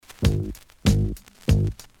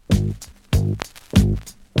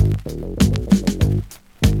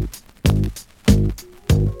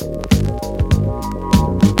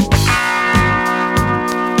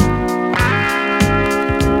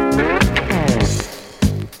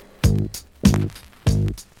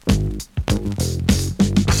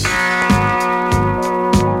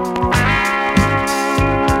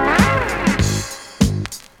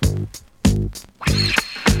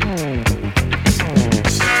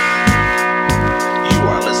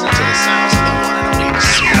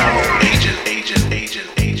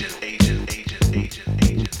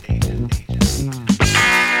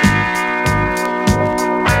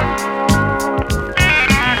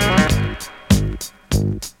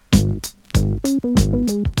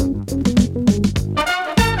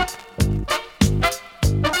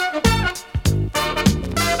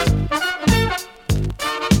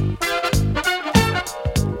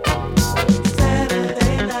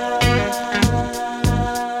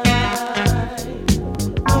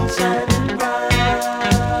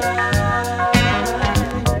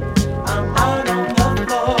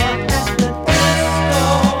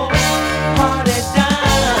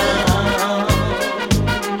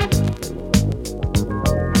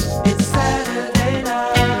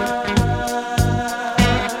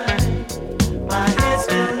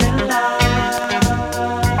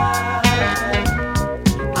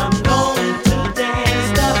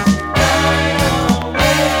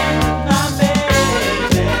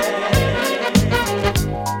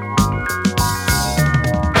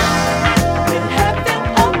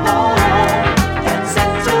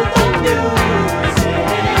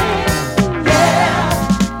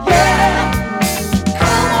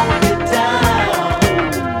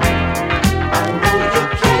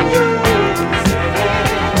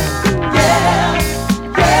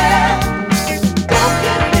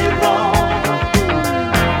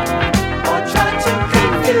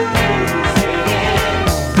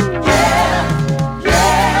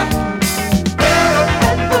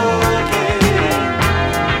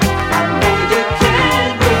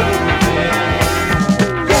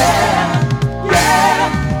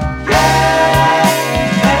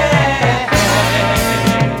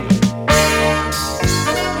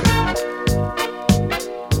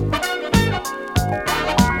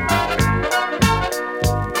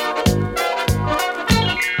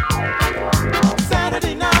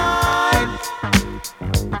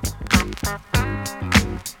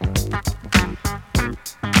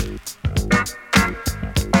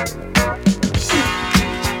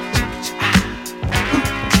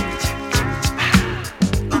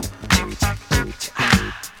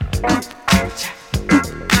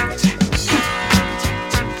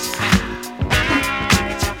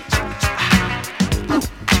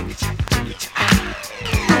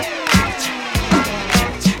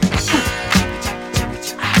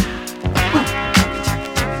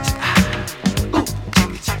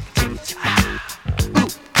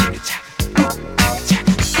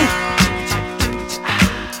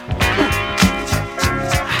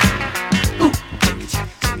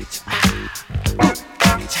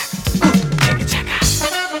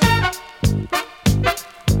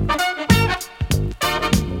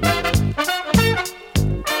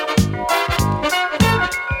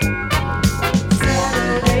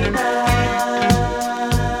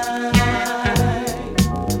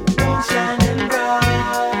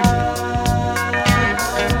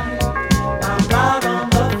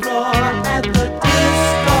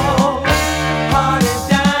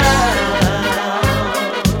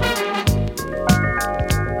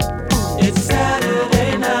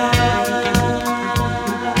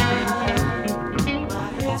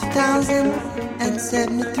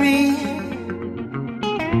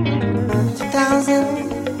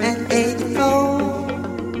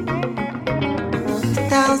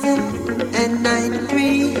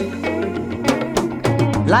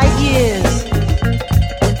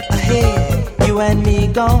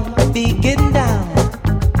gon' be getting down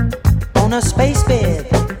on a space bed.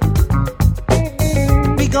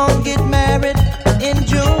 We gon' get married in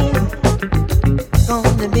June.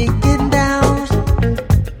 Gonna be getting down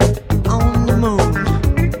on the moon.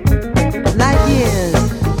 Light years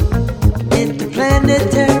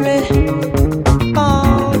interplanetary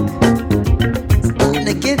fog. Starting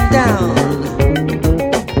to get down.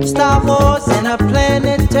 Star Wars in a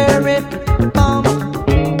planetary bomb.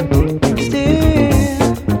 Still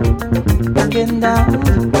getting down.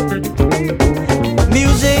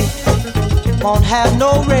 Music won't have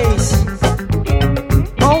no race.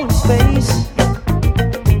 On space,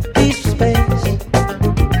 peaceful space.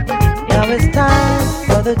 Now it's time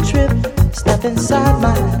for the trip. Step inside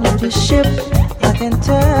my little ship. I can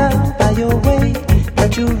tell by your way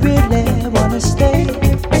that you really wanna stay.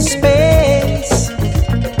 Space,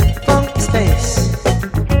 funky space,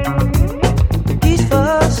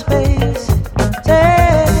 peaceful space,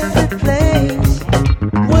 every place.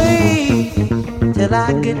 Wait till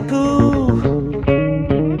I get cool.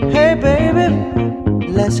 Hey baby,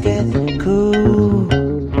 let's get cool.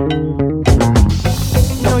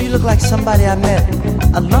 You know, you look like somebody I met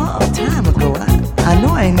a long time ago. I know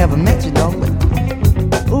I ain't never met you, though,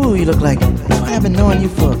 but ooh, you look like I've been knowing you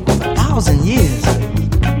for 1,000 years.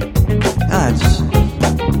 Gosh,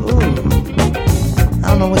 ooh, I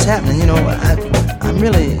don't know what's happening. You know, I'm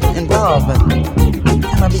really involved, but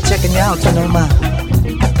I might be checking you out. You know,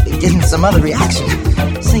 getting some other reaction.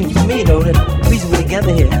 Seems to me, though, that the reason we're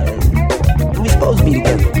together here, we're supposed to be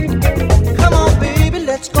together. Come on, baby,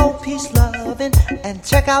 let's go peace loving and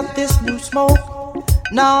check out this new smoke.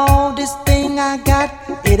 No, this thing I got,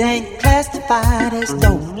 it ain't classified as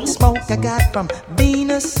dope. Smoke I got from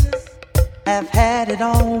Venus, I've had it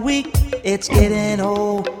all week, it's getting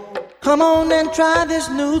old. Come on and try this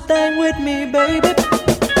new thing with me, baby.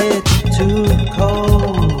 It's too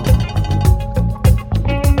cold.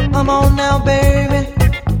 Come on now, baby,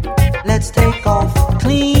 let's take off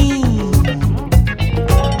clean.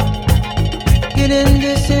 Get in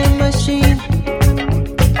this machine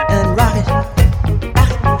and rock it.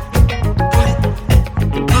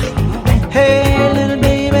 Hey, little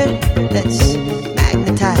baby, let's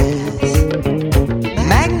magnetize.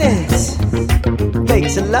 Magnets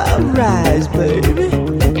makes a love rise, baby.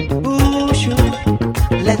 Ooh, sure.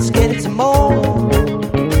 Let's get it some more.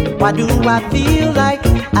 Why do I feel like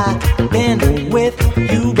I've been with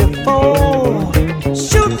you before?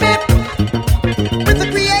 Shoot me with a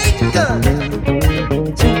creating gun.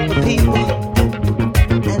 Super people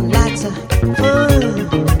and lots of fun.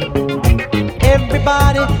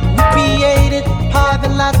 Everybody created,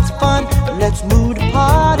 having lots of fun. Let's move the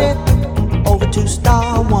party over to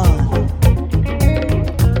Star One.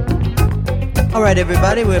 All right,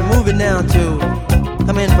 everybody, we're moving now to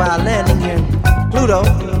come in for our landing here in Pluto.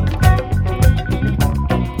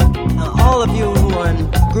 Now, all of you who are in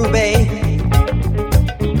Group A,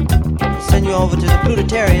 I'll send you over to the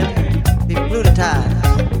Plutarium, be Plutotized.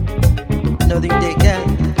 I know that you dig that.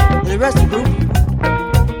 And the rest of the group,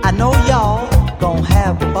 I know y'all gon'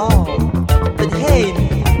 have a ball. But hey,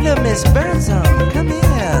 little Miss Burnsome, come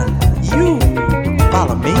here. You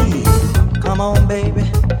follow me. Come on, baby.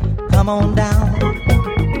 Come on down.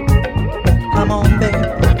 Come on, baby.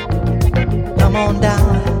 Come on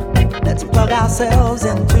down. Let's plug ourselves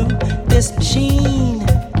into this machine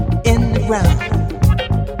in the ground.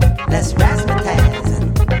 Let's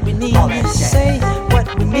razzmatazz. We need to say what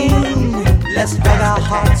we mean. Let's plug our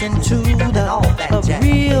hearts into the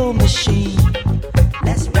real machine.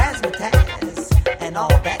 Let's razzmatazz and all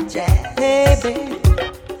that jazz. Hey, baby,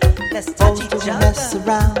 let's touch each other. Mess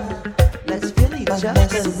around. Let's feel each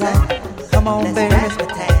other's around. Come on, let's baby.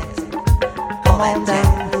 Razzmatazz. Come on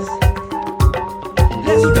down.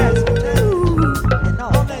 Let's razzmatazz and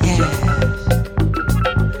all that jazz.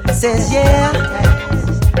 It says yeah.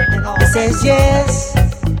 It says yes.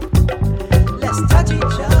 Let's touch each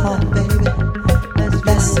other. Come on, baby. Let's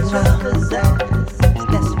mess around.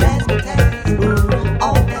 Let's razzmatazz.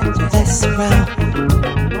 All that jazz. Mess around.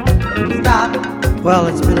 Stop. Well,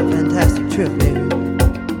 it's been a fantastic trip, baby.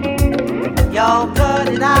 Y'all cut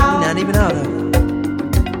it out. Not even out of it.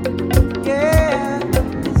 Yeah,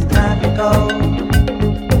 it's time to go.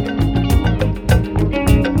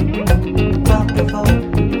 Funky folk.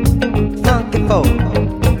 Funky folk.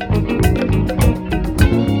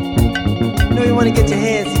 You know you want to get your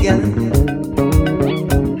hands together.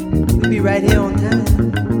 We'll be right here on time.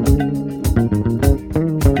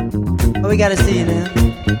 But we gotta see you now.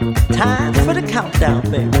 Time for the countdown,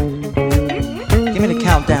 baby. Give me the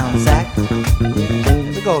countdown, Zach.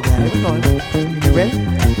 Here we go, man. Here we go. You ready?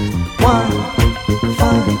 1,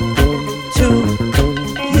 2,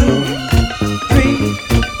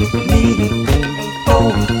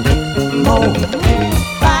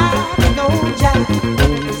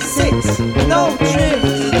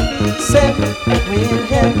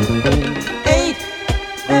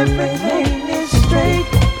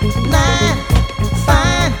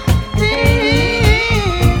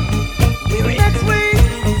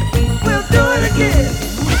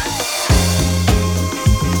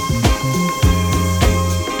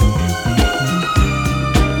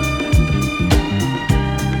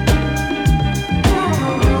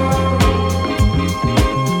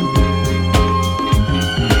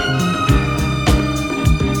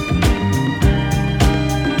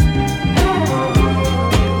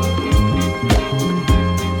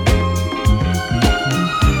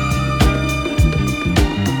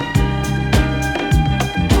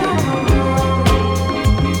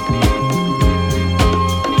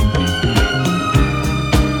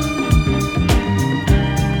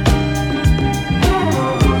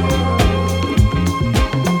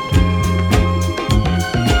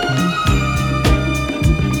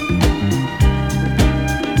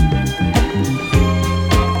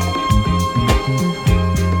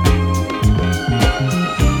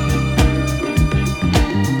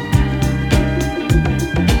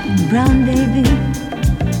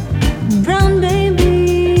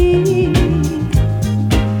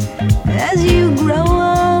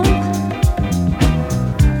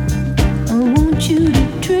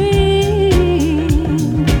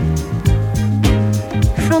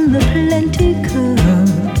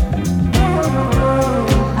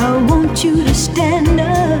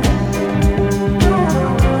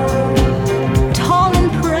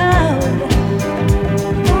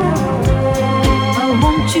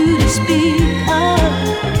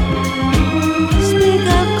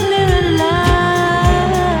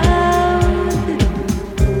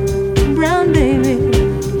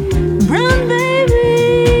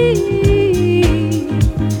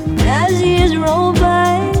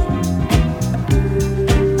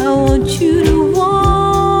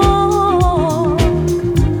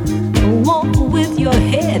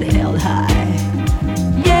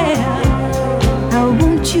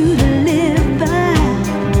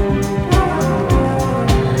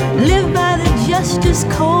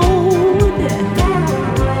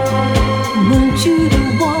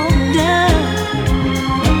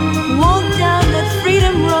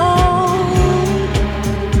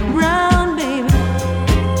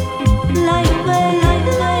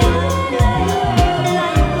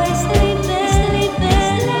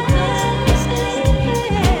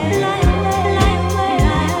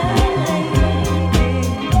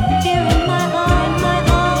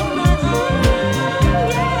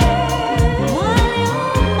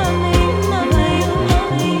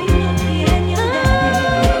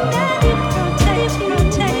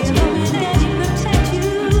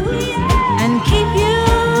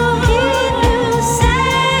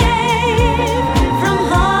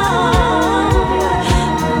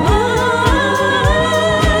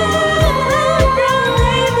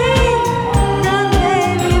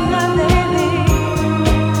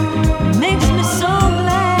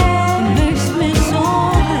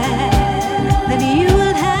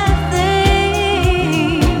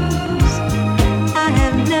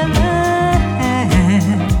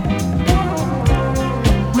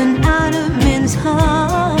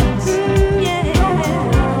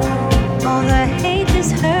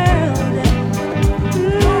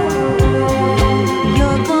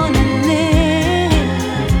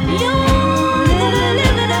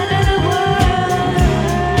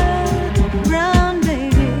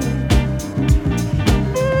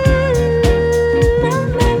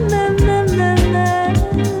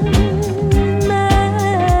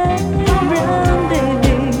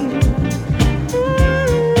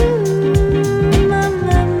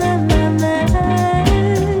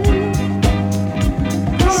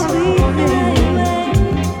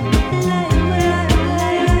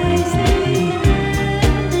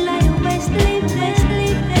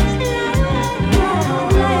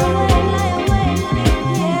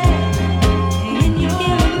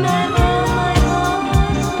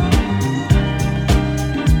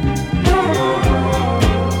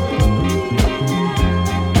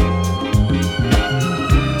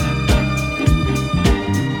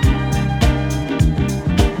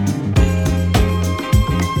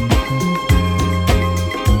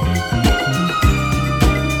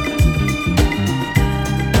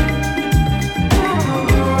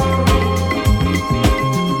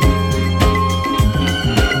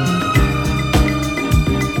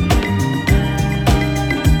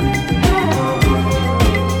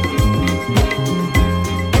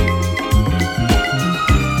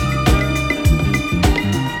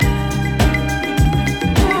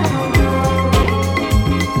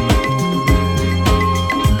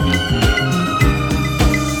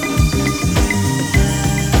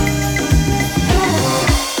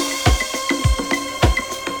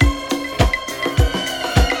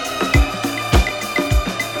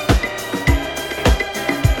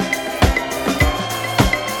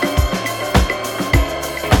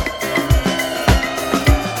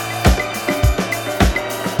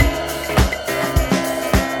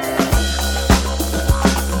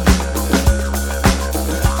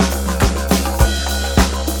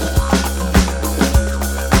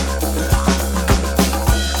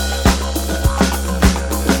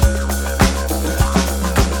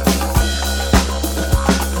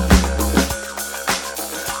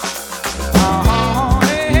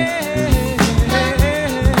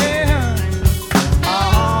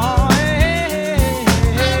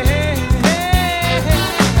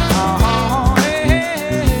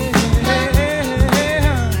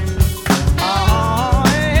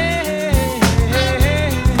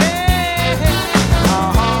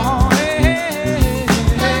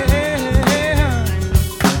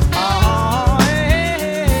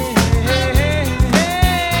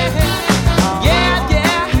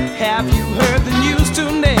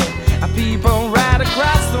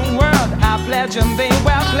 attention, they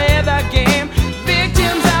will play the game.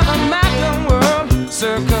 Victims of a modern world,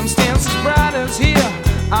 circumstances brought us here.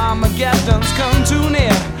 Armageddon's come too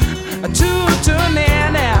near, too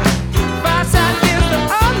near now. Foresight is the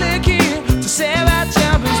only key to save our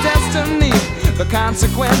children's destiny. The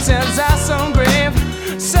consequences are so grave,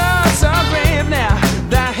 so grave now.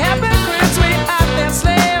 The hypocrites, we are their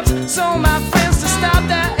slaves. So my friends, to stop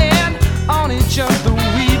the end, on each other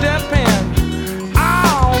we depend.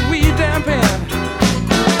 Oh, we depend.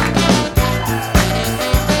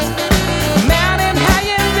 Mountain high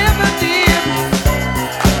and river deep,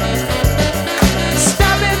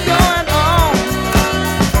 stop it going on.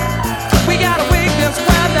 We gotta wake this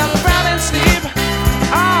world up from its sleep.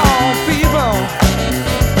 Oh, people,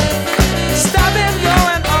 stop it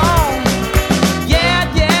going on. Yeah,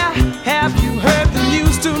 have you heard the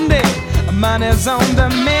news today? Money's on the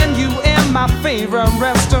menu in my favorite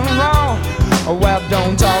restaurant. Well,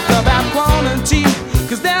 don't talk about quantity,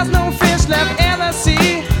 cause there's no fish left in the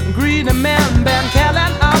sea. Greedy men been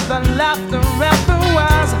killing off the laughter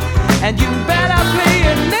afterwards. And you better play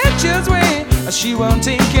it nature's way, or she won't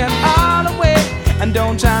take it all away. And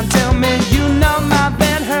don't try and tell me you know my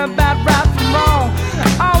band, her bad right from wrong.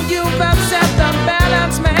 Oh, you've upset the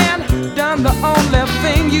balance, man, done the only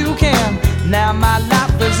thing you can. Now my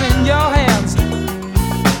life is in your hands.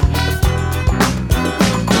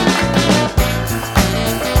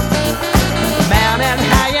 Mountain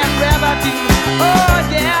high and river deep, oh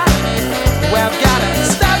yeah, we've gotta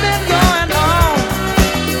stop it going on.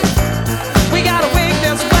 We gotta wake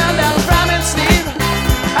this world up from its sleep.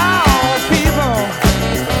 Oh, people,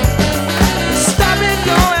 stop it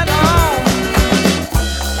going on.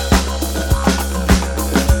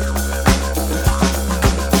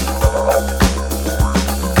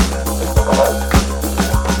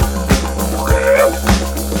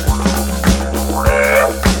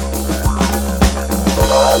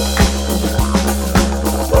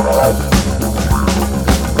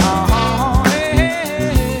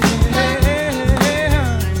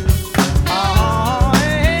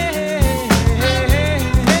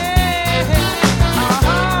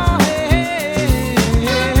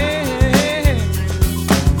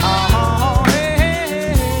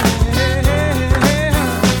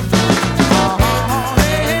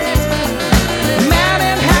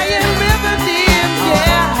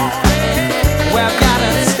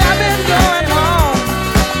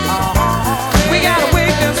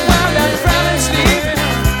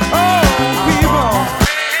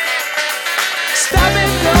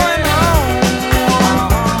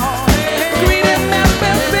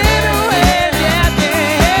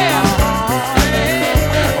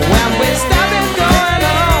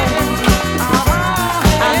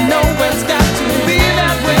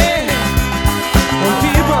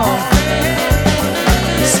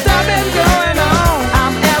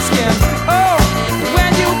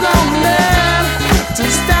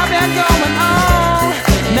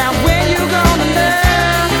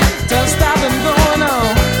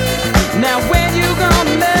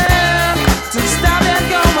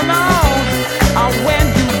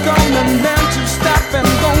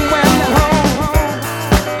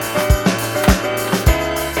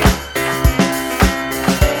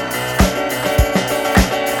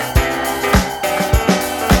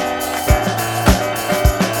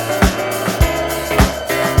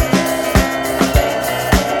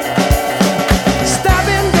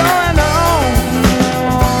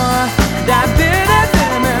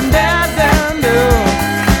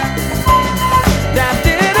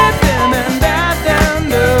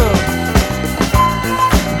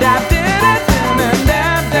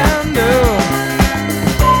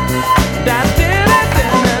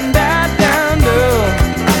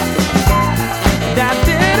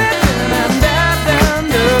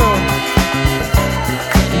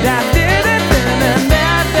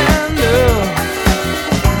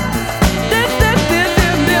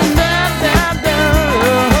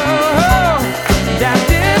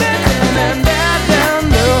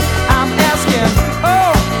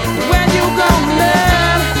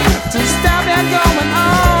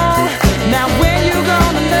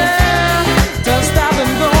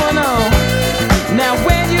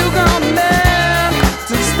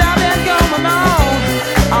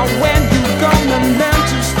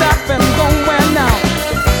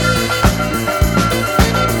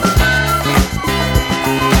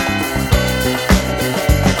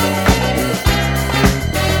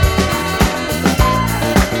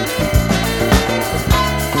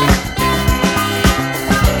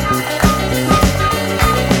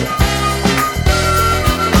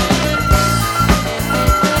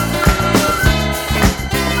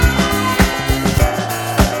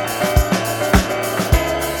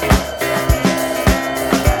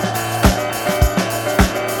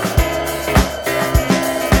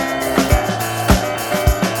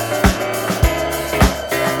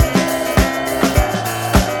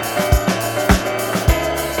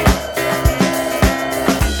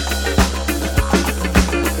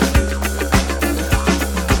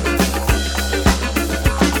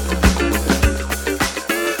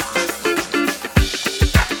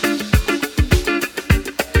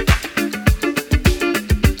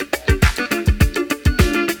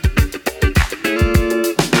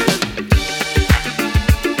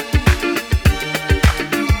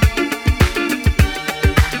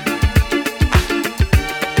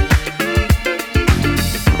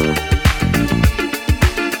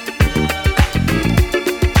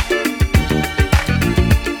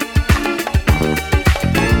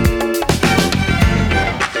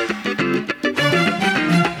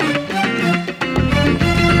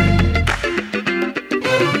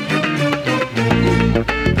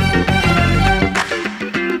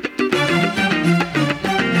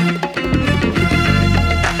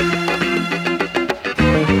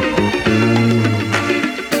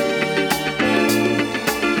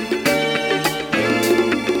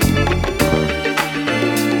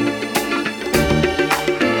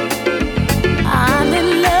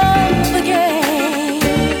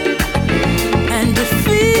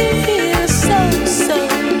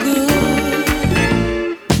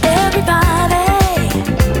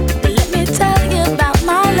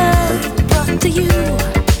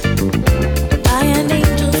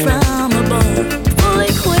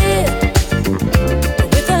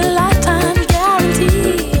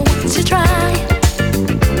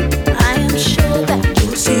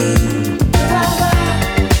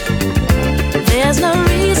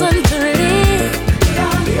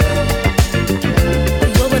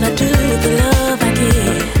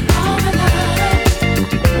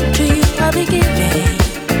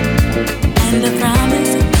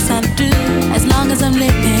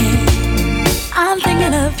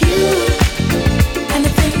 of you and the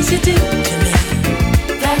things you do to me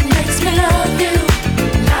that makes me love you.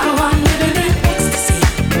 Now I'm living in ecstasy.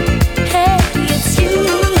 Hey, it's you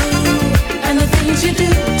and the things you do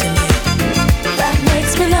to me that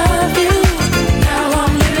makes me love you. Now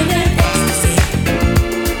I'm living in ecstasy.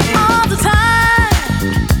 All the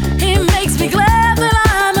time, he makes me glad that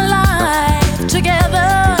I'm alive.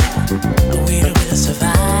 Together, we will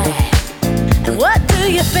survive. And what do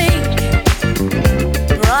you think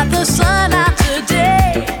brought the sun out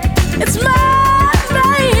today? It's my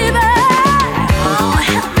baby. Oh,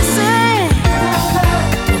 help me sing.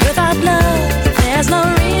 Without love, there's no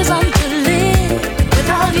reason to live.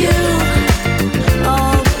 Without you,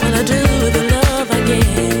 all what I do with the love I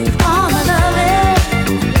give. All my loving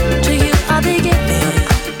to you I'll be giving,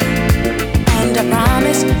 and I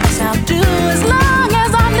promise this I'll do as long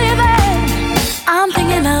as I'm living. I'm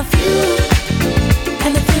thinking of you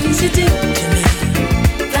and the things you do to me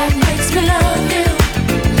that makes me love you.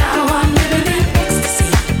 Now I'm living in ecstasy.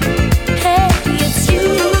 Hey, it's you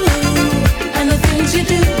and the things you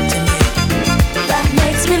do to me that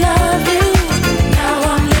makes me love you. Now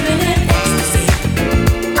I'm living in ecstasy.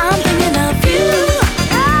 I'm thinking of you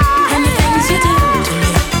and the things you do to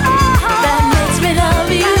me that makes me love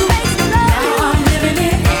you. Now I'm living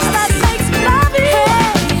in ecstasy. That makes me love you.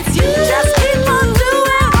 Hey, it's you. Just keep on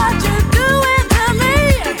doing what you're doing to me.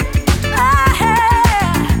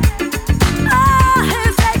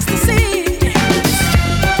 It's ecstasy.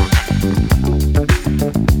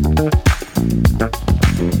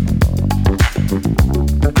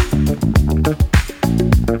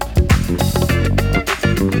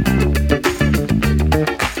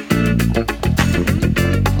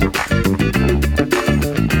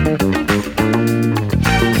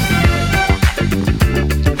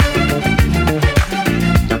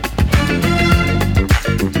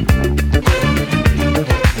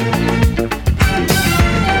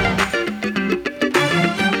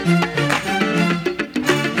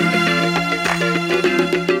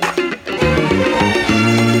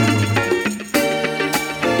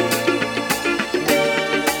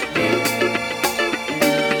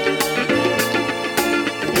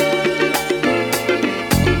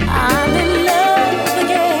 I'm in love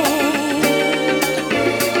again,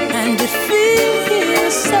 and it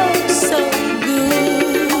feels so good.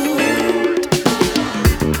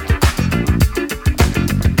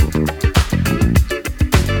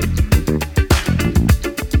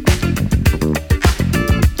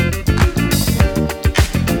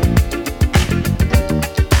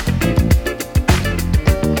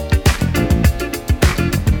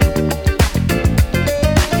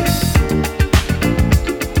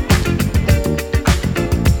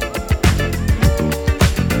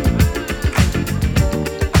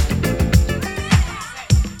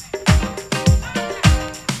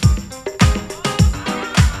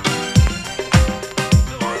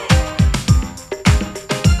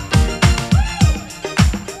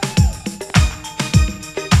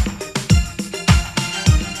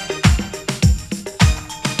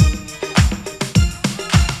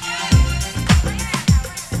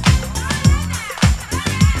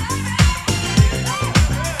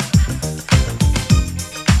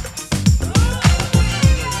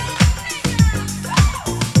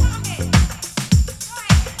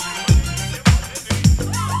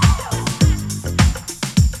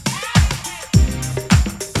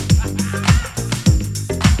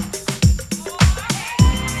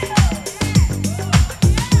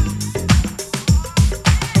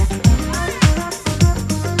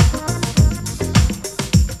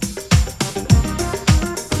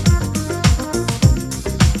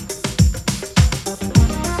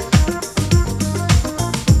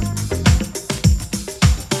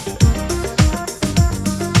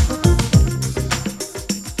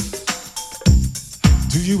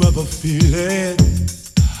 Do you ever feel it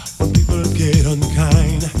when people get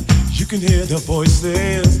unkind? You can hear their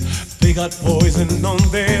voices, they got poison on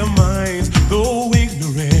their minds. Though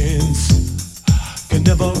ignorance can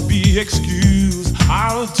never be excused,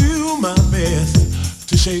 I'll do my best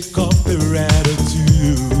to shake off their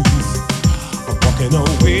attitudes. I'm walking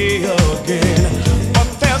away again, but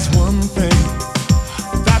there's one thing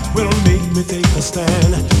that will make me take a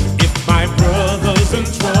stand. If my brother's in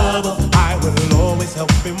trouble, I will always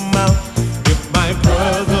help him out. If my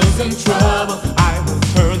brother's in trouble, I will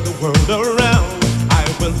turn the world around. I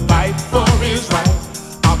will fight for his right.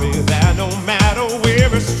 I'll be there no matter where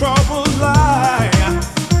his troubles lie.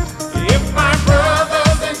 If my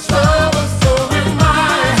brother's in trouble, so am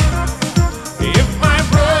I. If my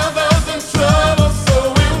brother's in trouble, so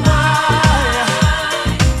am I.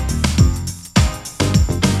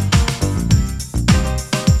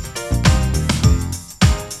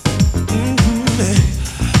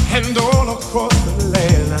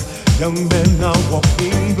 young men are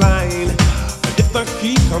walking blind. But if the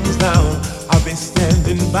heat comes down, I'll be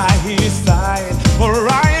standing by his side. For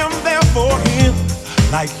I am there for him,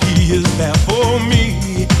 like he is there for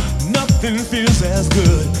me. Nothing feels as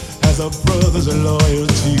good as a brother's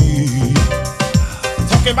loyalty.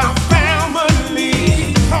 Talking about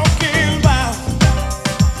family, talking about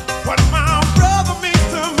what my brother means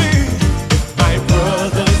to me. If my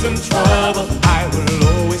brother's in trouble, I will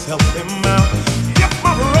always help him out. If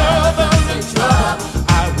my brother's in trouble,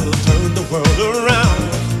 I will turn the world around.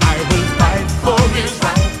 I will fight for his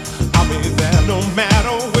right. I'll be there no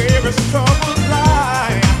matter where his troubles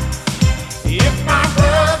lie. If my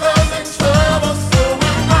brother's in trouble, so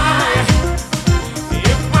am I.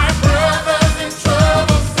 If my brother's in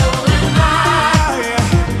trouble, so am I.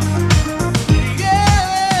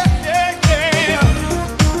 Yeah, yeah, yeah.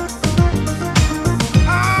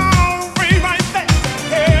 I'll be right there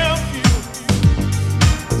to help you.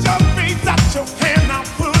 Just reach out your hand, I'll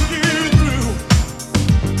pull you through.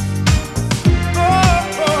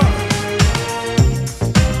 Oh, oh.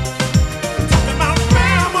 Talking about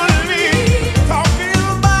family, talking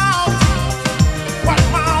about what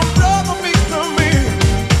my brother means to me.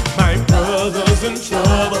 My brother's in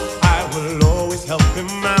trouble, I will always help him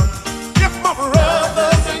out. If my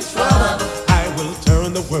brother's in trouble, I will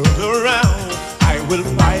turn the world around. I will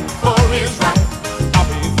fight for his right. I'll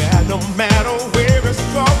be there no matter where his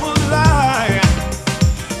troubles lie.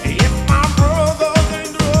 If my brother's in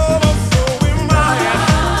trouble, so am I.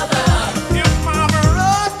 If my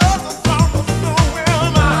brother's in trouble, so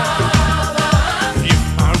am I. If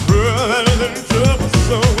my brother's in trouble,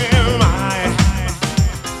 so am I.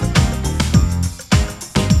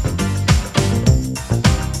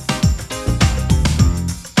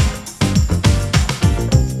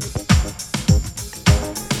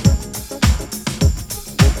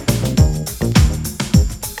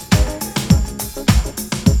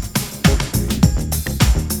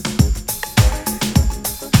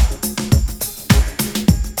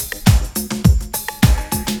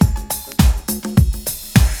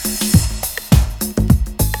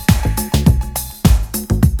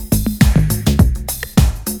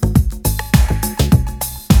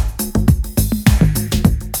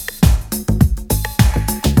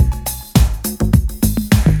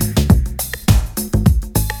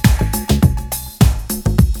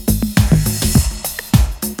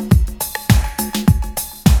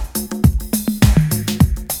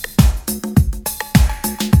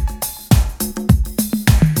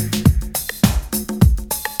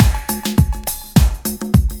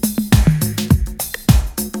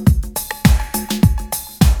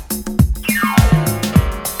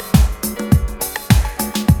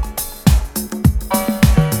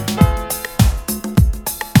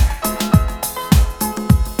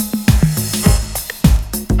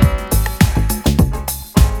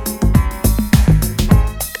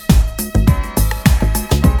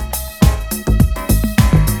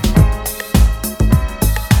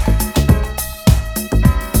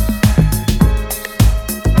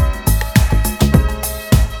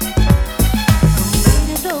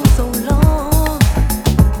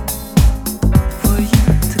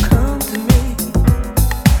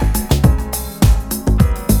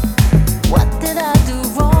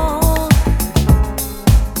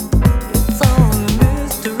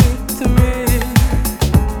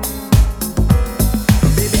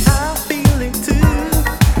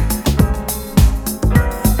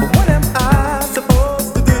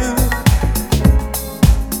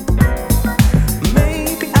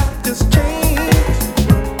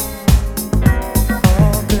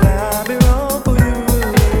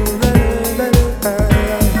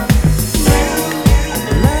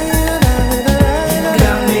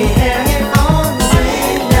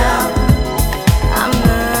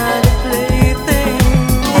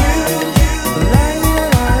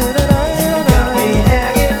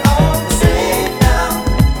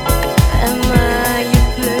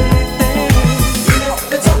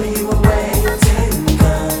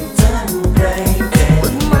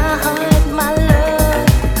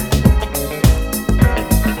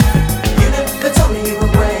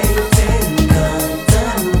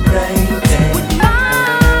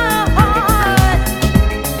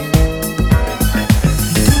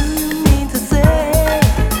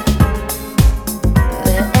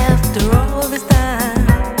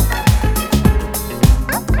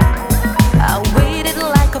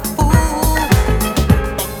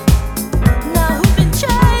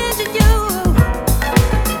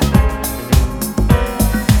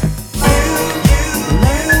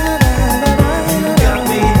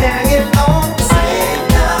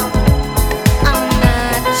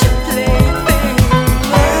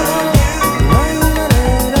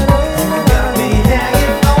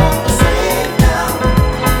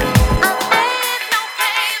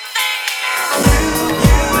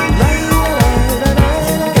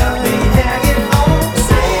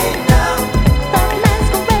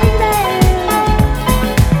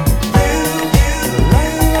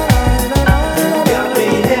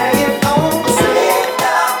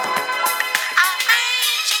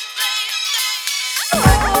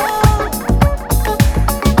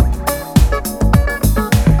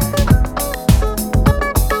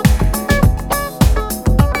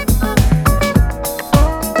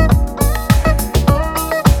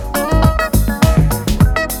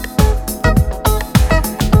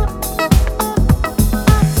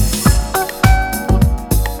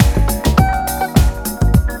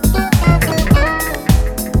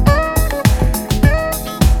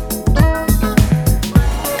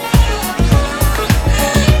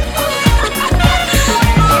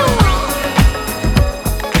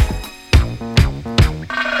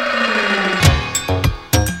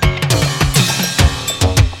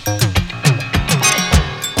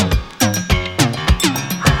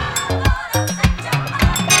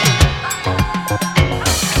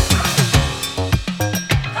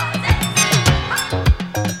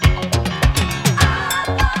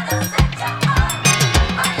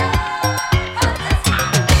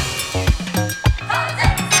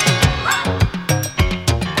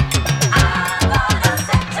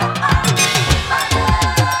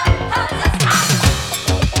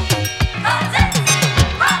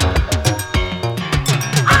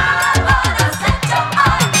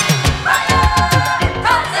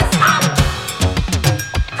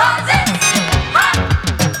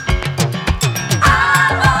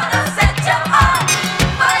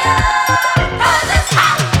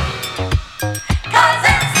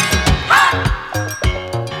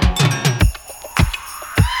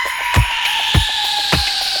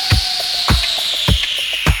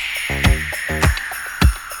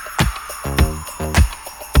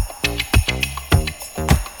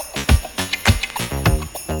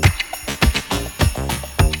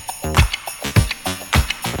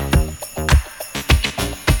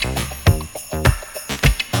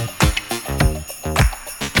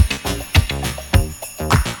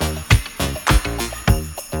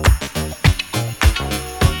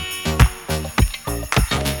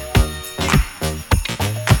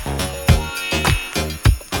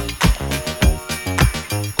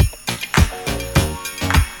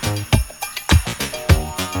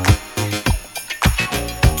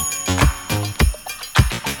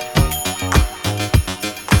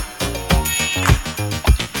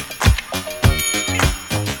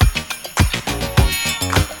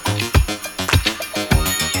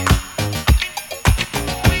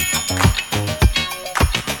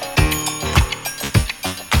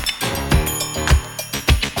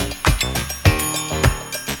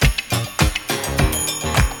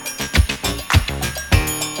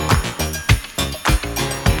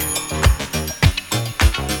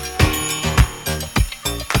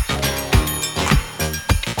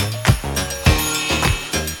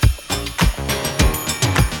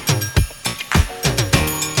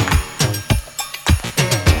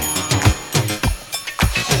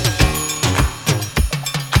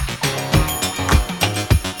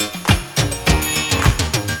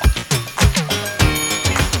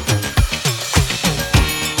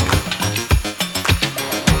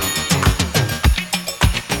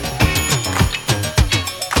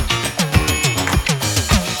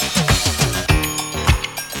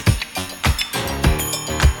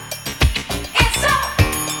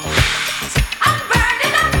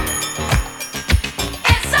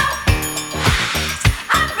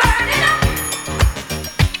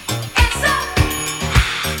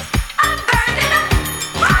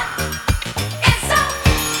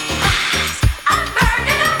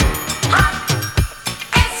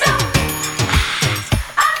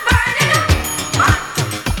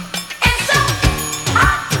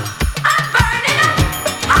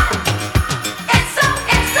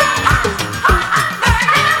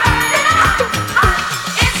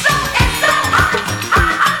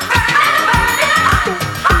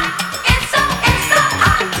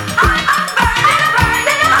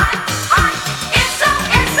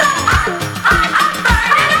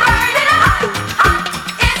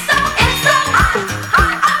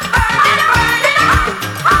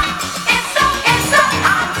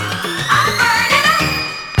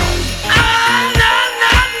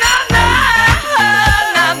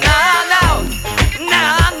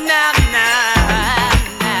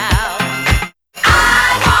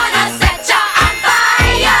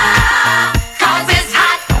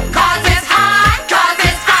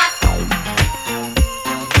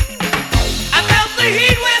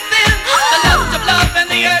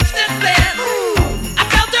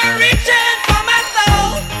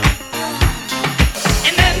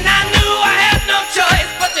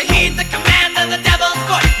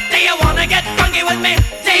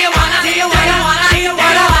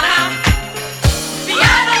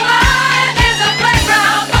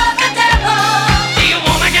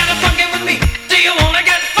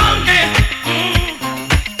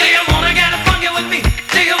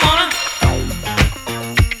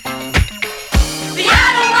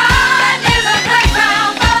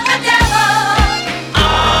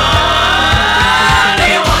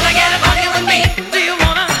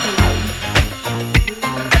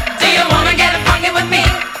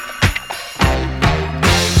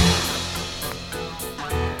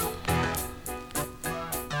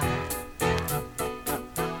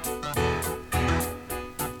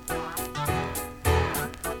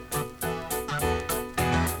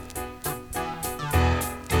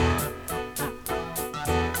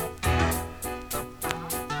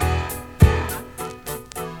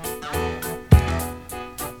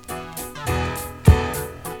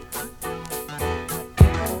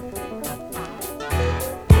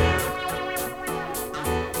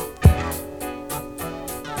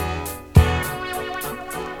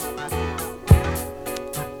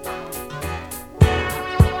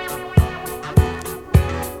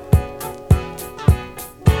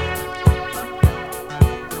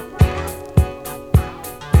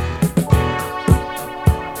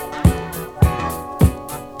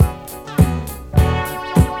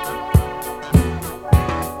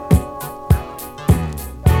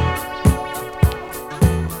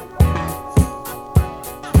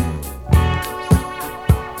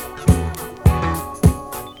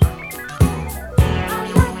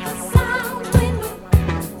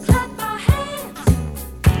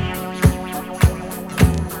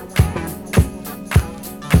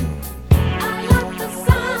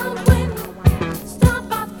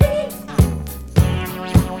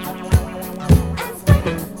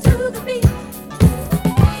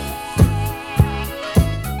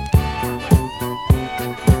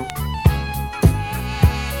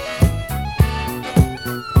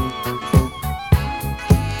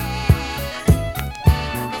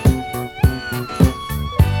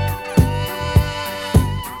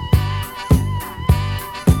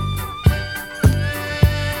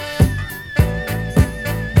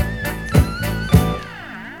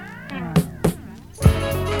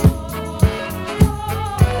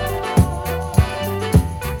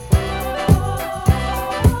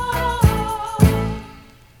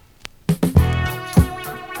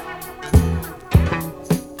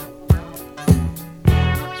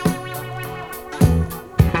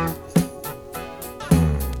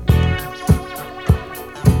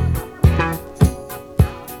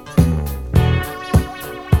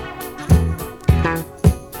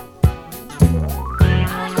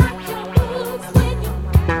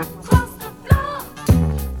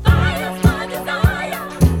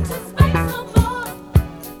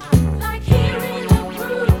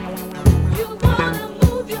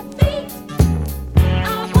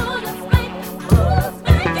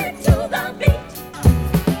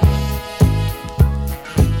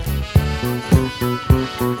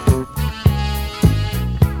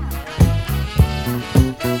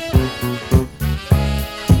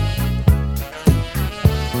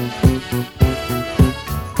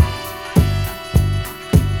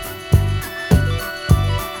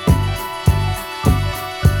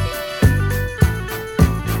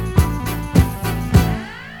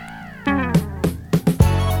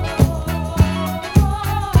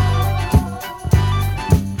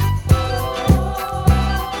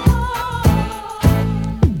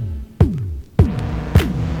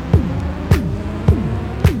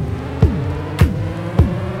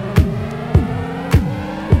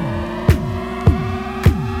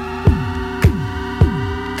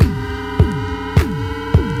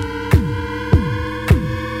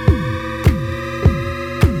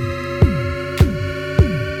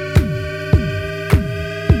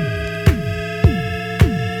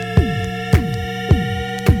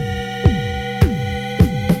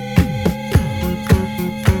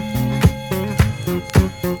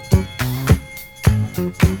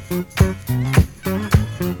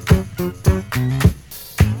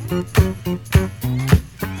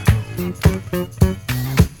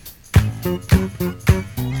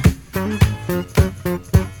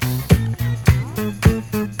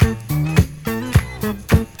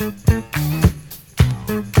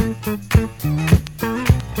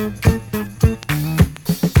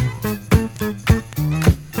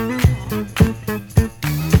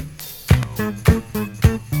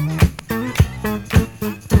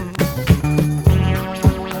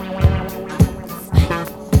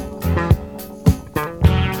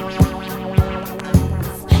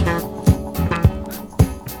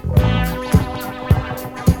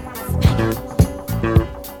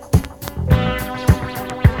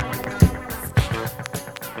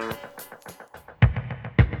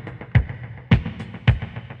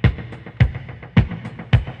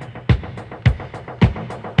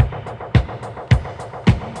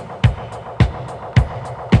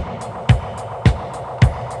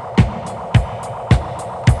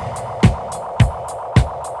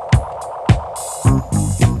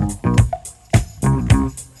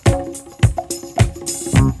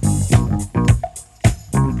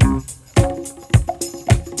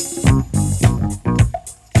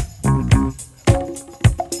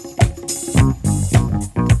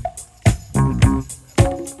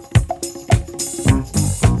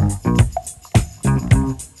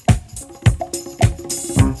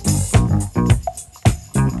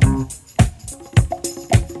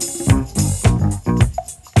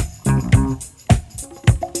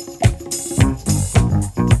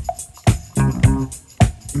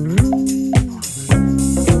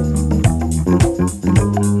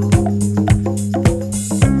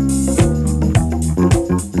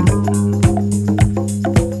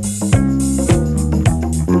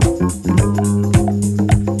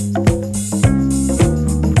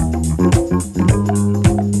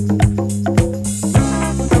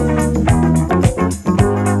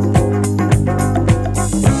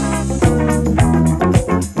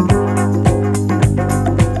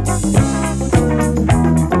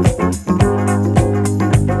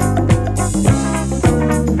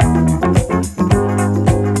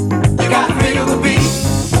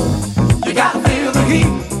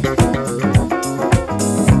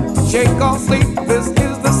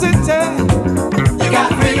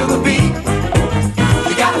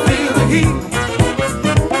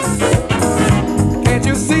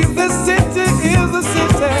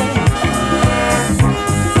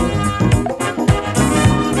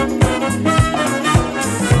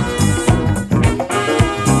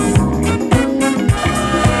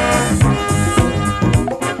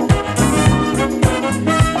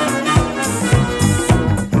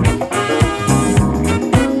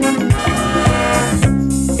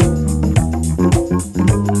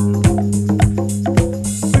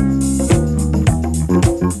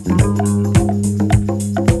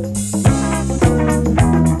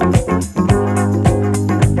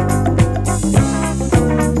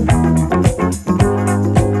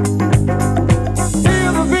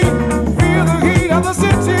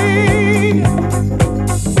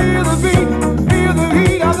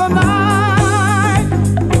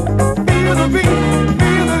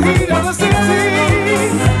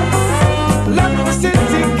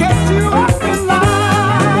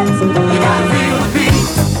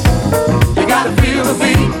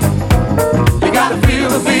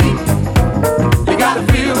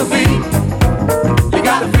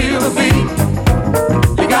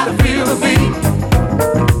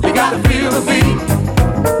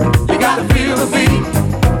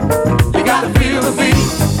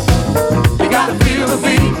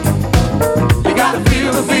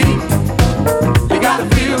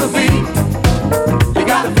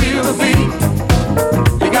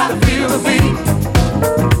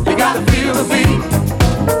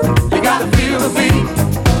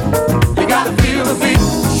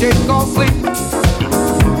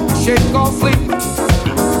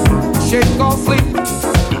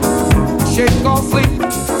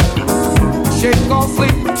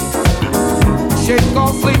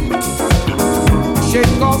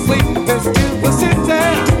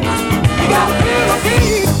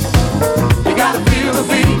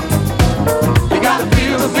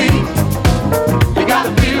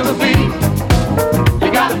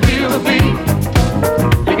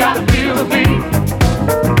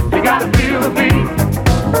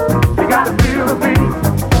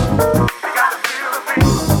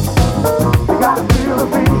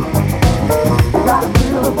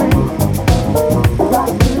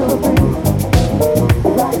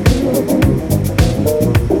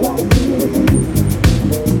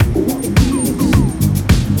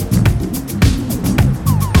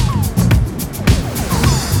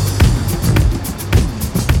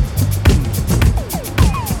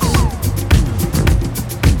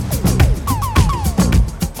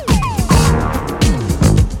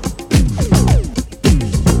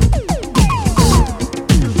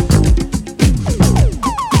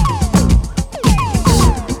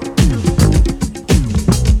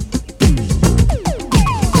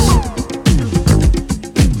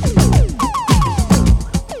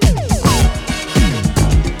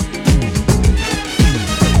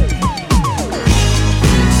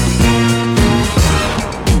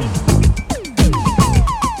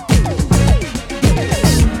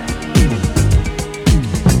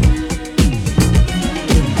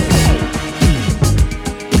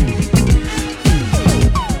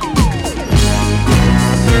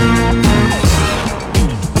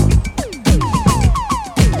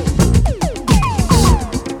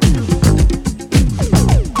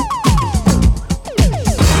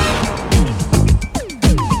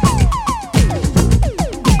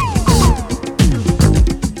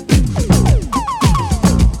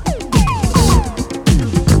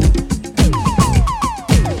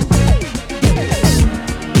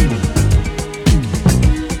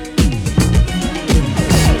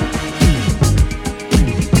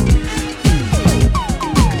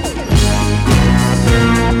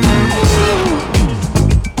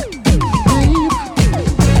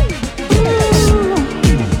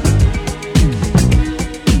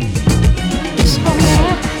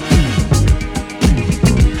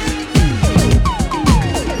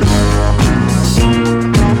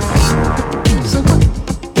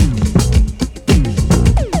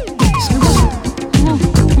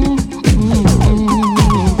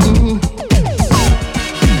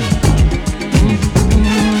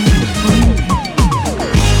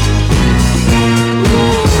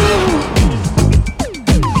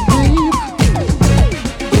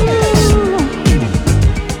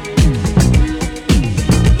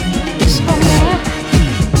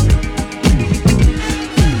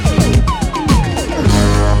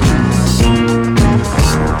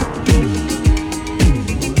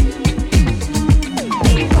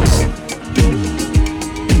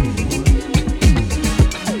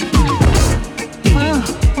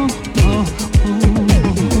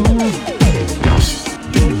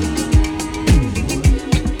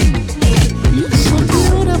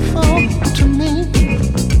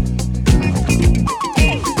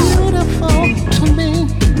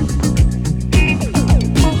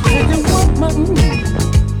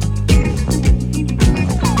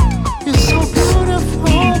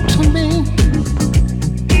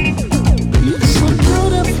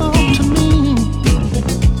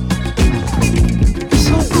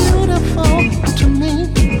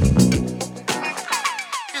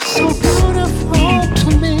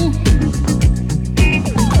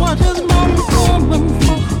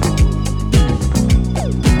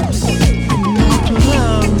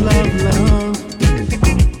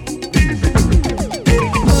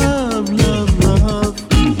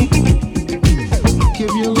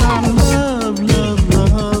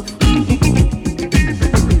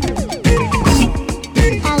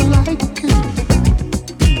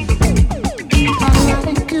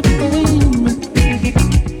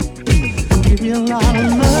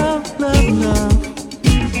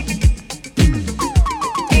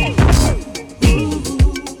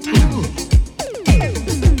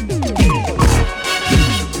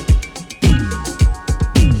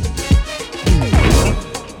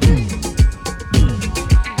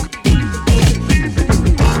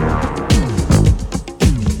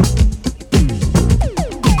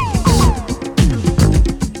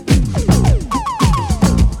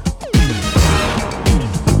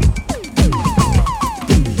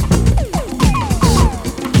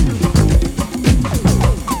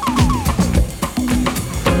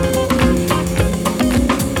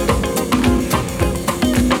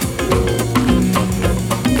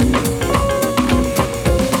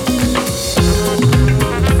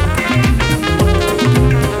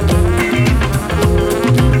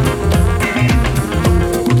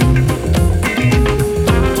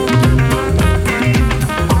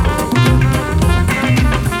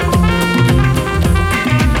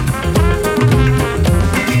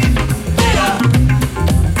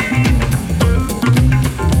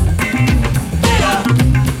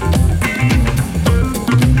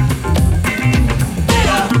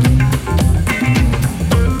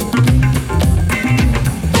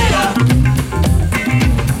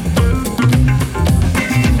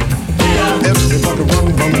 Everybody run,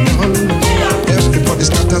 run, run. Everybody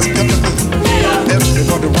scatter, scatter.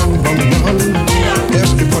 Everybody run, run, run.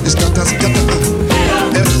 Everybody scatter, scatter.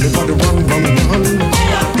 Everybody run, run, run.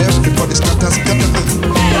 Everybody scatter, scatter.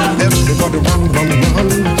 Everybody run, run, run.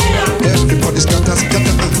 Everybody scatter,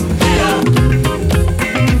 scatter.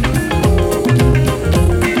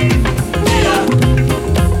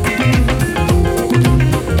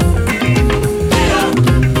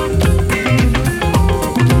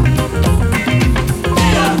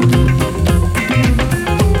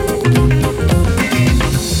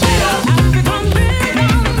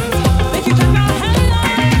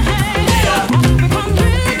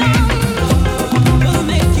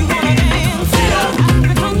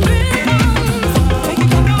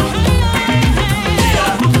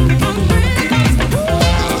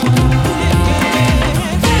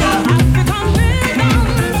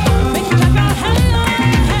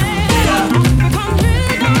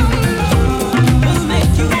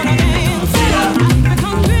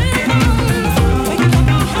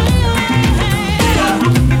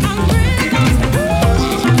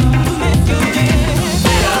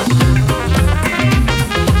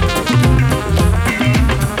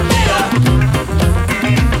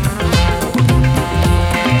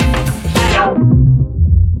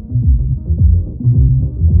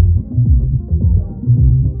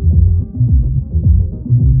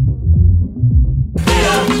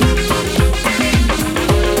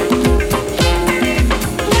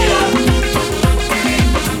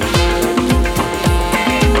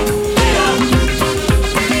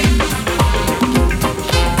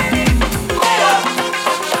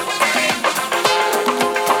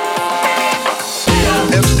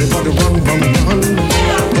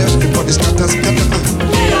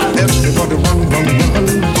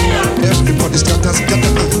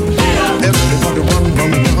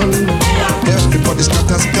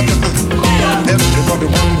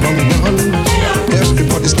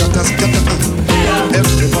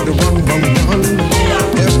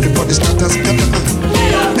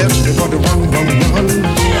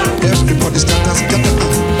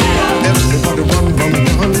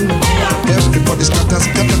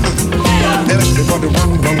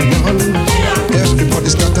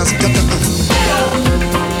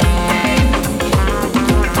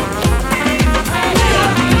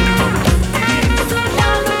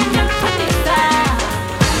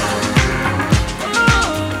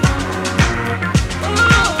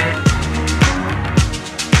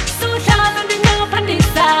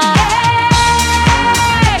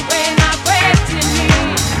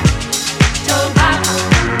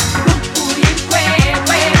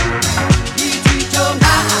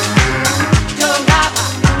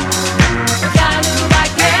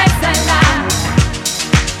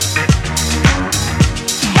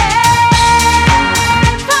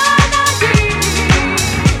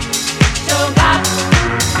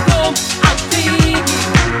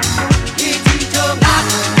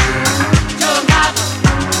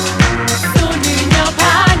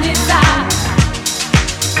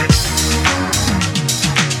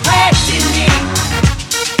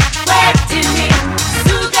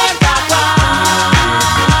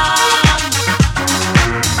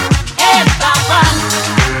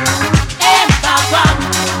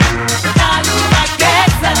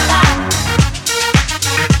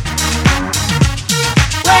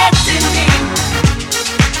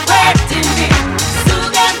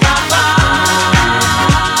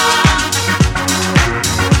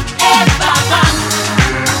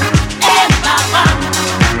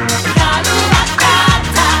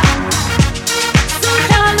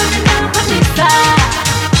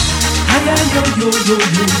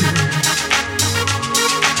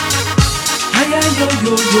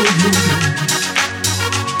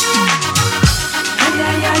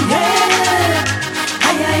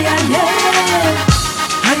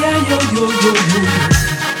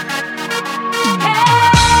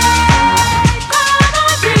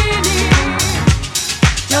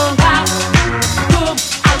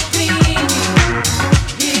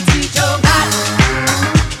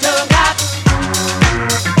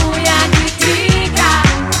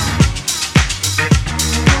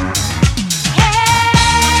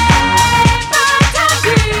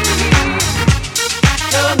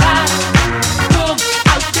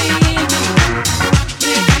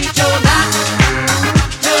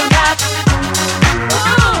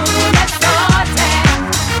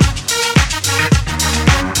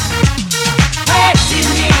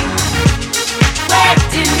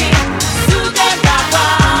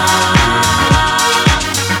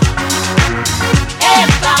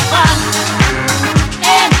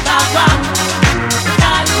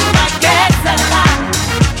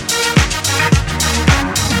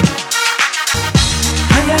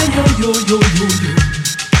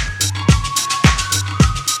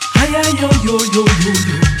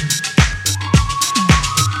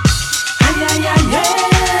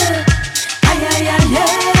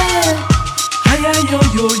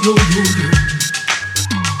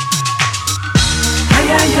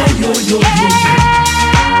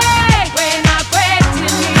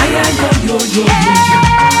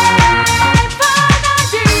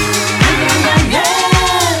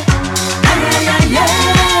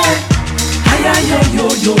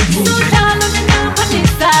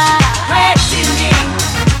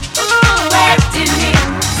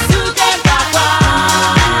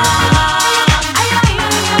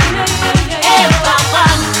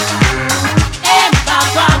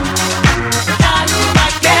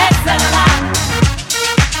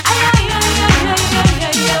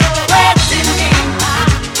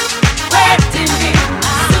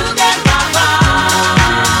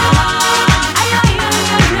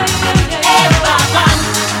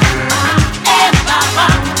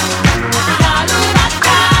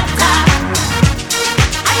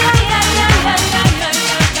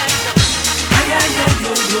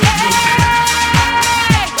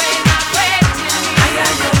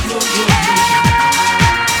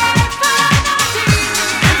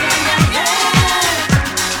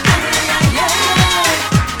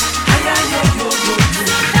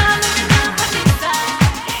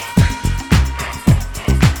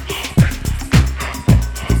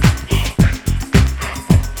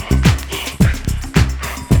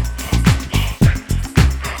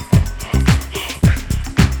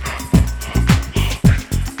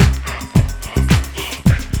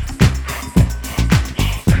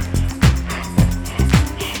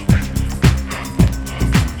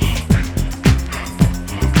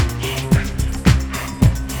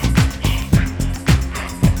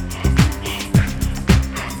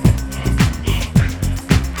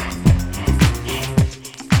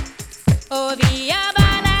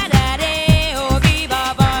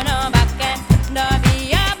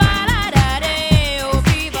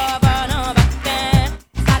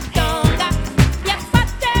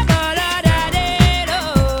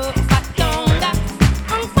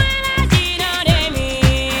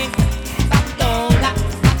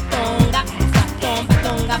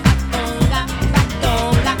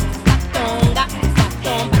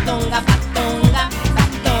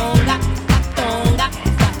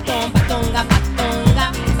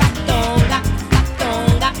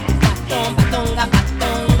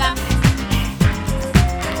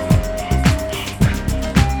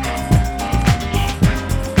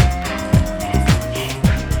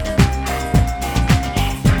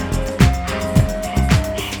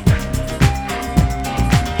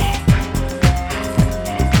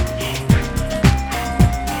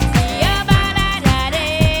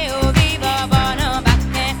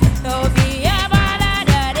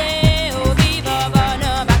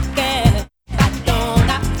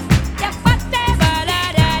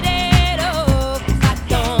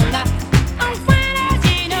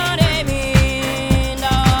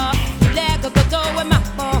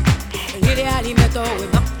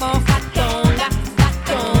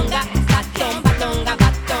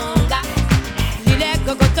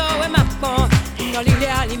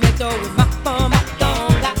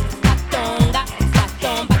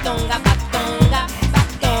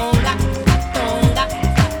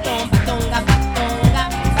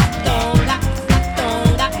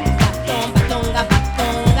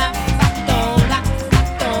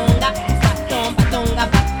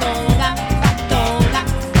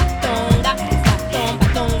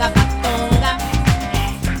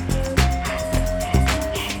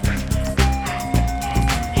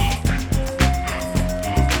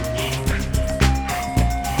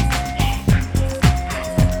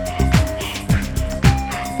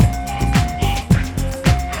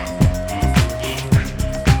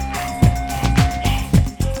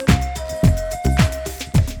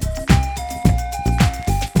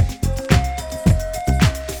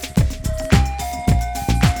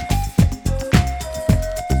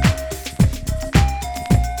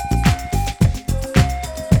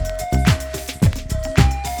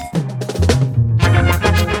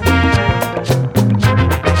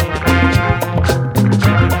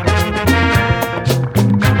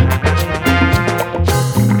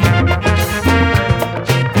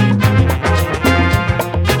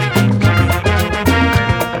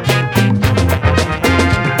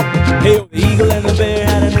 Hey, the eagle and the bear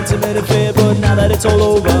had an intimate affair, but now that it's all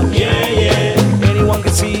over, yeah, yeah, anyone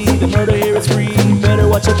can see the murder here is free. Better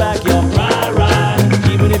watch your back, y'all. Ride,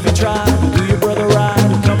 ride. Even if you try, do your brother right?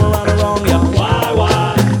 Come around and wrong, y'all.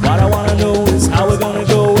 Why? What I wanna know is how we're gonna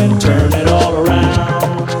go and turn it all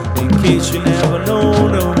around. In case you never know,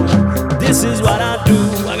 no, this is what I do.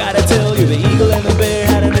 I gotta tell you, the eagle and the bear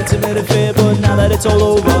had an intimate affair, but now that it's all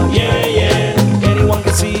over, yeah, yeah, anyone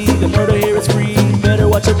can see the murder here is free. Better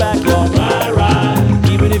watch your back, y'all. Ride, ride.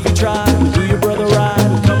 Even if you try, do your brother right?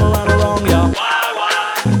 Come around and wrong, y'all. Why?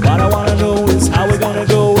 What I wanna know is how we're gonna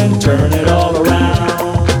go and turn it all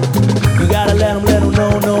around. You gotta let them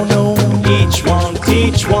know, no, no. Each one,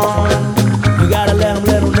 teach one. You gotta let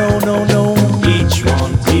them know, no, no. Each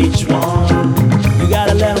one, teach one. You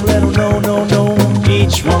gotta let them know, no, no.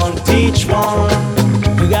 Each one, teach one.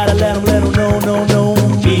 You gotta let them know, no, no.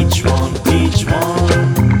 Each one, teach one.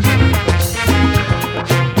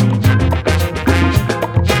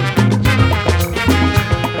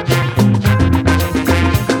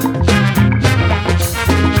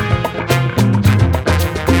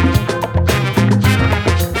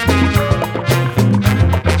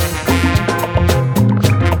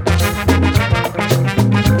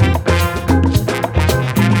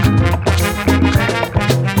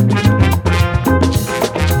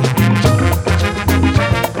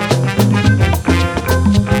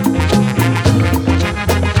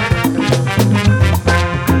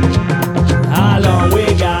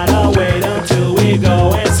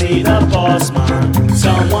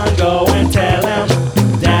 Someone go and tell him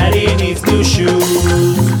that he needs new shoes.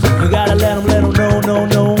 You gotta let him know, no,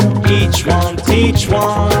 no. Each one, teach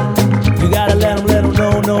one. You gotta let him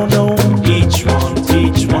know, no, no. Each one,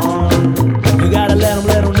 teach one. You gotta let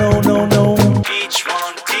him know, no, no. Each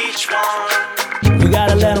one, teach one. You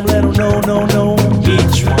gotta let him know, no, no.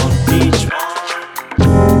 Each one, teach one.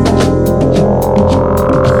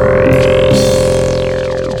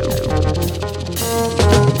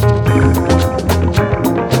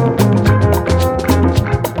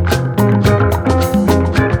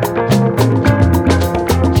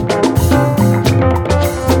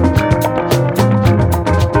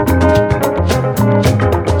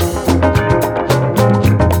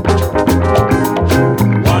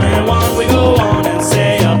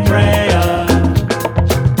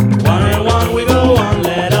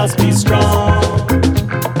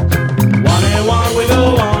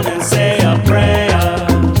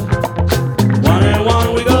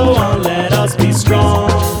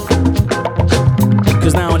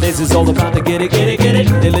 It's all about the get it.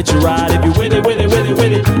 They let you ride if you with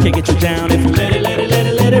it. Can't get you down if you let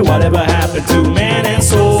it. Whatever happened to man and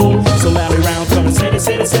soul? So Larry Round come and set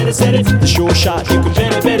it. The sure shot, you can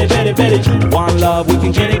bet it. One love, we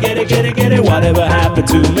can get it. Whatever happened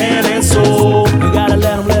to man and soul? You gotta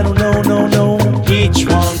let them know, no, no. Each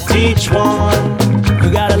one, teach one.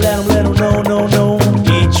 You gotta let them know, no, no.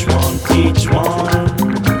 Each one, teach one.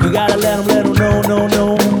 You gotta let them know, no,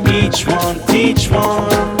 no. Each one, teach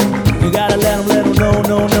one. You gotta let them know,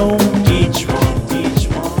 no, no. Each one, teach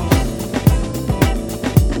one.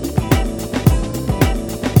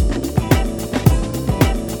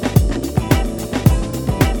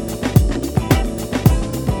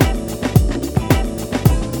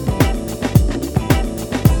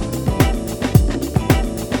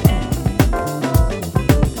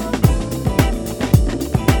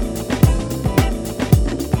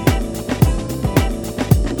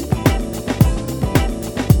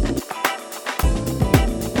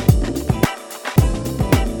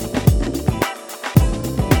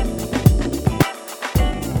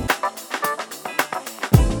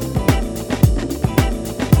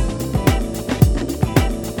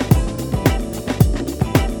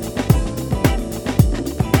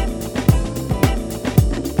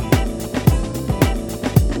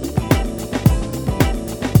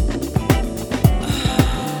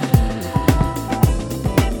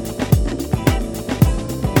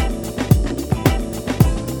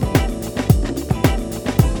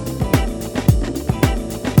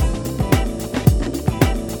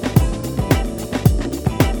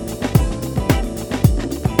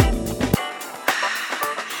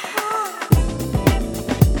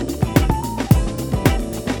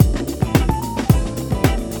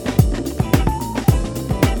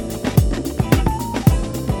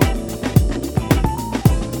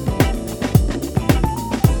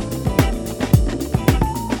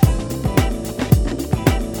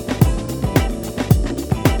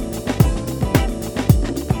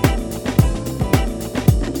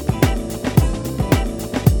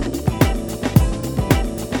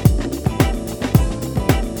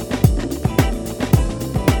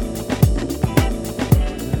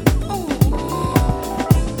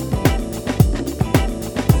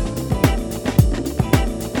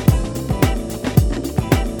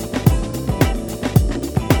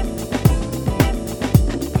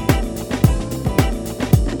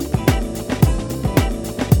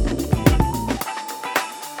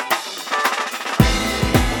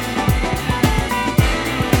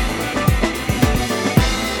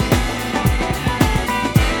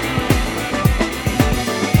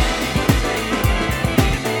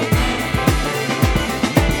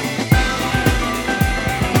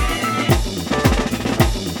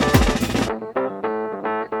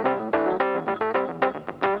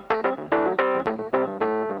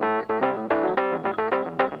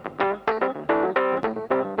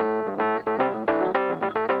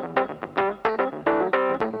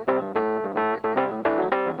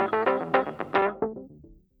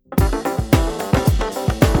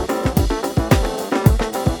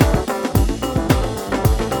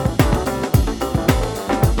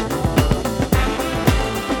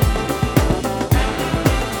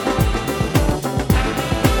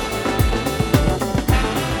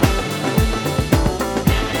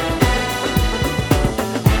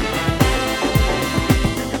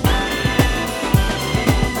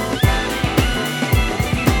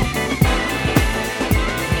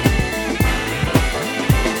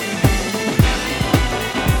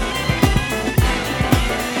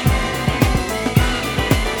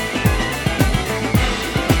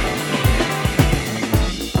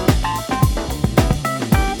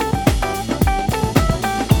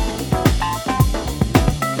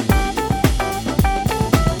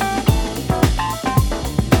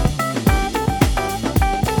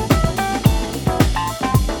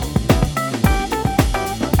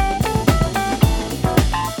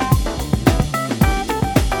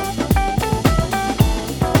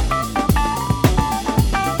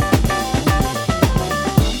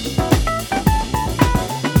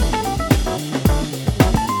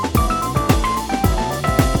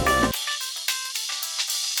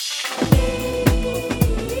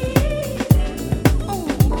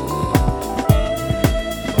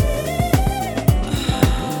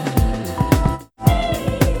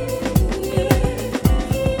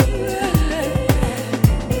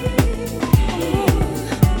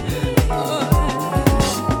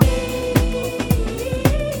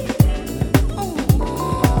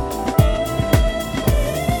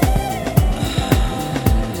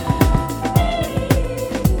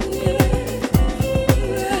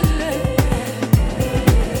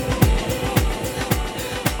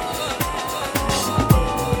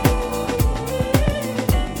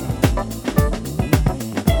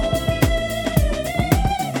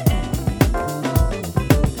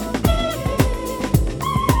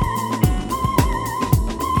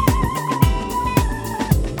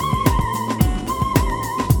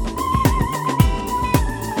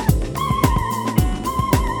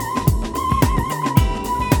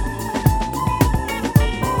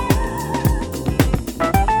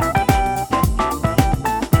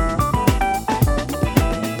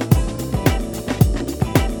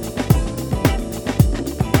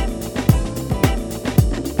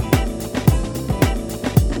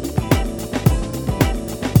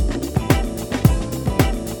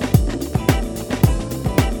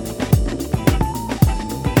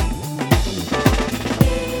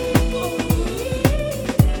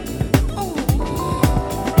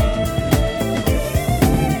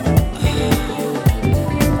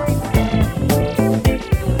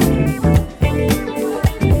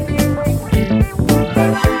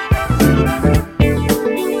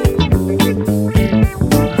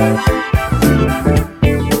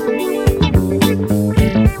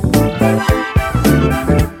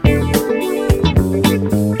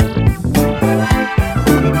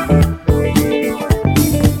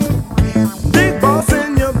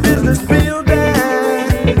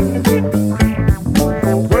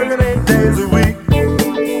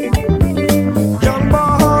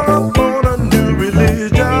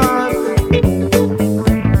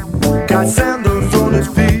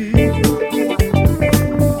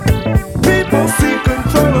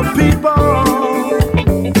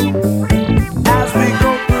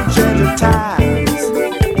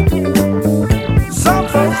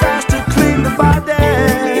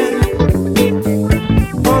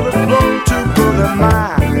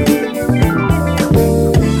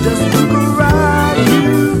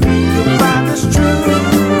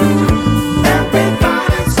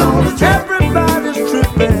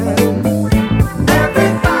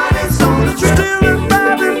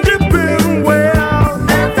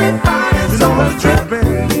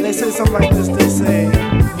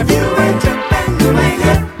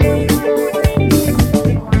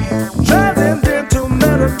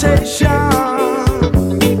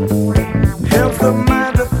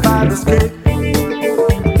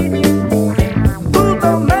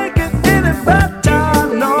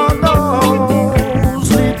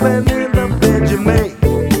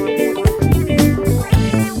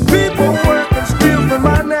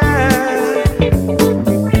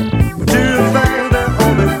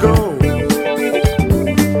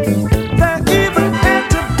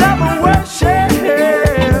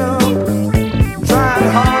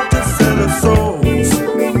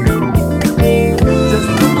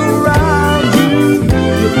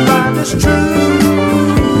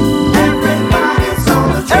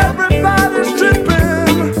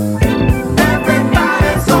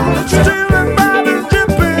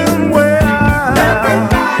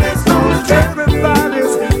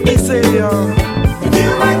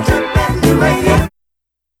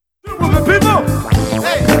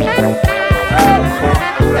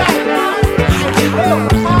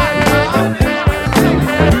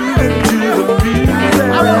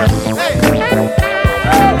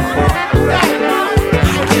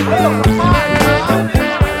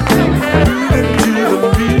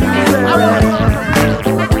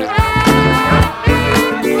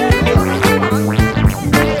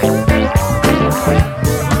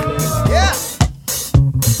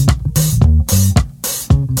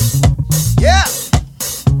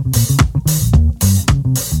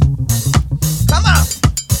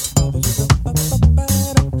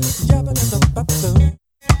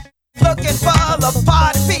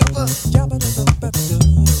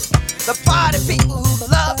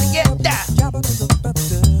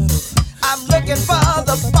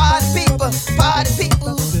 party people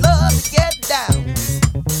who love to get down.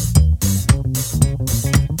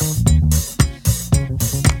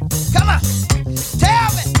 Come on, tell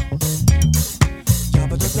me.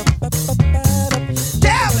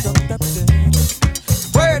 Tell me.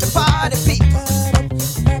 Where the party people?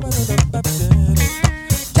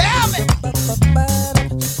 Tell me.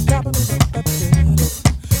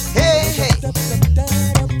 Hey, hey.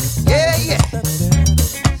 Yeah, yeah.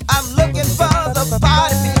 I'm looking for the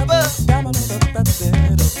party people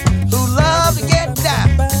who love to get down.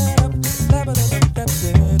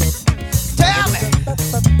 Tell me.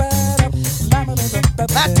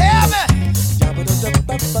 Now tell me.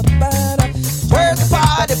 Where's the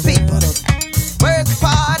party people? Where's the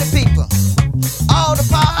party people? All the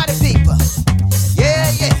party people.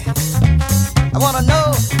 Yeah, yeah. I wanna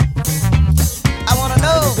know. I wanna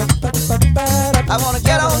know. I wanna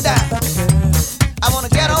get on down. I wanna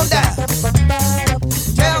get on down.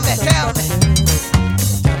 Tell me, tell me.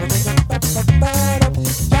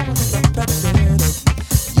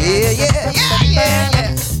 Yeah, yeah, yeah, yeah, yeah.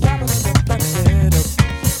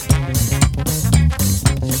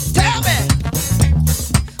 Tell me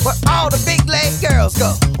where all the big leg girls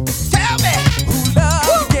go. Tell me who love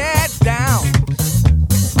to get down.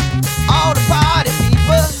 All the party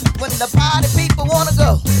people, when the party people wanna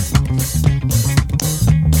go.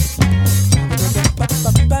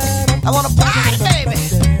 I wanna party, baby.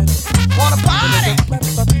 Wanna party.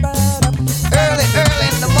 Early, early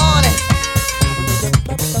in the morning.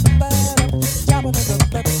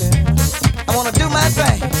 I wanna do my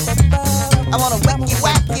thing. I wanna wicky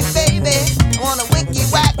wacky, baby. I wanna wicky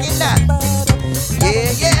wacky now.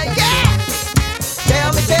 Yeah, yeah, yeah.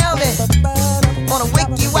 Tell me. Wanna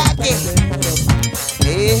wicky wacky.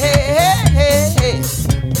 Hey, hey, hey, hey, hey.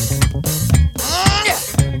 Yeah.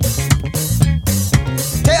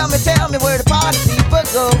 Tell me where the party people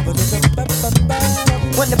go.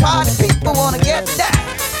 When the party people wanna get down.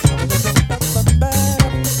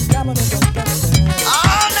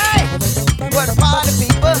 All night, where the party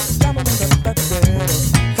people.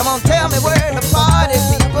 Come on, tell me where the party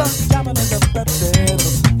people.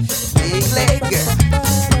 Big leg girl,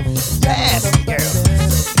 dancing girls,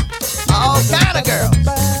 all kind of girls.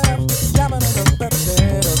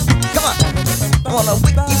 Come on, I wanna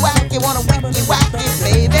wicky wacky,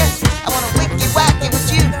 baby. I wanna wicky wacky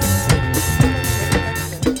with you.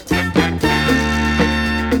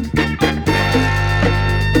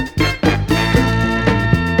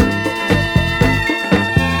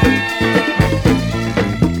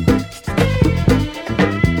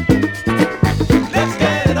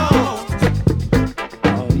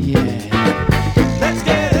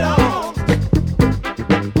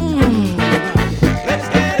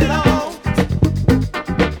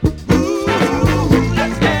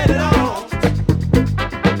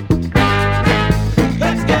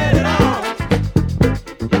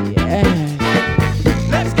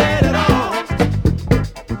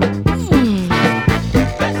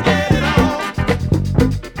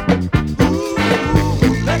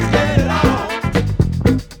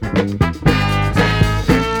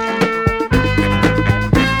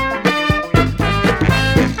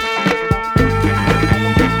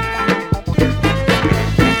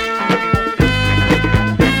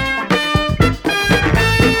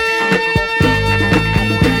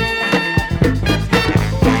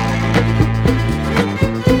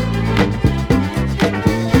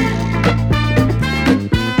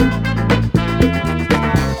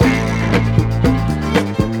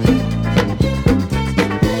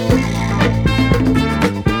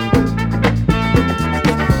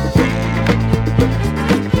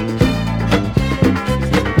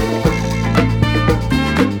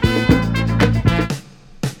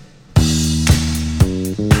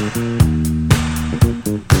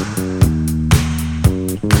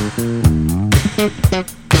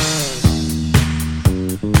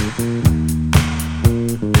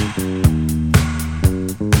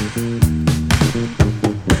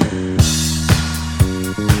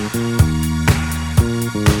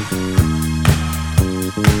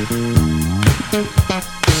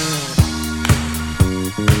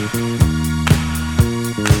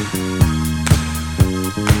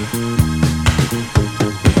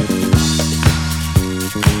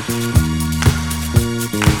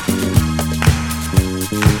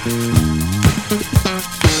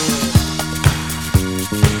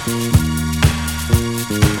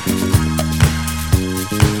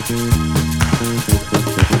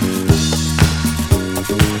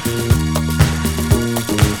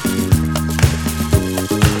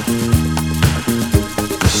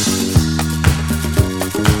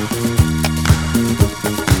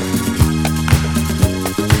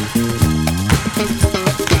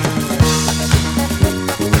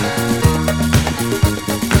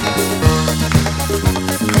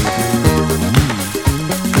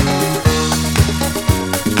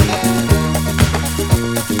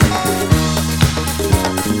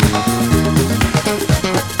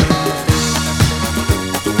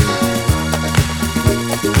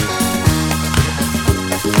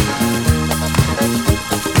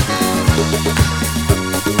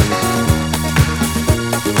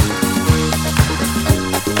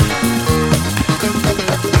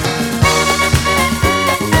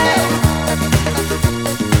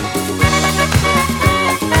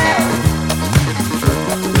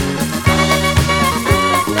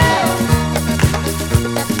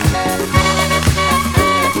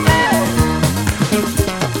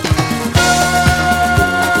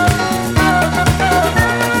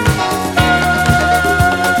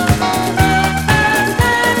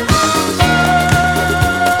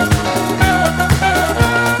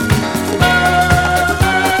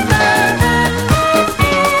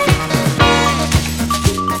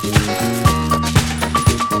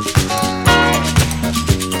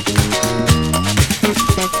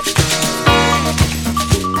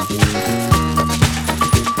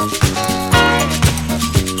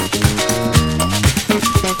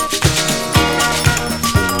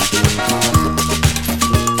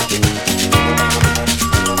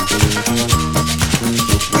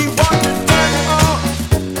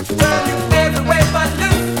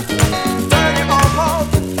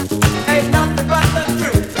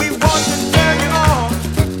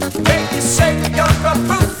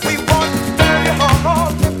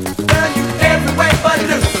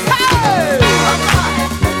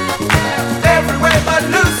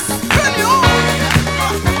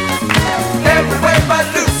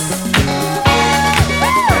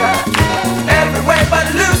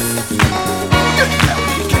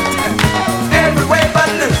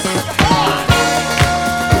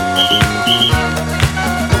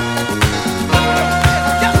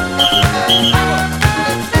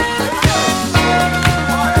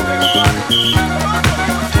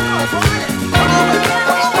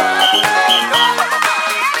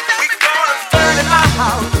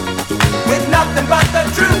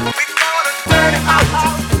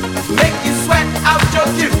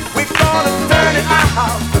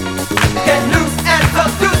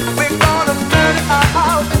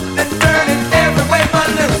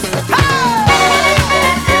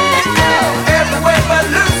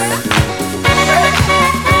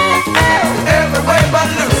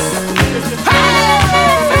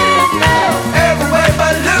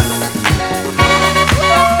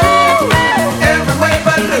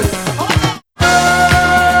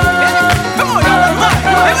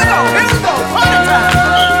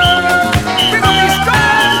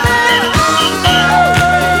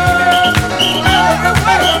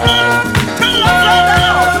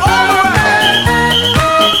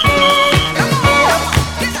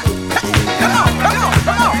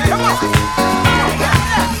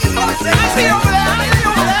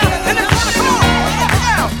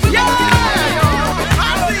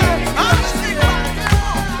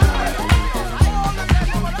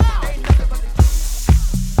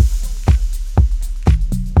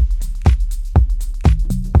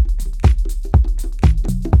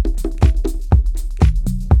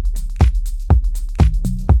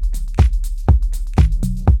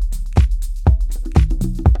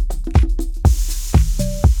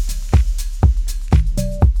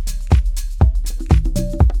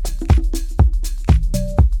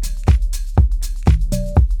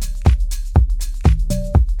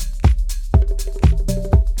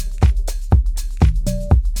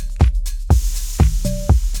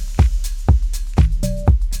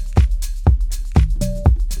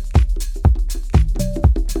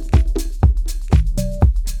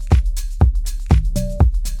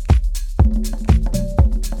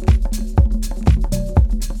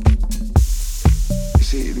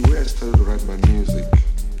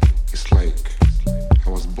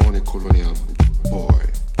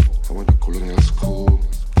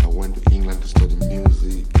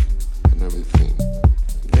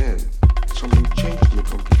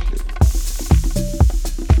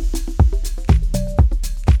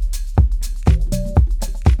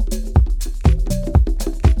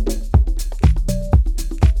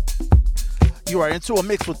 You are into a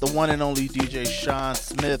mix with the one and only DJ Sean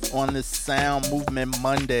Smith on this Sound Movement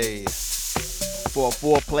Monday. For a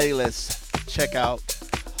full playlist, check out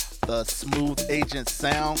the Smooth Agent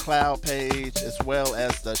SoundCloud page, as well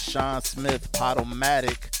as the Sean Smith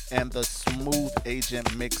Podomatic and the Smooth Agent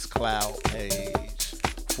Mixcloud page.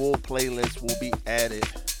 Full playlist will be added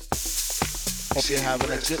Hope you're having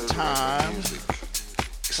a good time.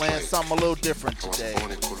 Playing something a little different today.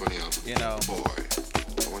 You know,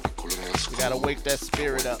 we gotta wake that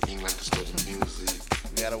spirit up. We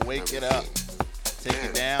gotta wake it up. Take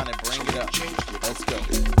it down and bring it up. Let's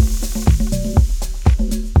go.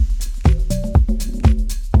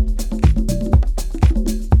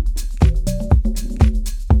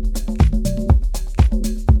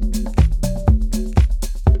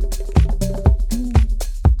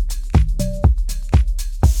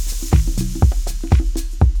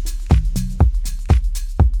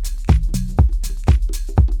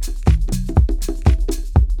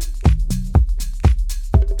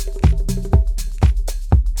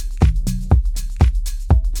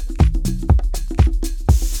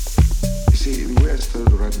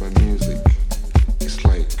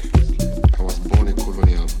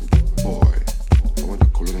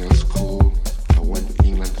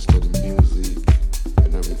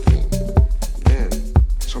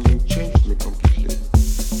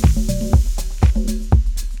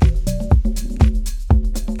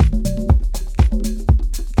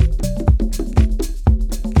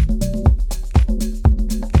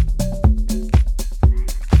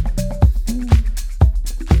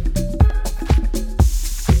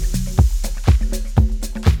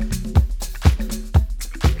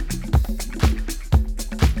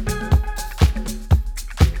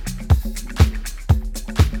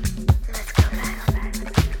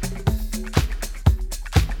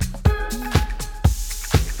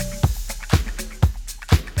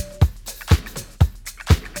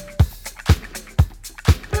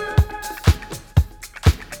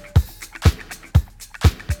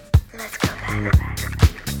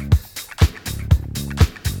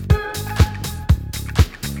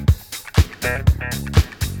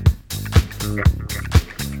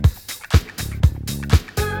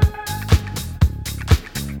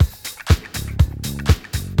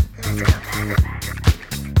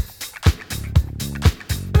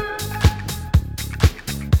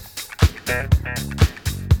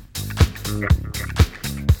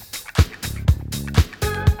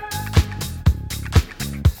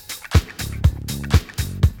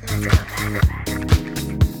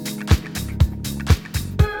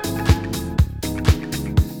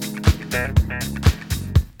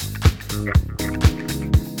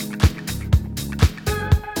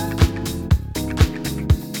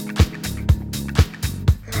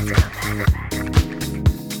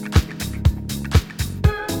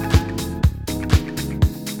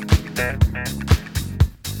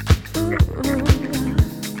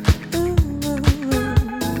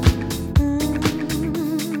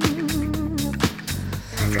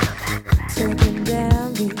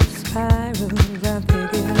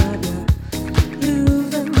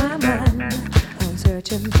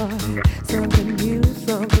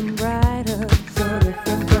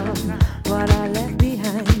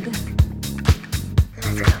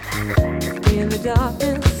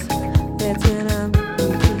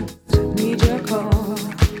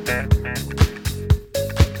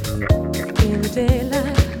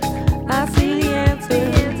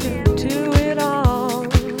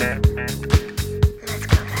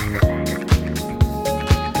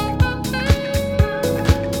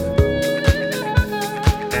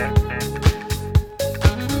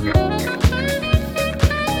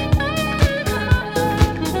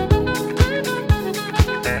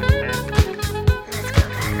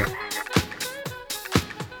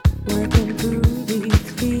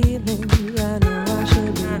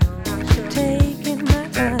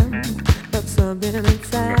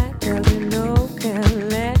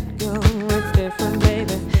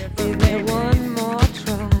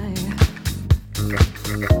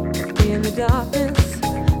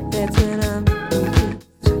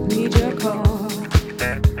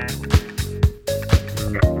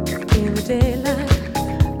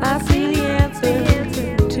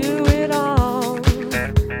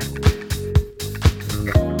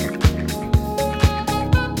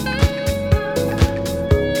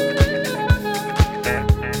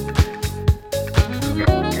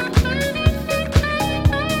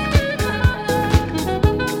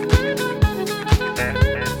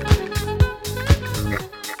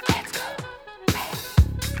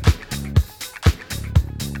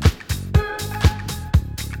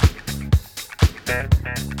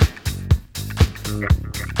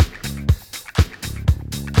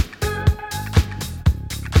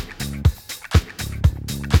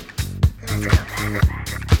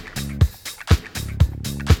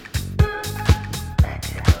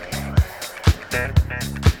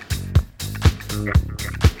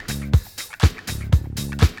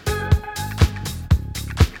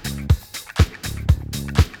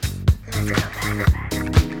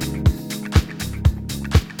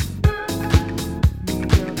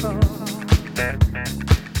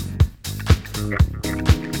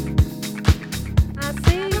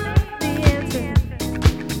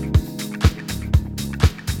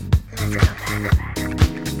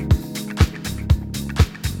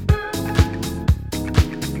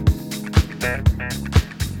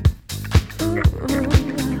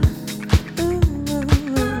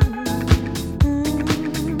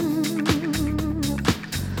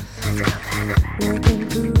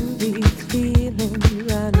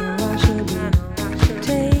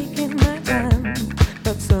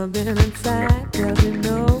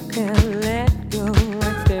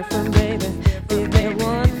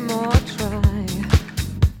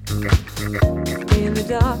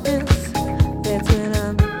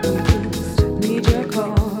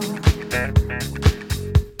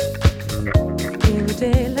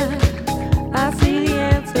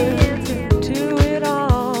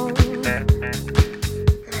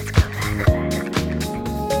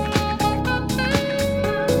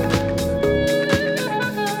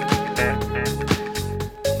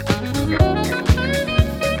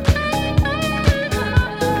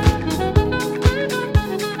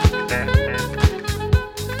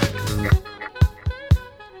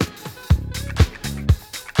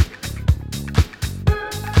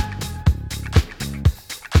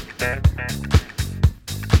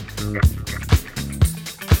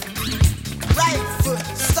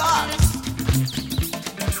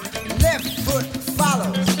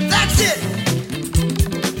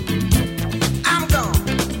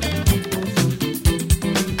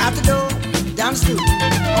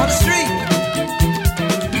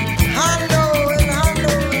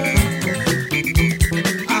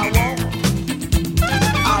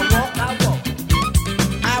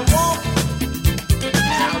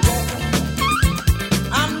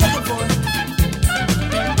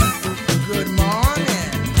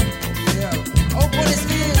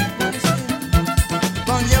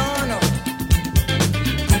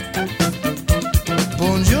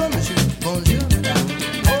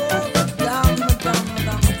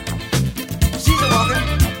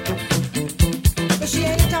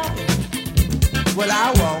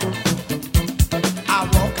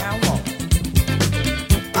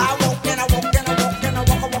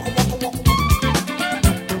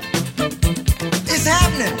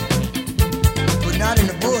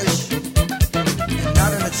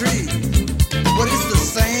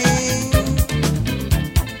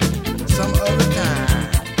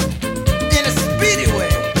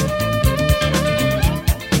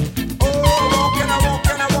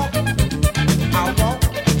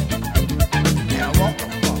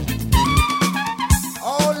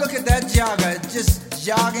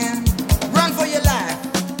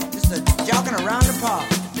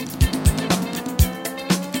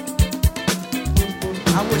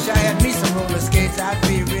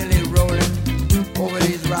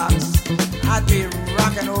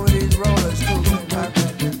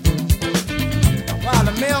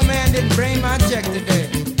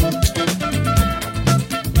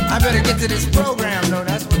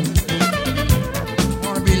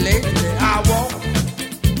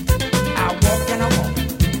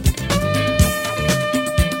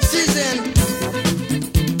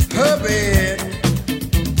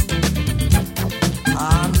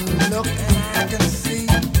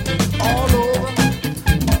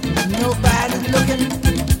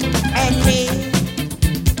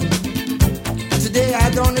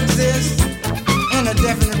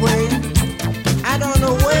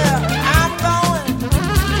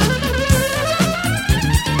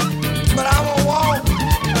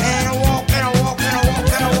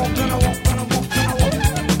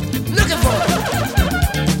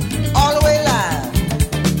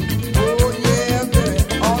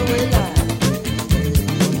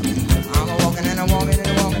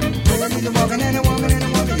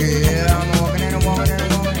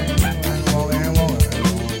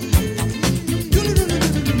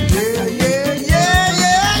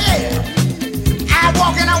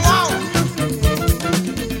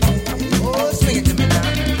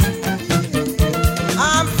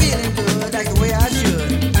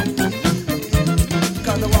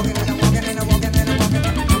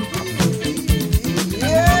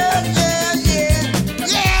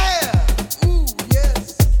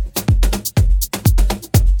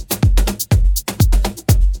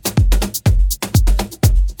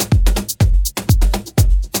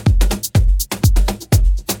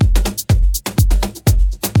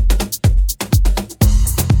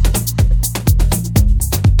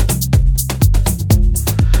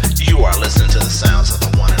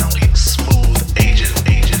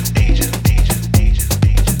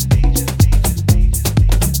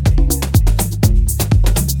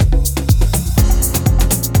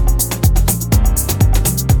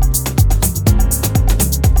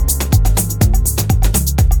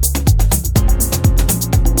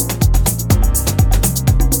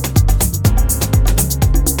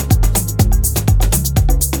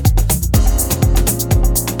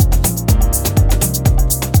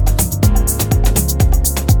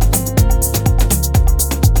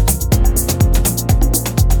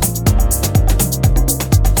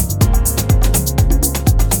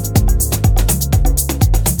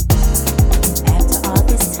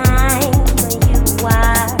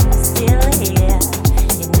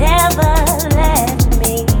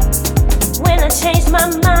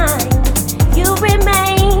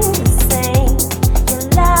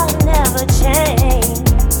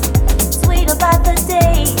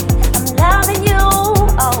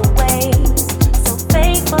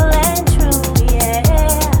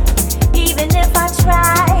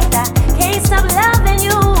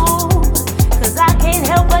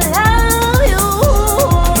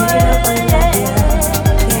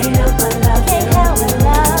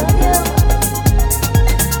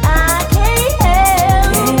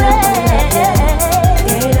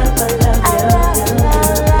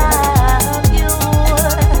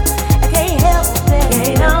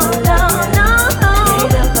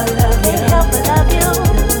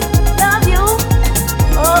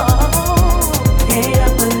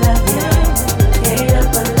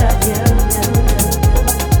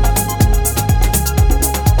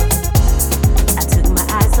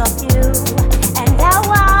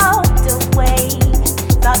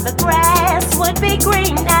 thought the grass would be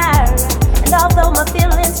greener. And although my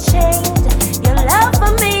feelings changed, your love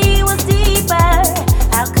for me was deeper.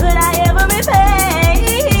 How could I ever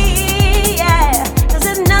repay? Yeah, 'cause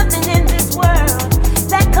there's nothing in this world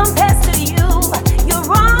that compares to you. You're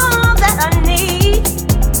all that I need.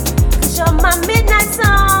 'Cause you're my midnight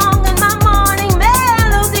song and my morning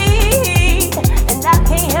melody. And I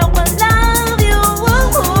can't help but love you.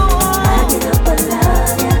 I can't help but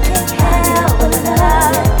love you. Can't help but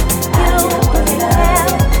love you. Can't help but love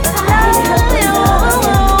you.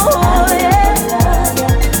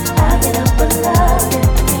 I can't help but love you.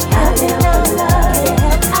 I can't help but love you.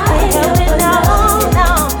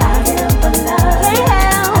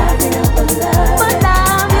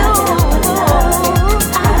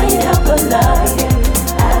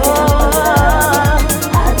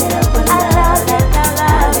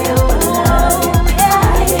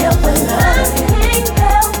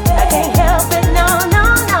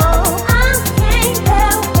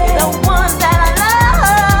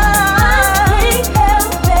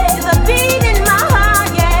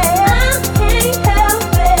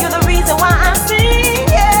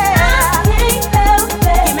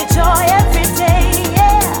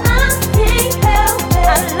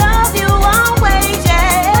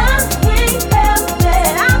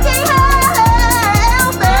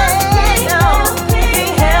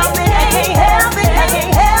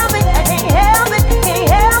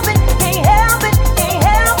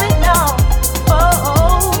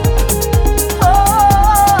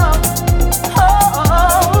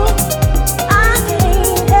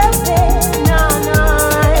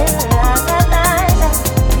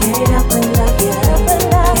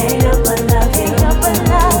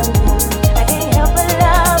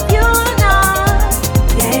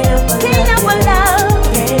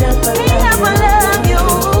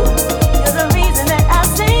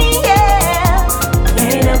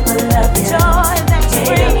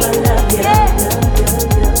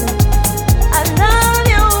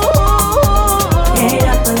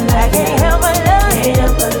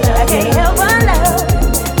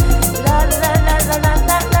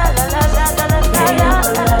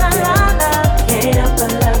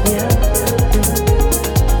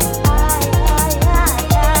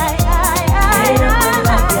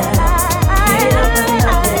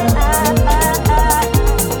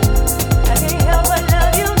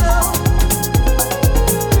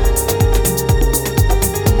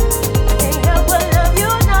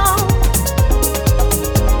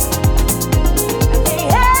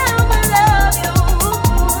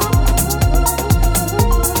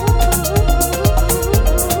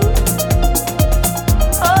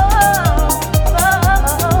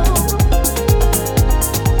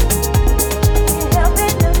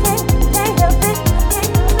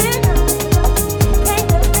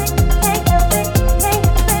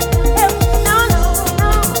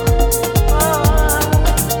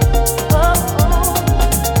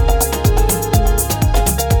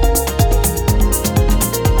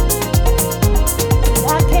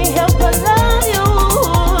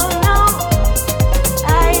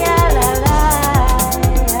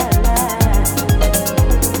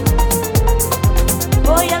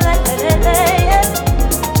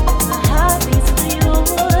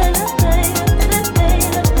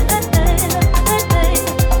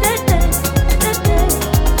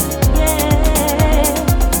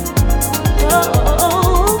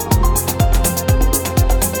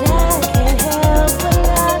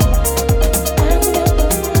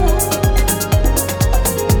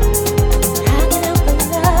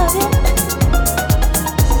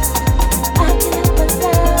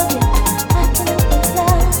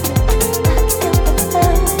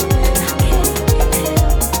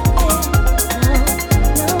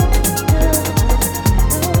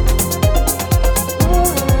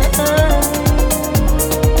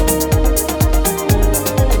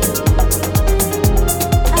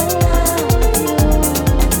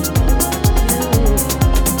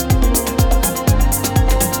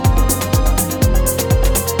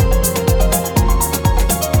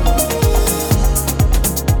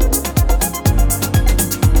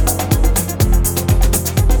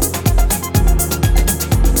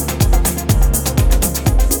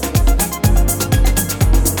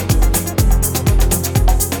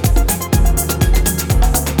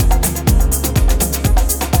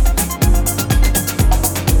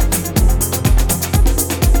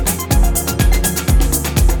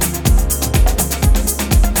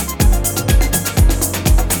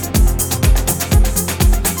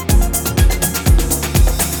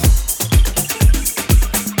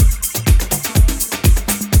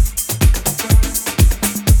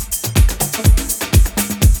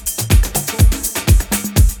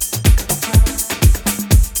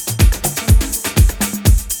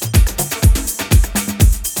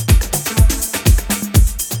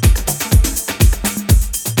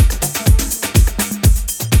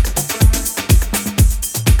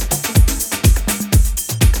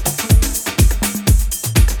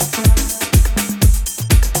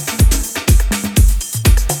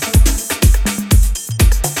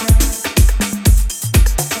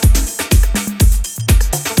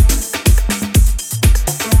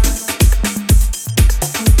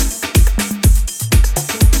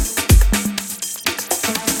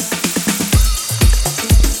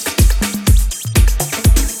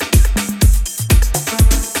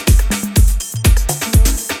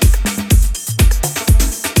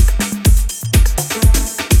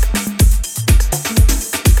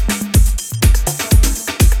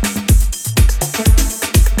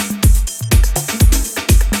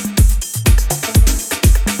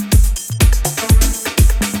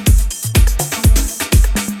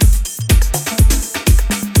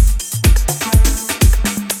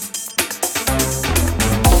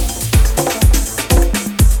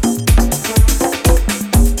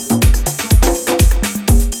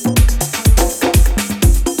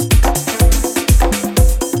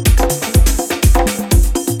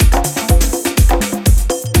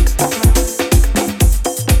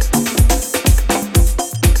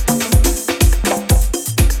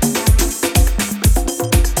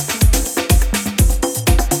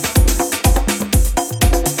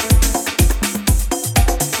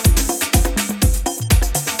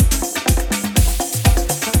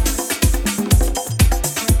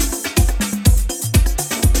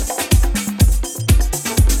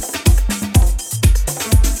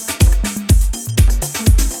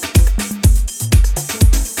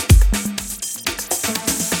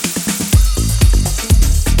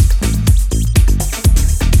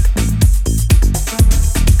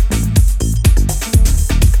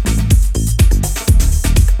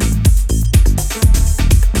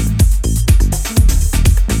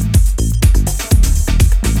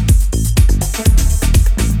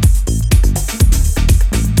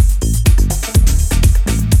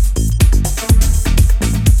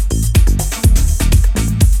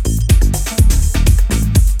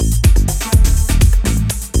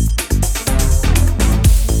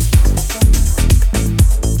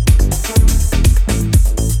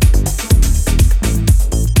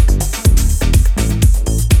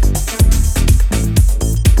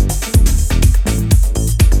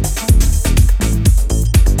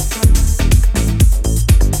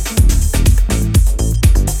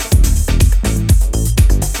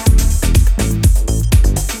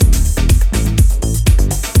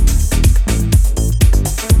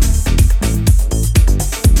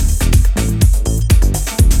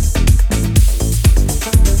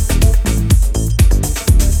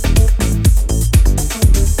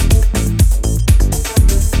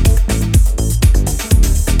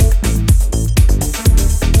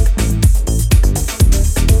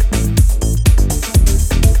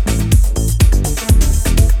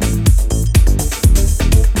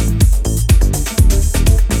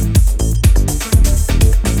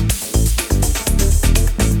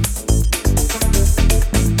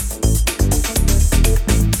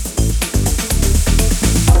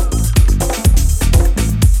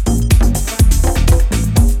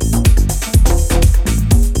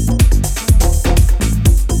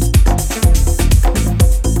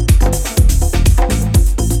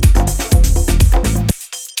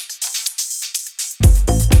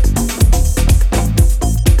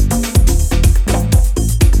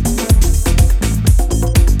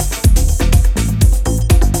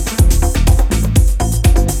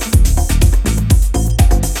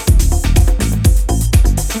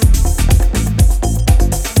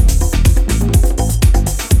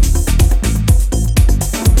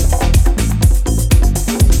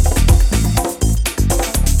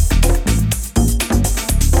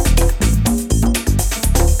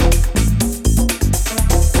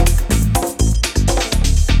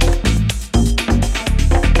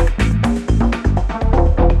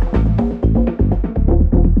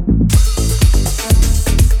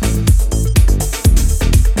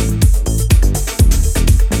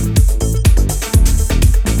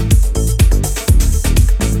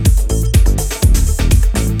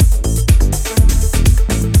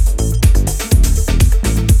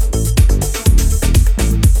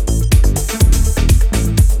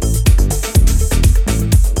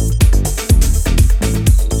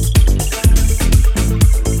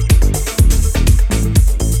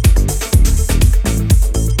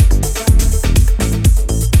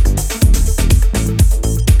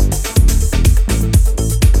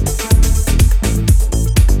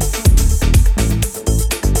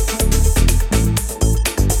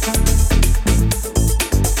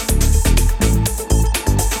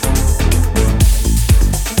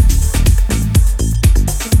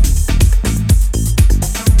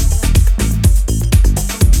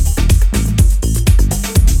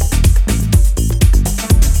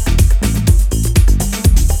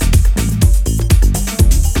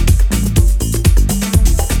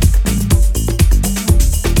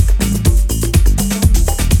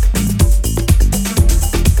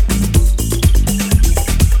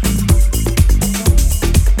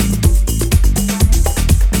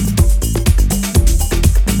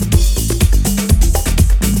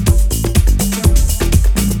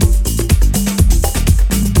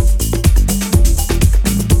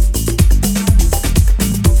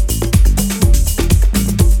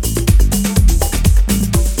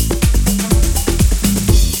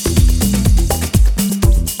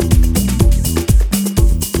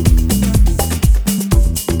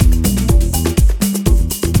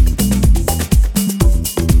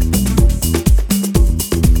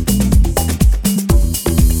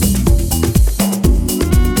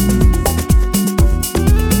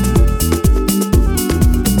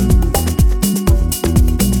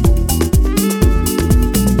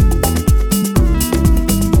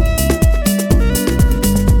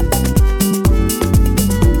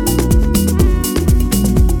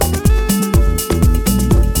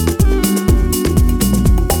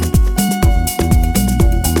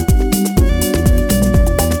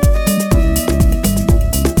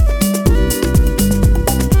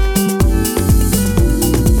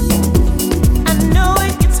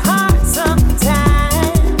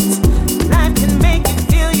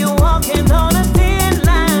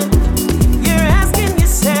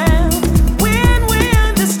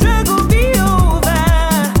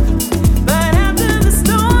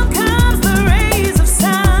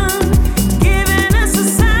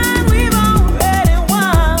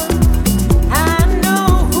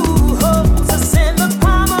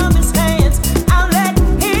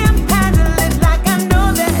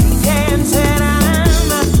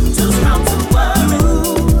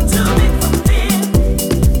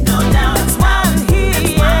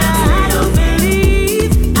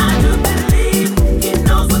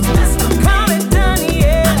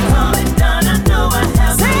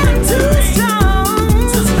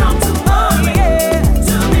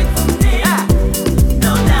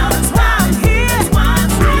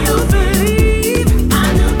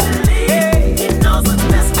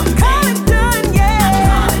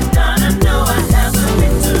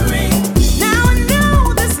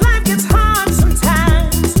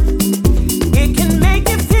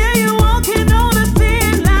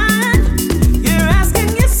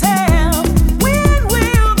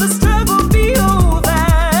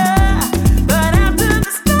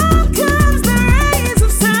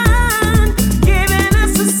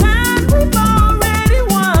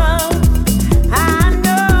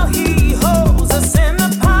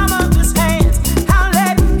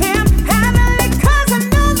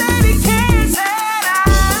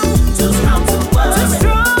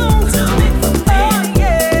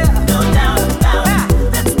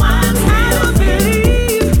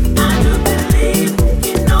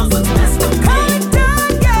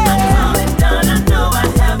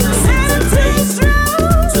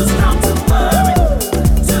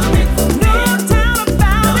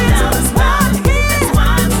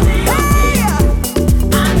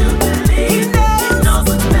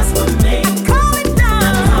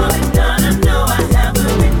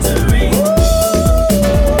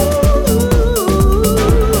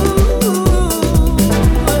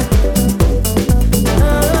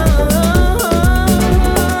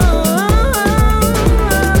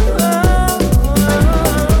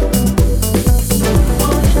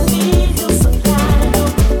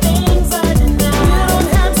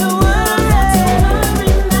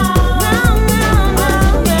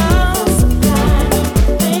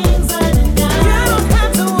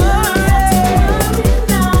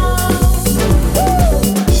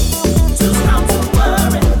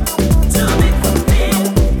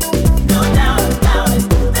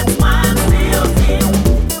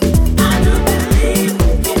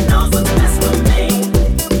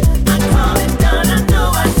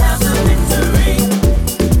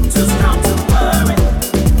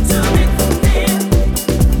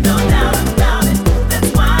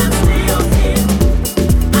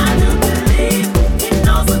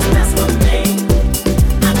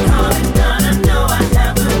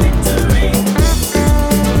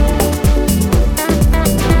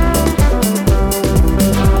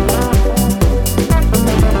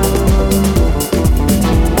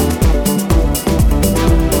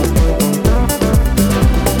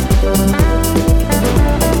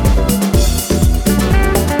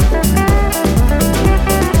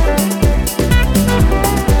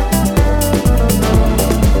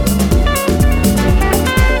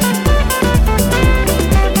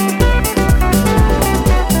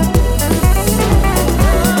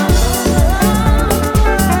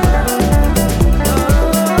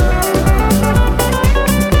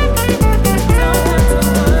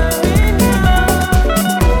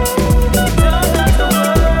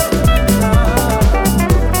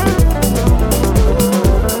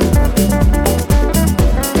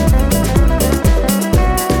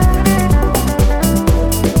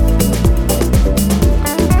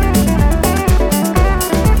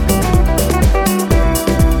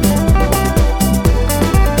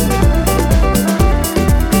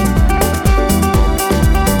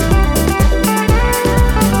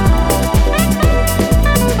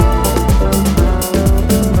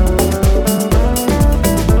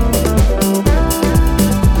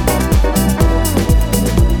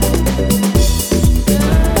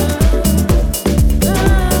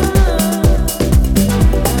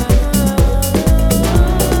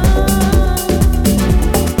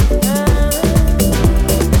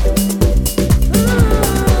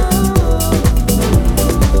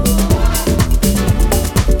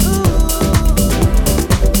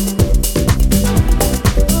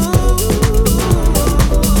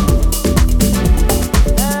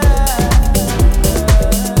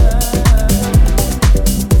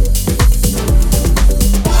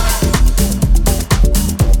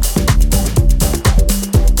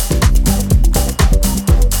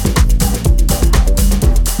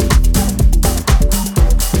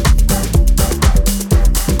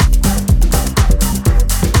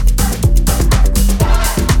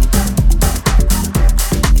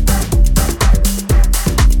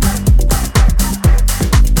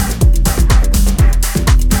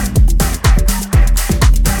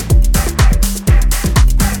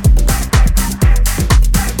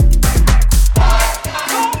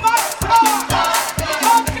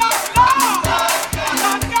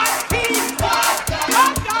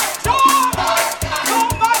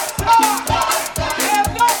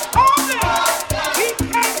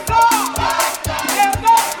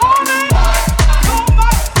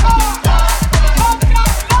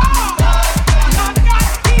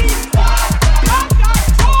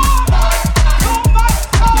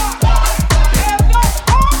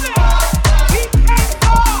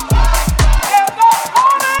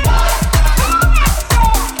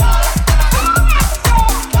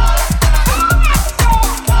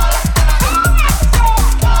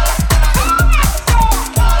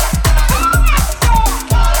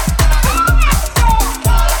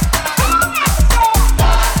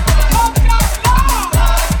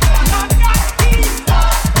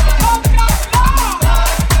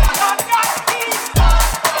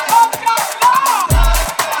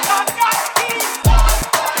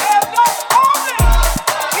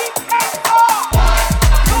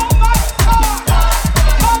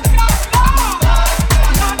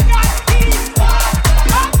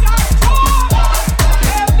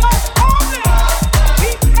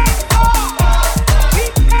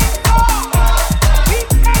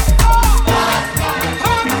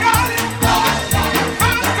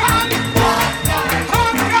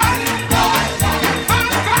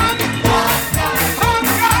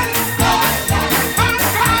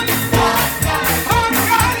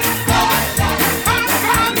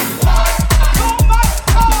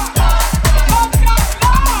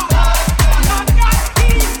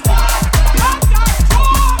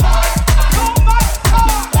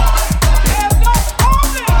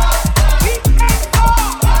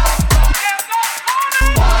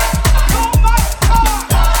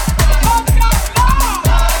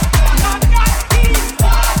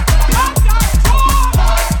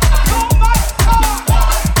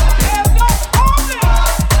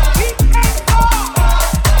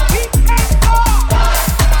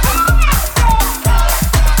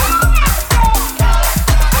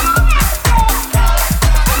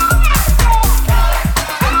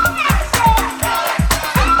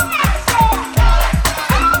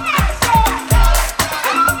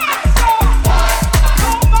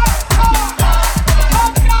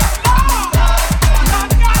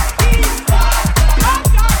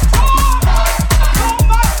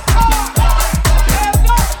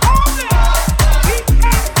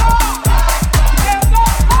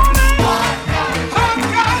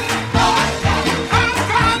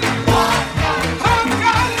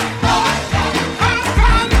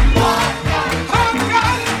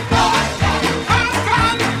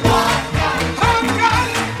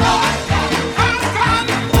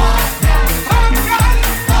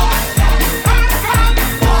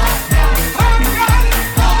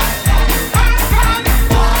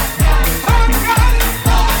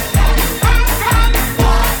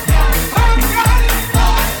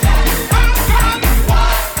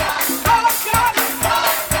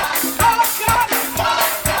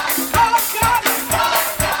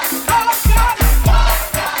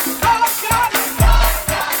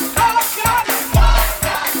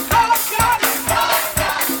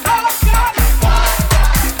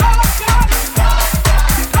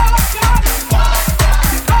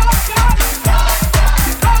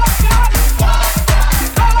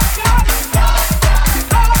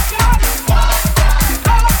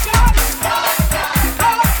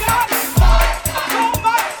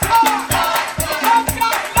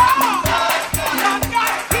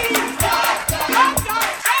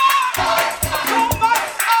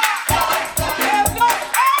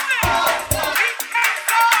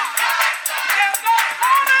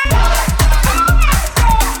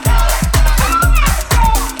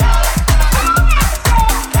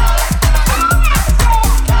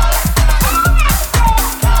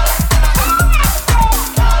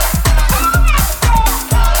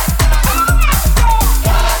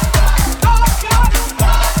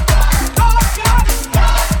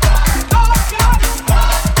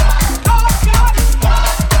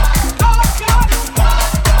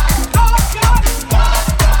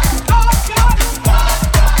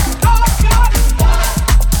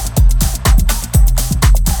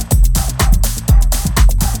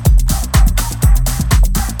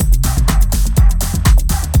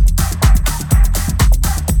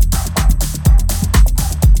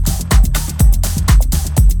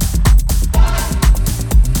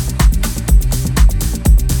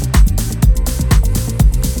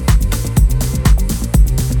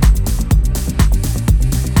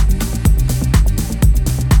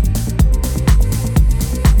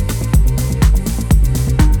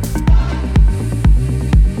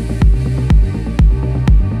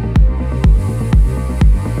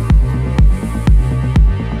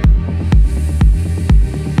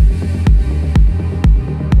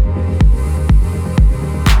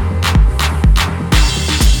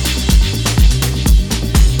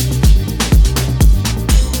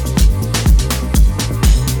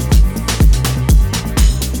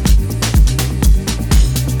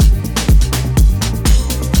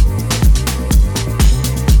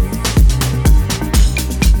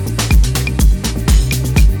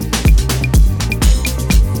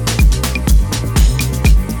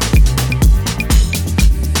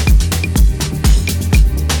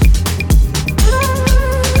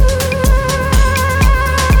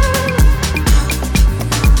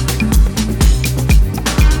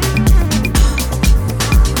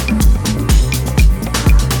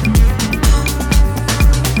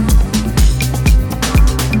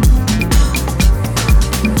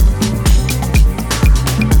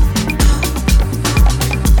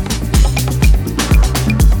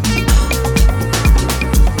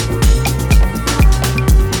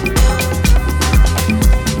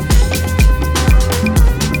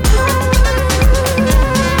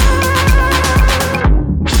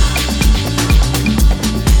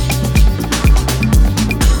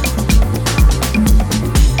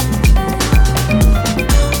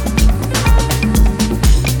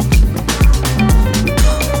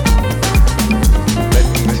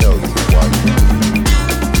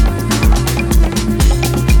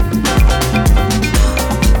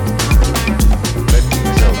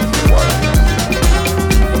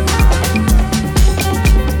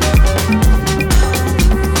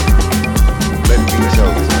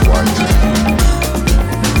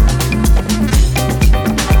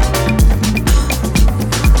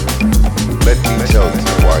 tell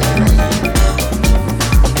you why you're here.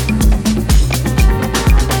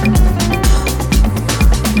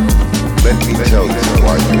 Let me tell you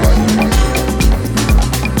why you're here.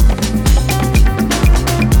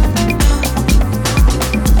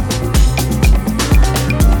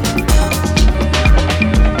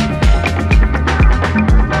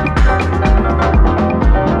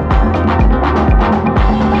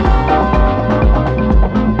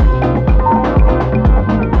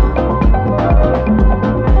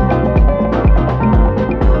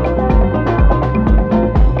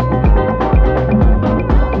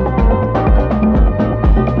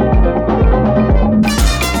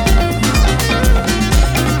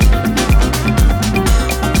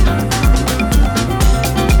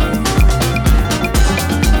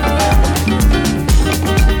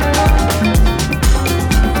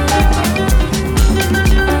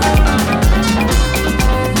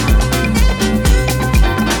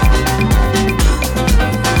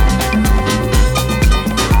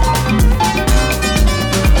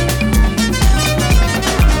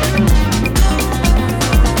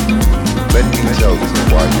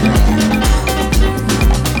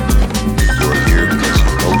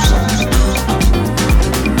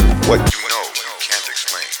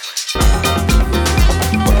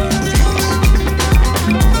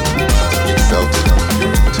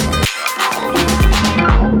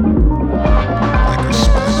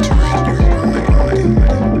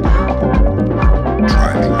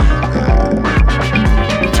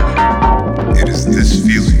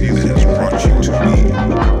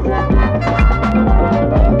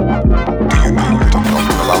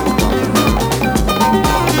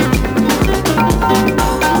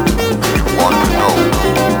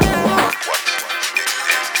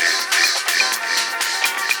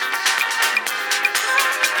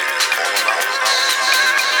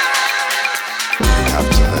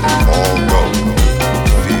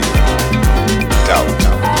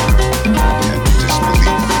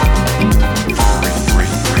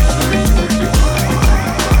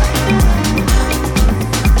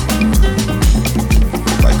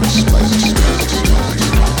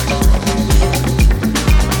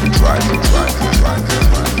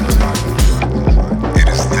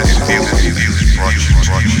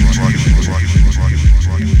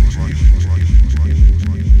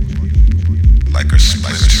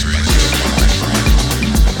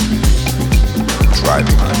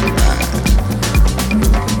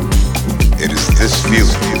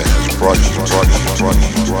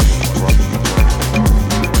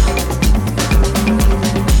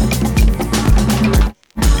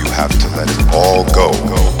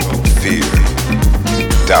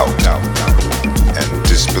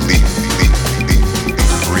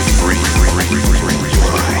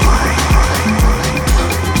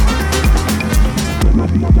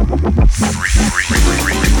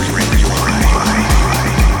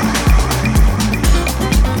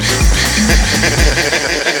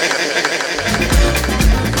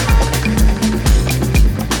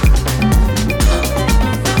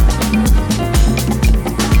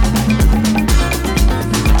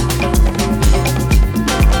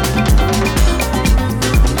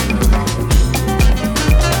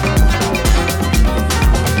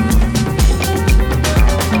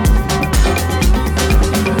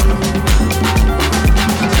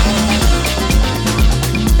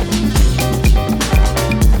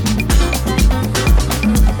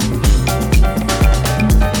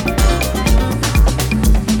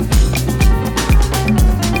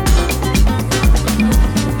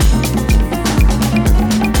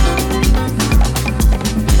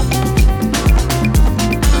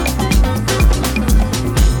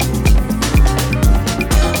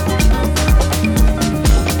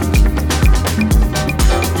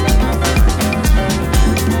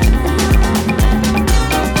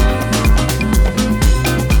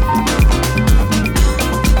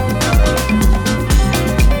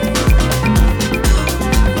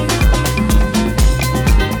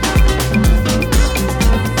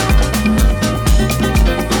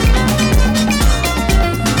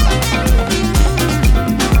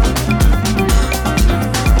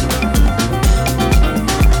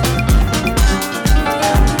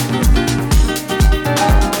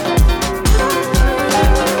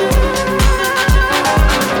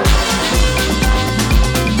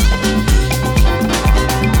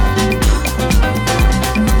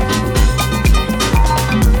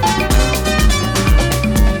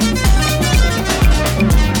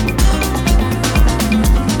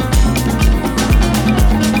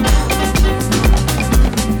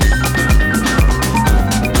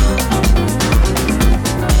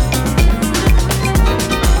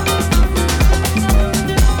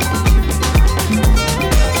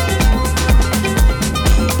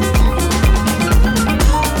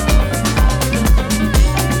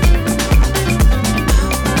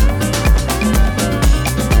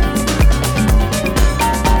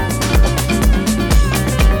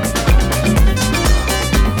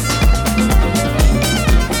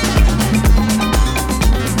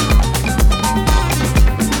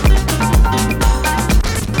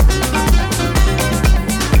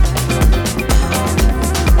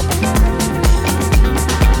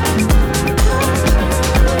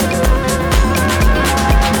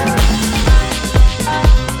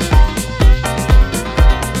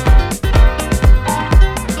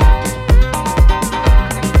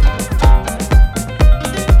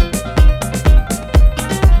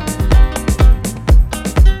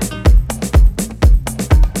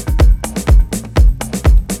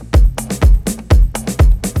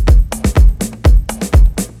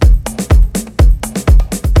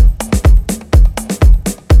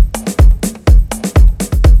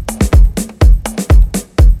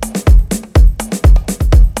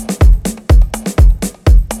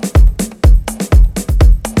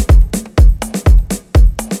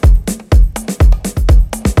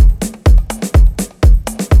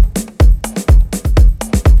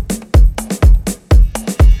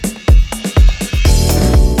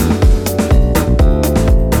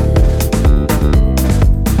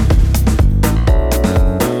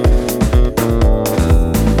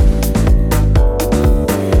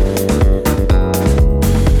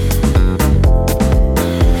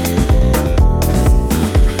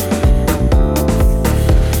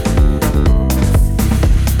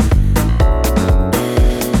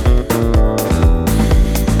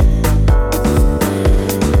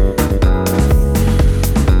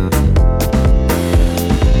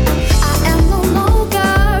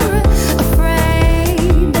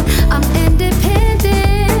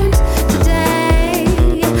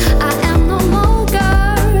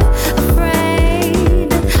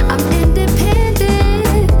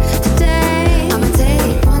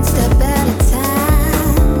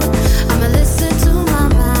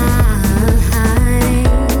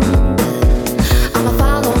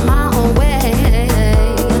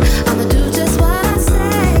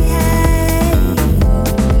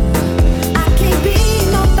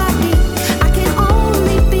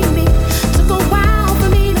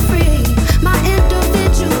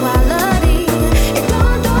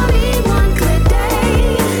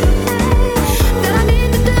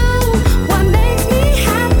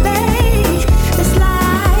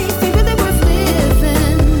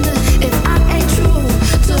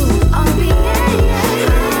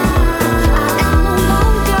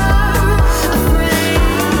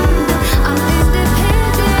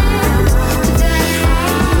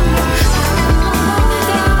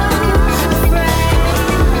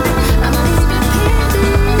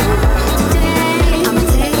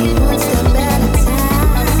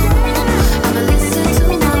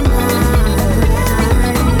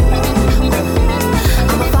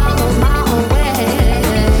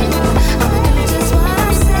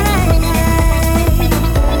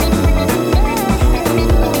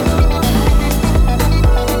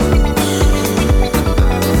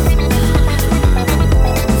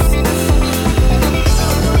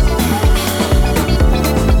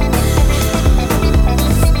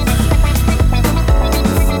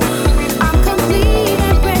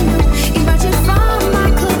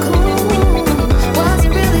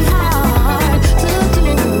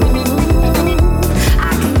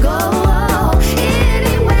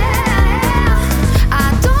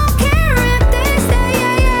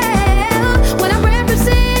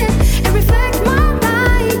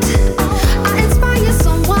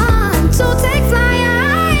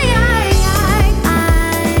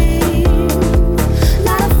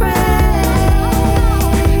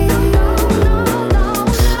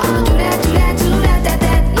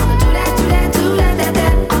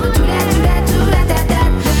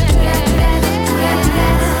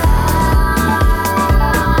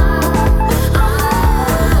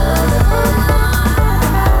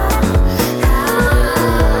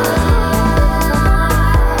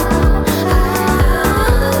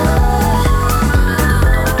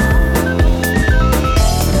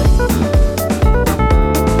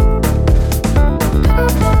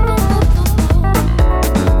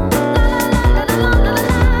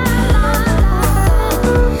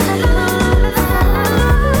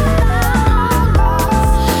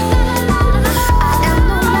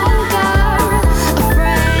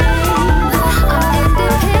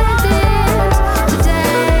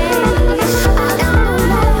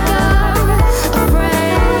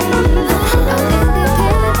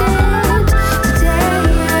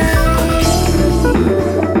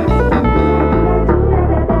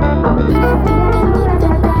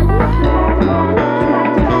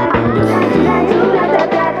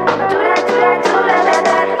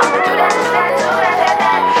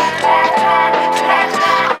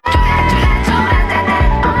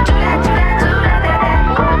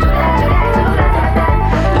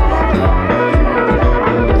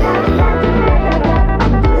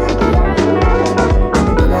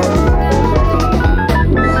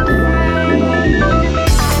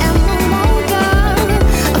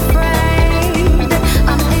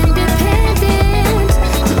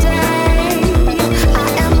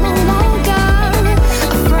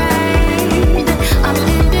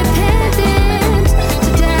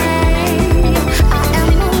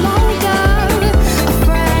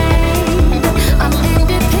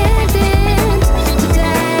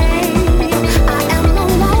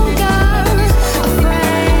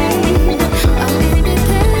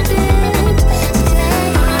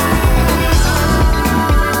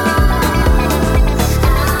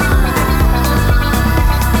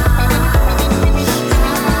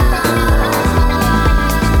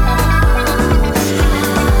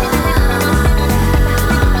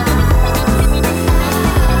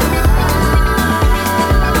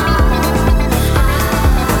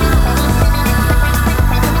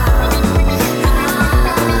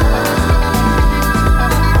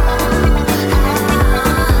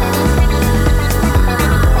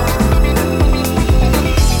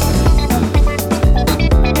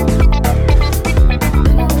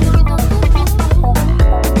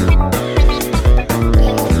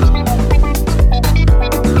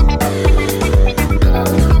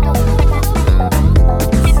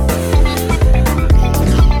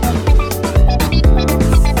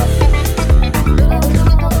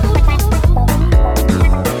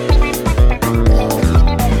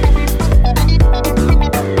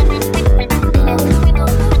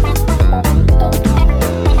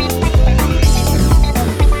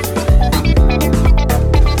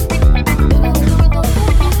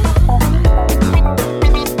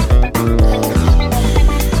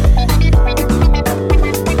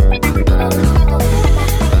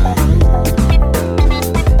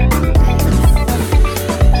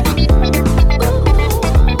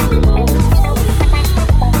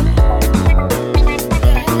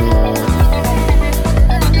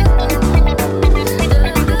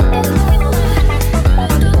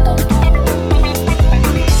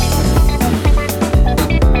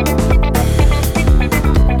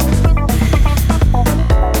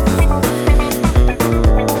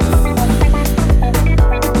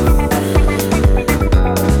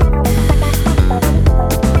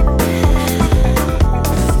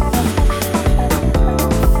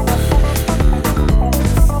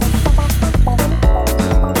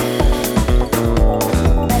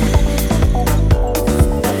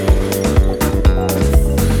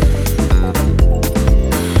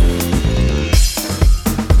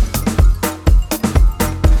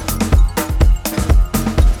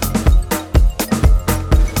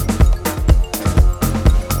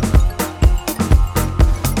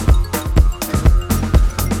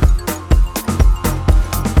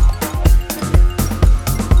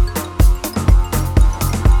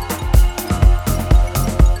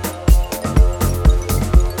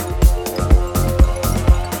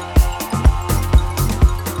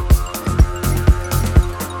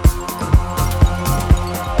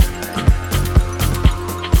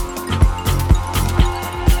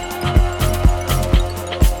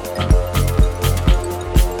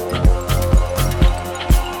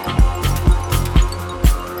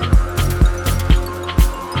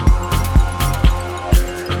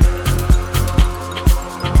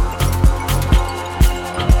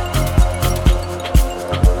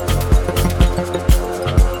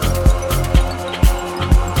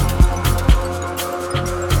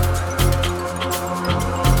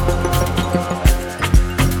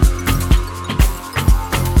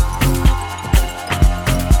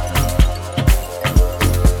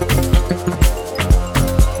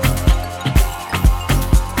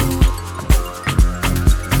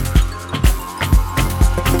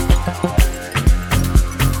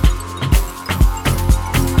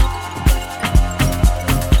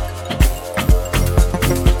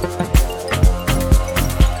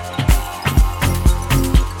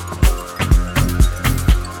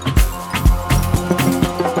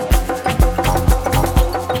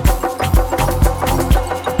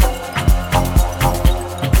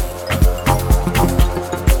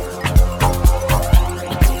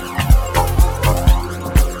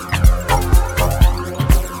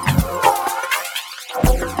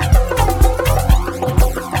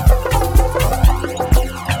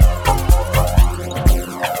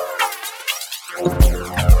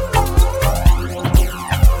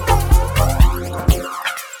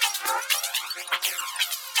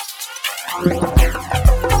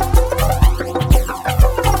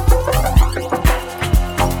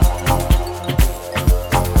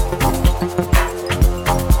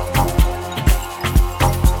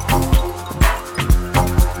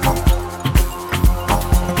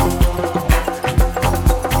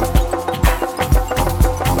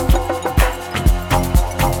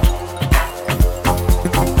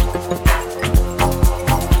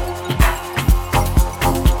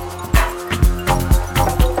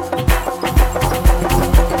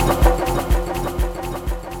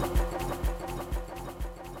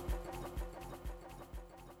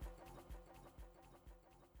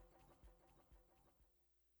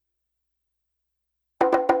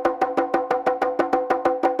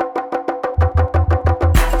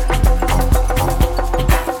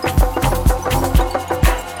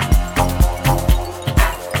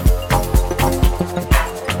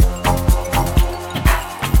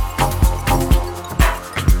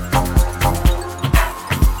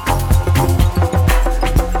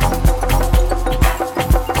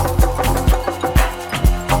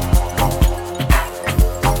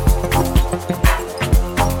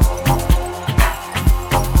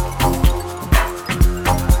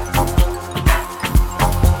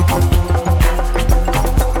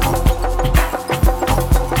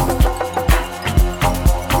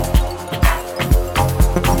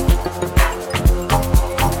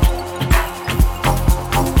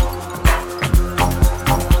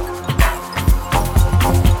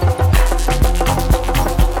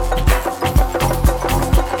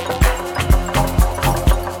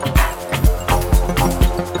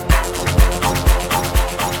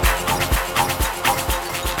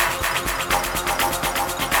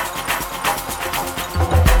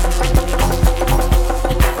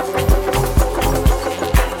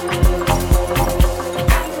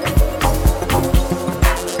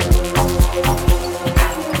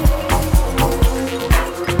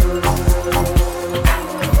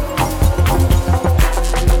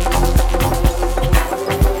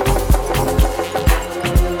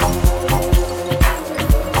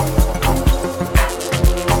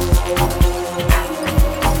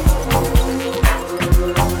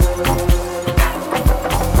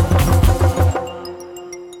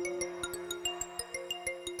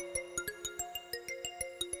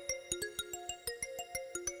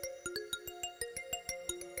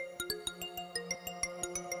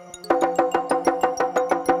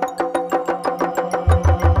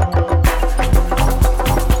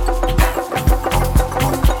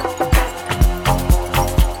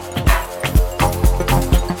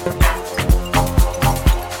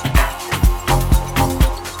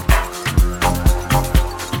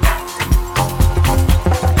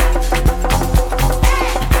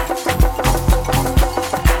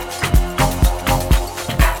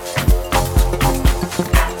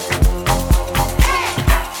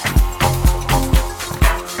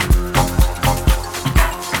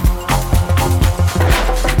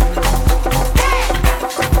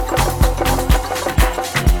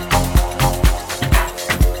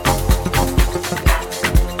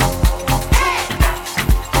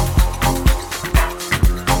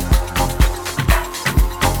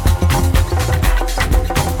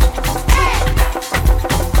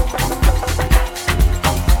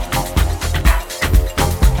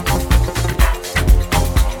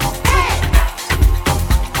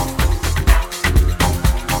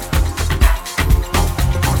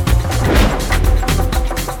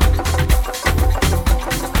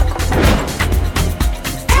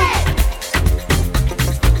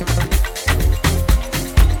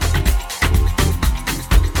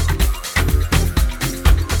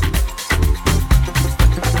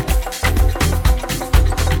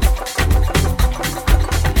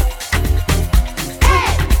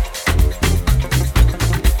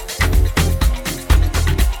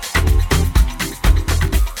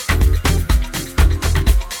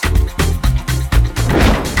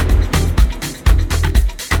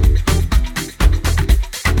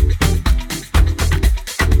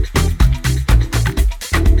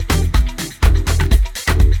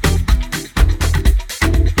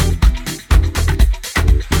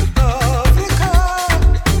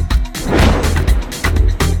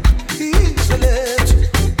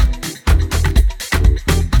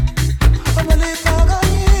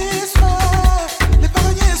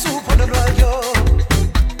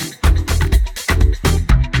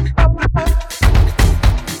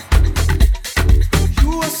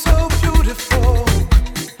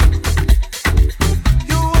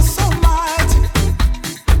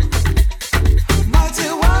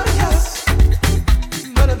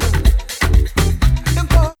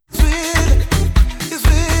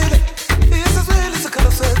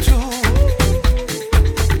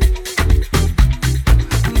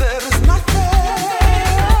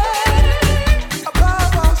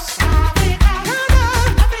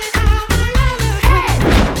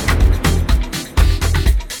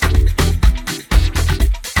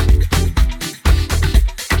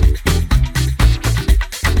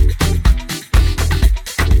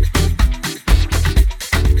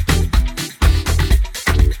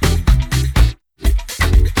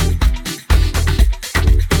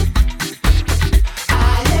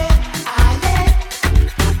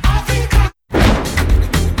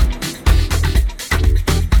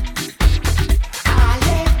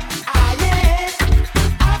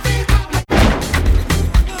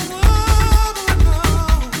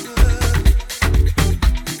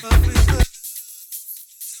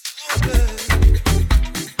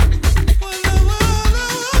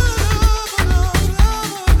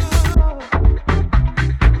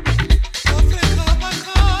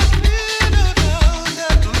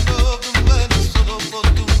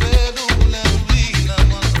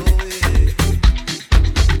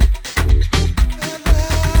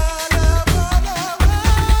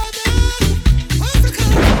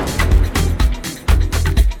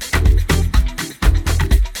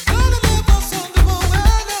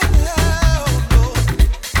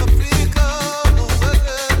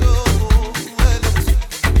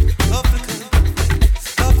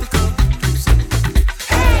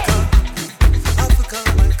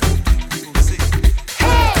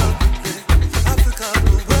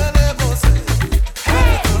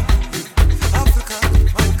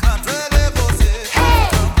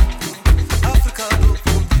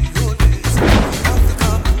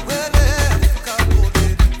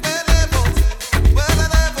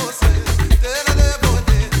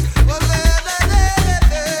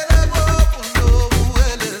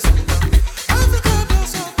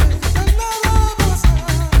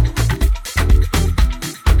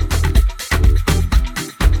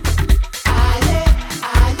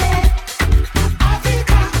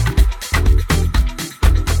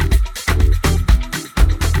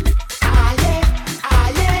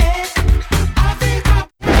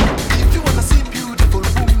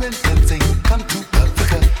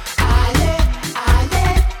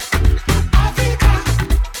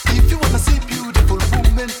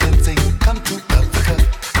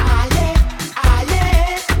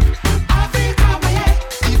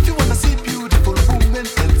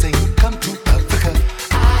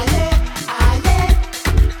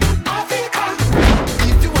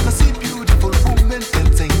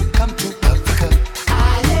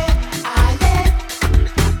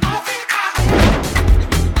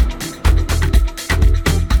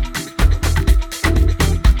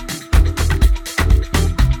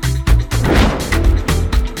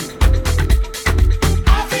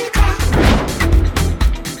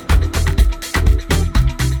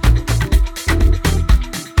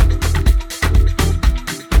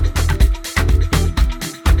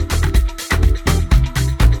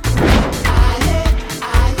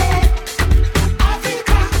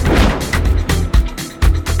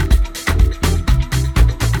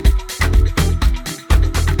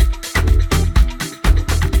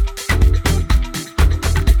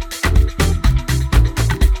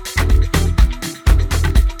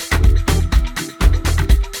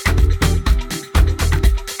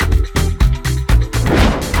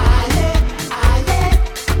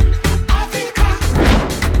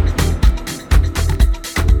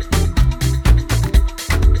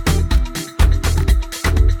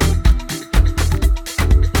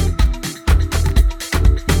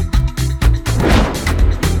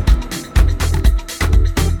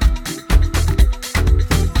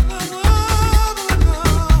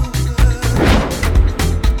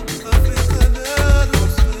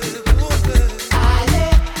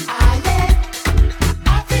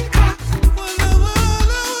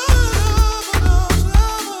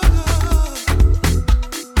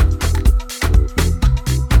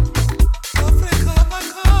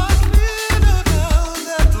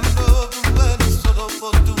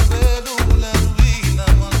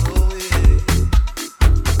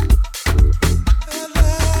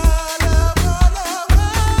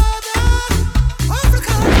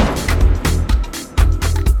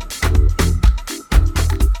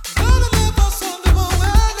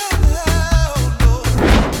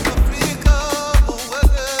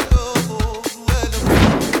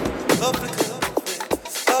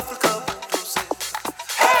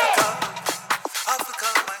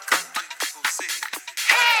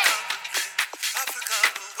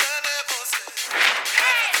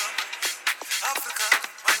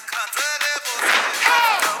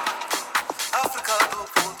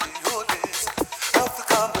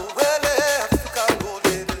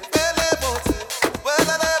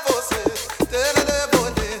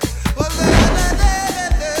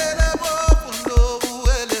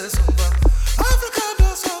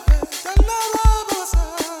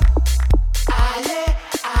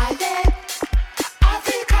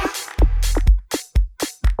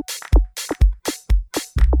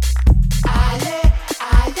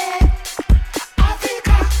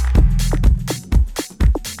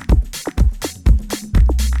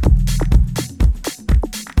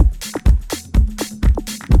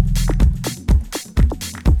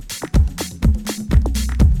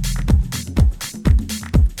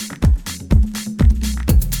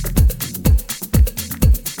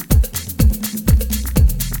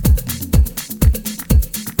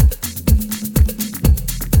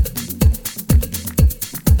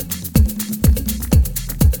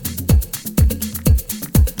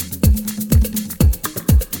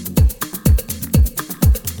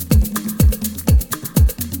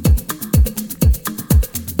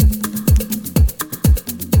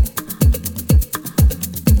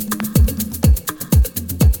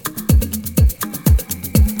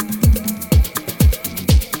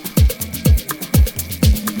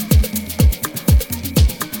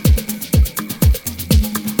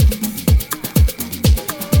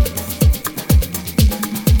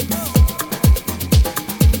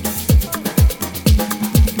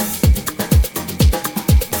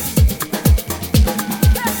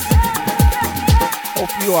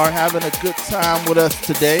 you are having a good time with us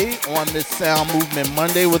today on this Sound Movement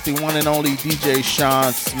Monday with the one and only DJ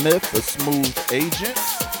Sean Smith, the Smooth Agent.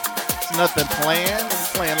 It's nothing planned.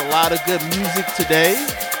 We're playing a lot of good music today.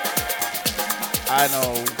 I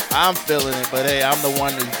know I'm feeling it, but hey, I'm the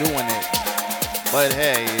one that's doing it. But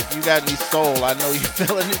hey, if you got any soul, I know you're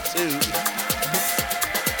feeling it too.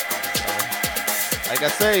 Like I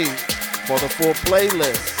say, for the full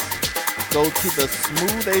playlist, go to the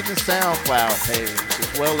Smooth Agent SoundCloud page,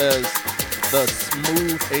 as well as the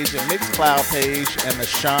Smooth Agent Mixcloud page and the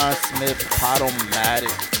Sean Smith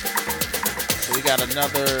Podomatic. So we got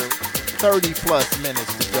another 30 plus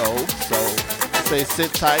minutes to go. So I say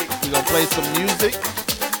sit tight. We're going to play some music.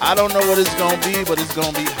 I don't know what it's going to be, but it's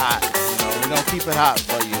going to be hot. You know, we're going to keep it hot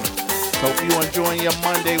for you. So hope you're enjoying your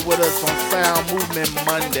Monday with us on Sound Movement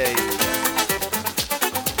Monday.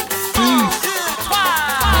 Peace.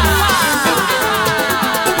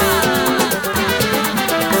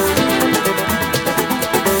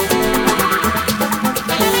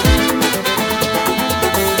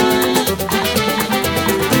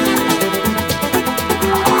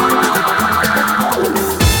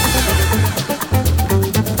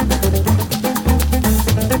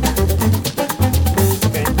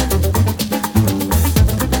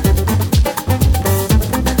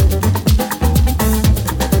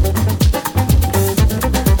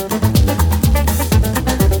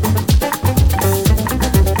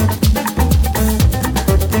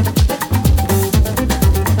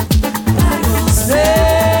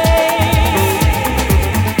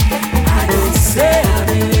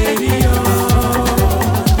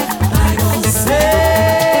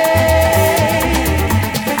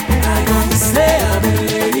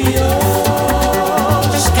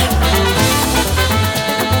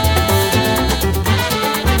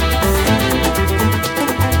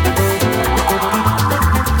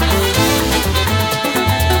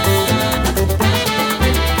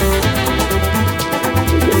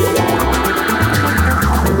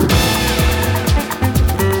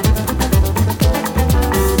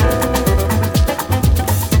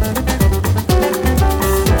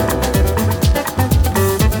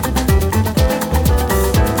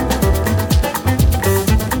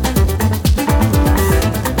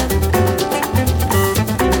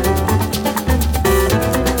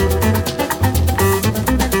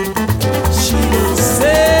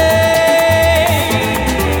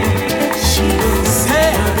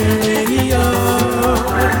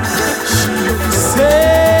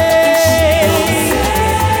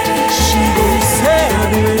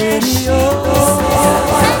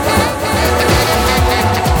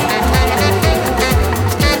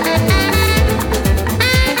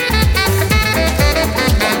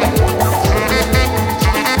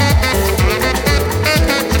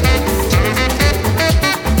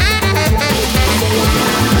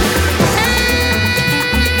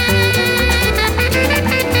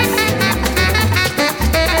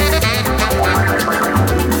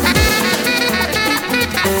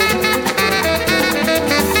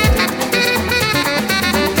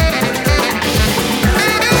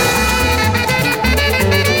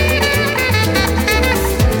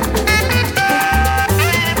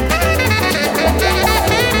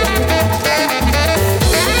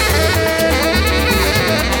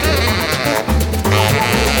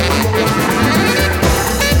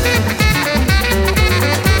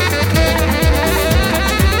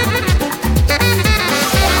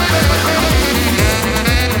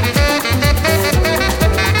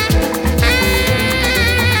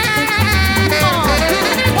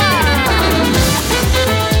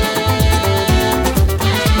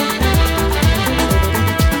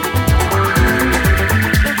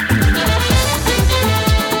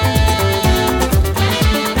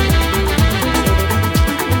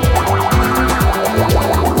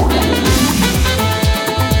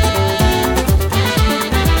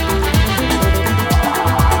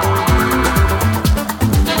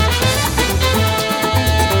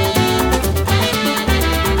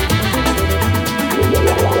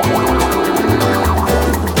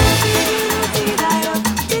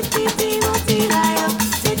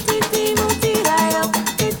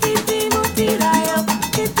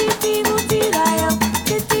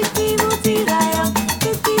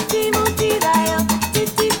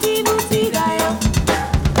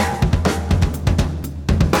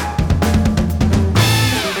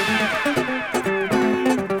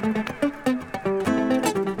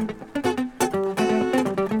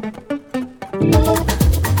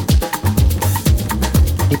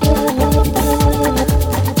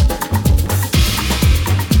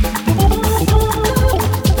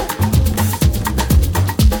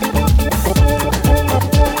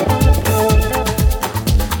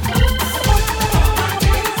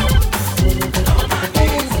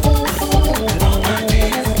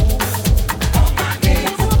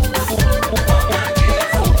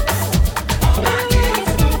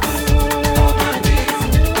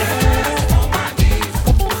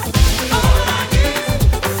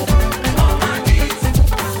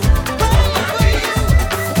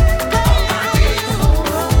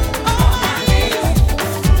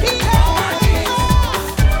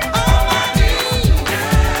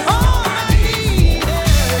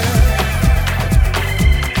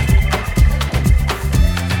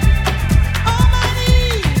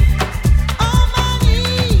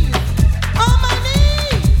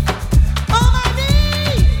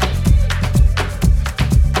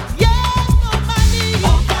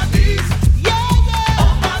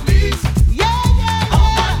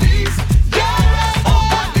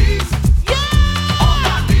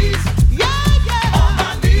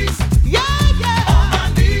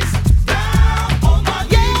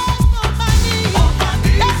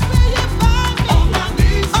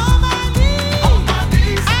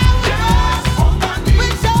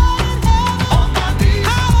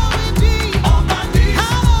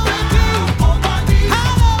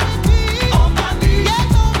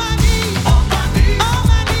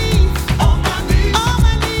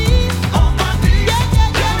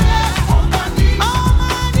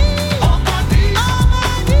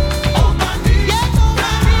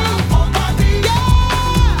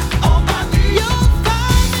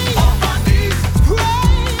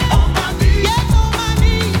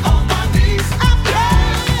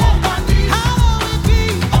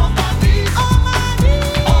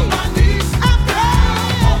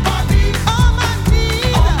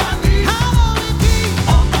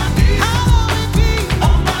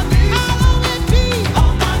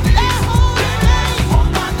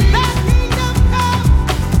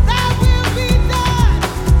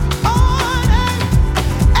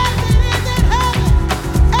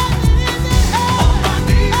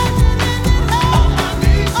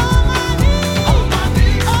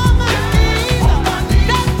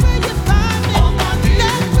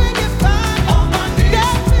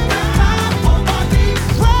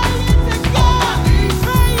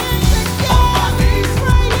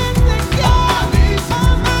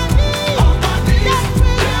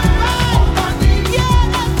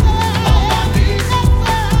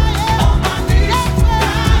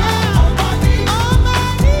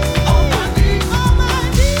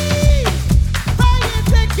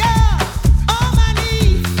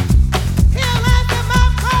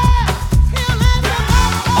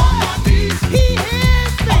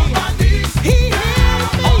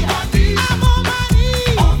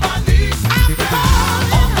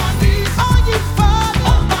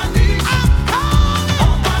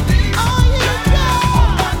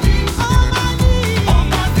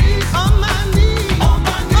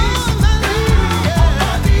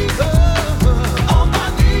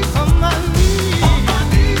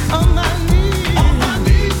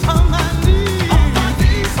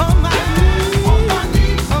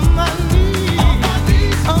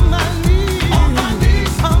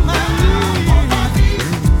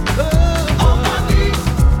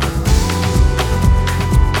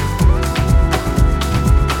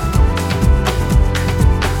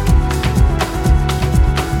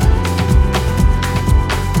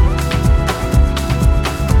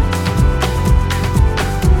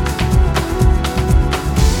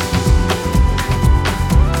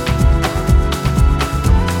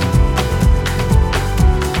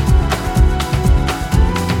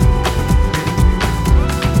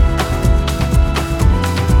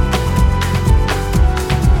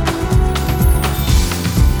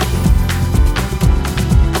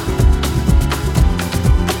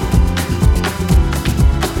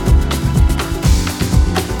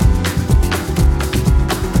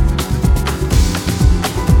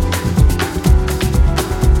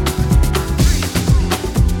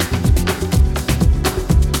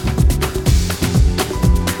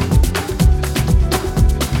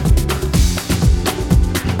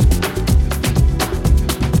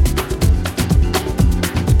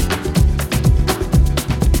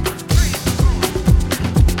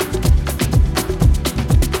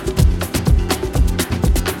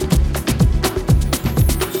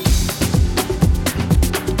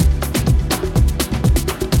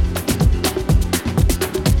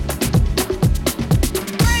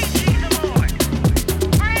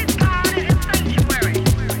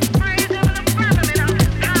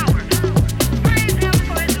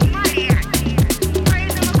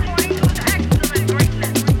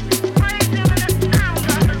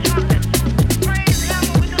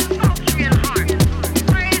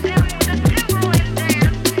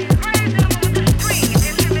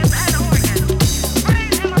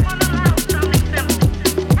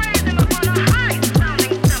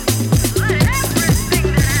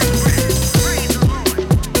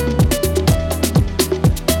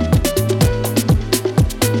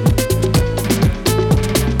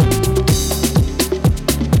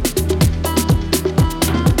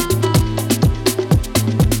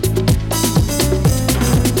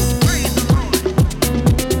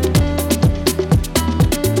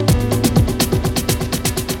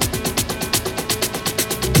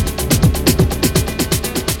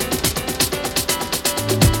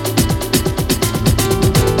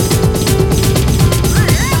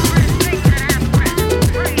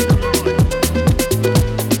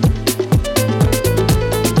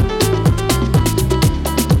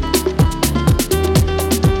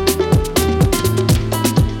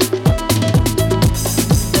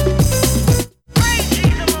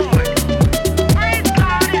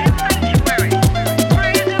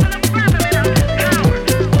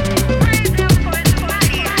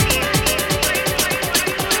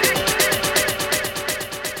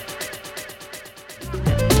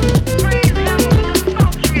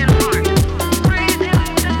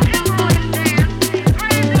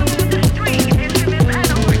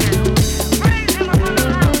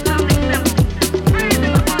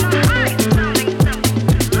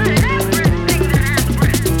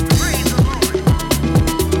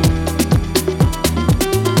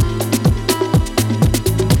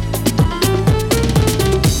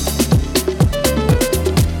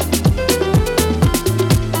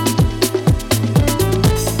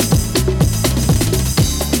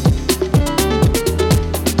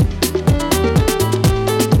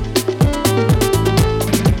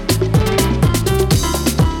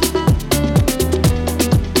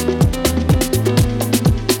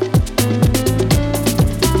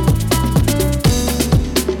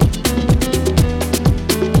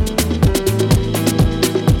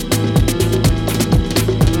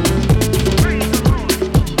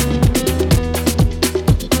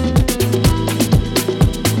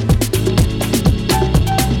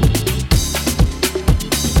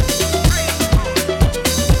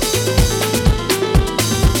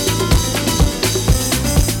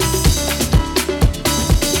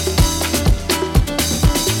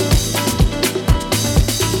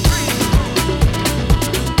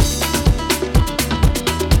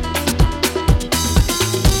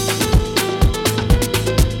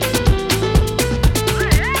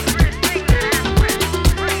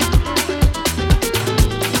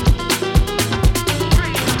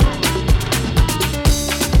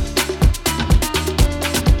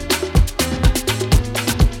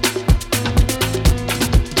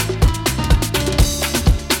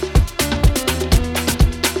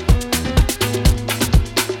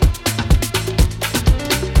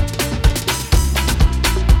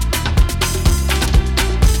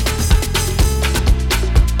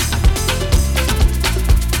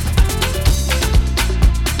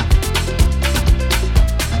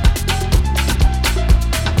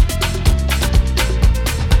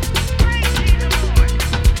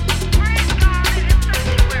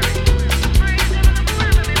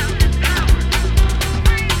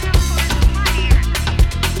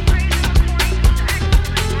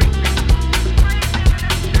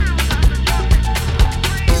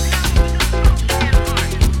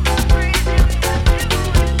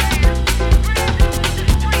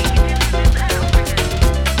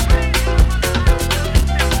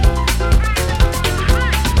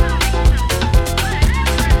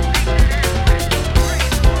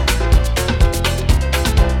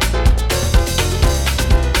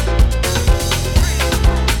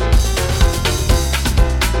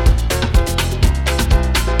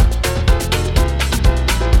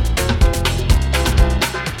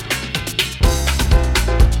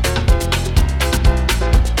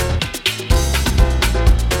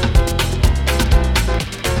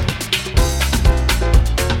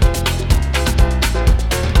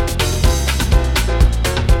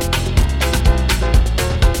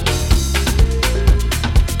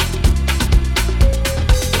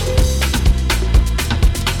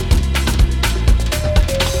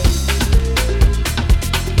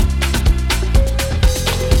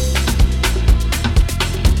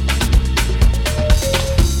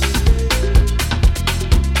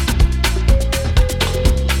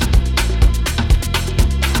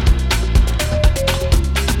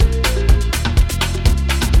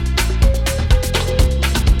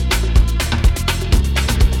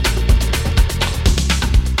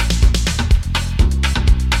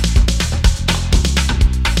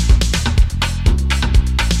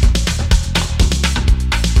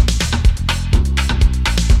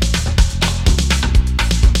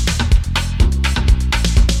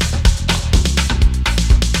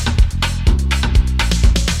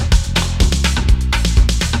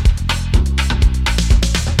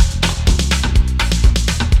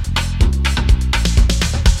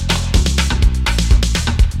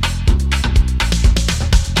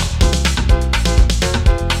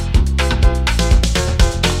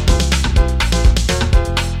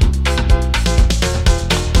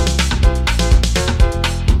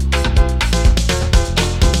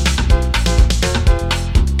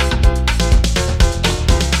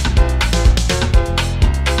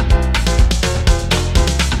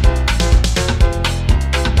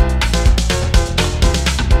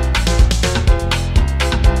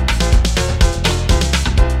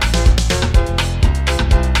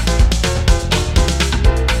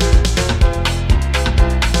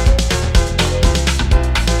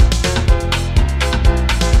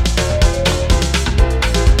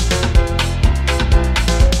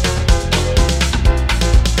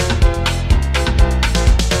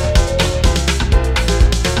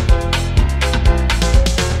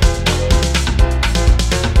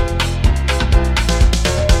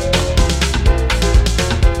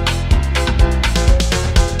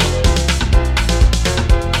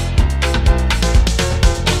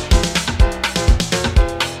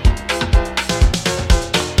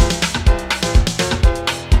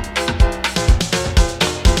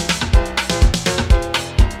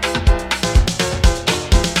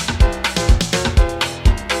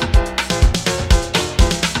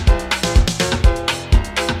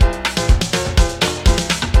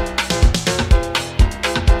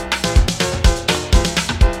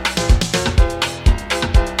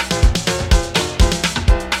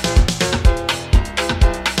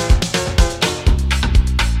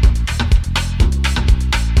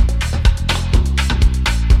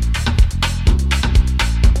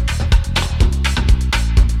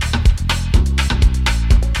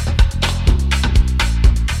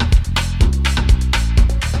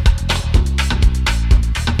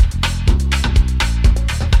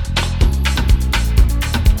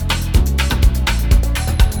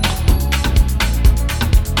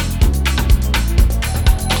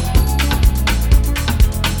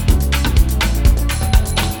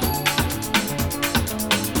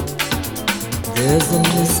 There's a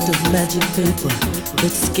mist of magic vapor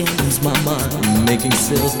that scans my mind, making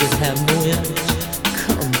cells that have no image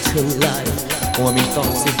come to life. Forming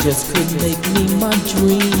thoughts that just could make me my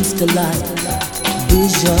dreams to life.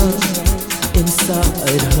 Vision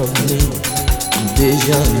inside of me,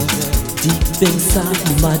 vision deep inside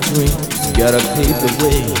my dreams. Gotta pave the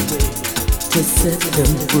way to set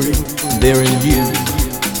them free. They're in you,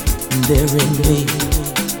 they're in me.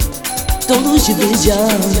 Don't lose your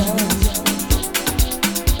vision.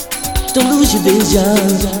 Don't lose your vision.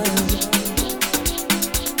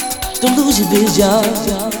 Don't lose your vision.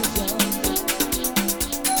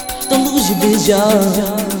 Don't lose your vision.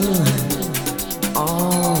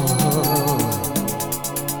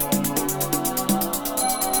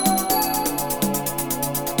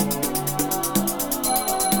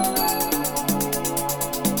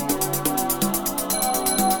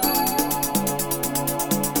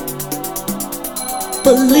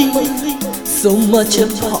 Believe so much a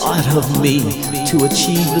part of me to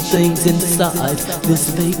achieve the things inside this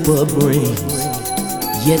vapor brings.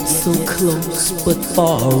 Yet so close but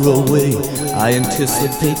far away, I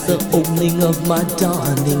anticipate the opening of my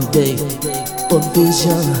dawning day. For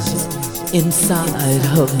visions inside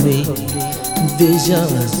of me,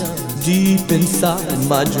 visions deep inside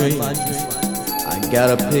my dream. I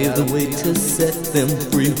gotta pave the way to set them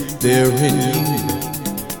free. They're in you,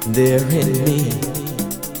 they're in me.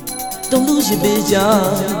 Don't lose your vision.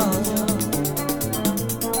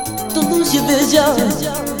 Don't lose your vision.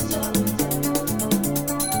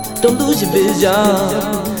 Don't lose your vision.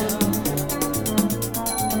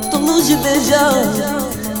 Don't lose your vision.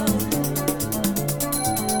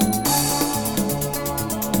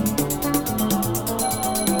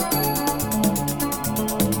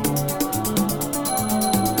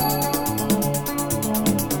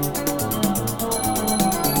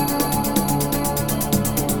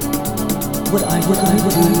 What are you going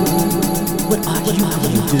to do? What are you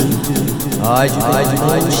going to do? Are you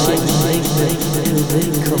going to shake till they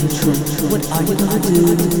come true? What are you going to do?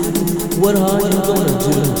 What are you going to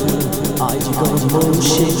do? Are you going to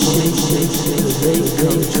shake till they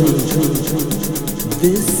come true?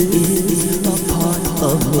 This is a part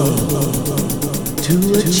of me to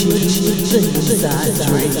achieve the things I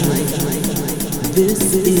dream. This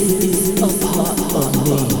is a part of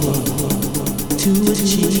me to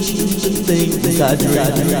achieve the things I dream.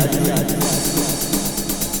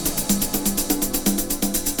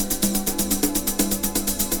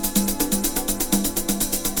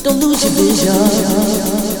 Don't lose your vision.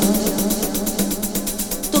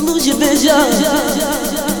 Don't lose your vision.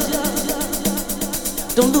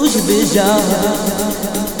 Don't lose your vision.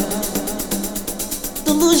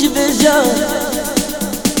 Don't lose your vision.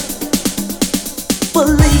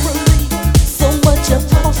 Believe so much a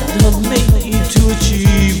part of me to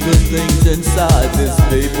achieve the things inside this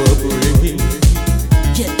vapor brain.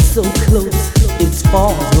 Get so close, it's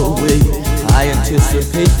far away. I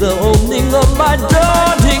anticipate the opening of my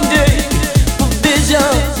dawning day. For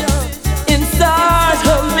vision inside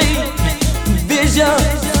of me, vision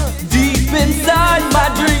deep inside my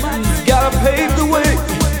dreams. Gotta pave the way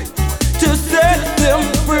to set them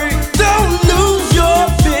free. Don't lose your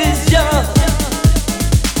vision.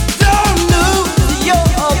 Don't lose your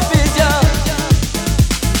vision.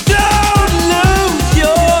 Don't lose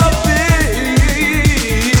your vision.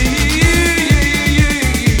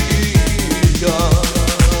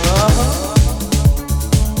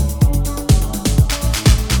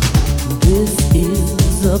 This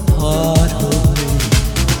is a part of me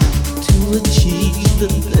to achieve the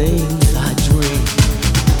things I dream.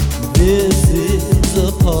 This is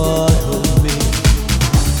a part of me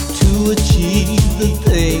to achieve the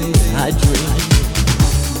things I dream.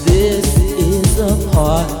 This is a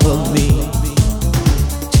part of me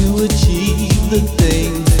to achieve the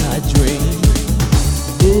things I dream.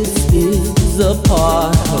 This is a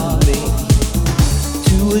part of me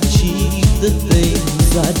to achieve the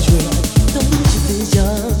things I dream. Don't lose your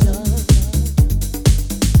vision.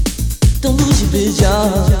 Don't lose your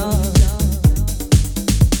vision.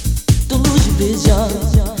 Don't lose your vision.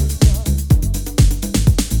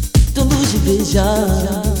 Don't lose your vision.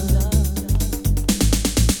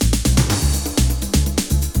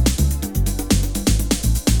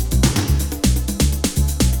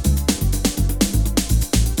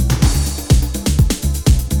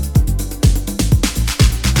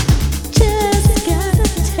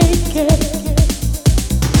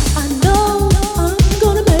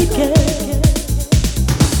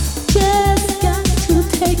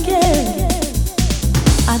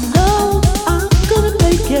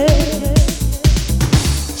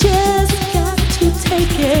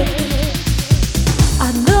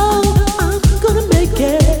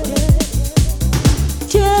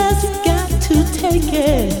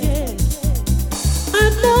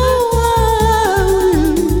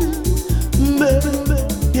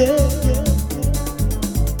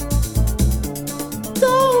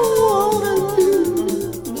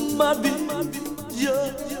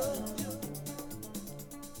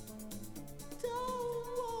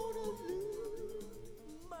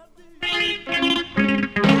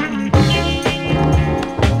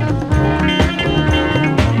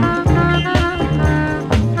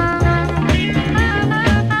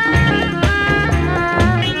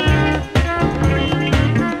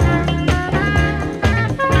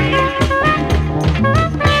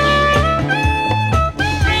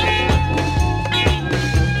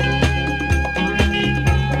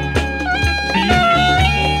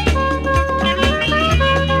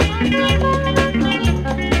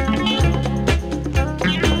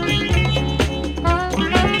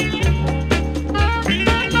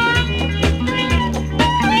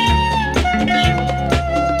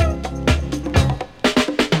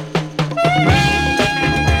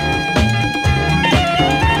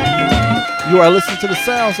 You are listening to the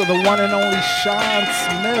sounds of the one and only Sean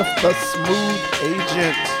Smith, the Smooth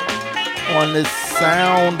Agent, on this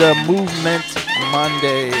Sound Movement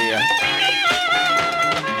Monday.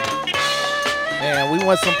 Man, we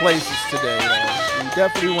went some places today. We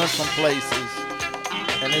definitely went some places.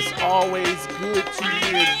 And it's always good to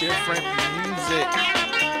hear different music,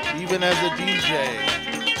 even as a DJ.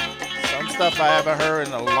 Some stuff I haven't heard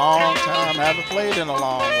in a long time, haven't played in a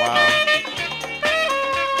long while.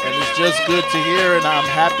 And it's just good to hear, and I'm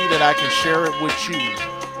happy that I can share it with you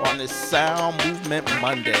on this Sound Movement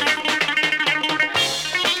Monday.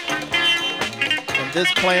 And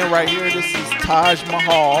this playing right here, this is Taj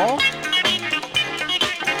Mahal.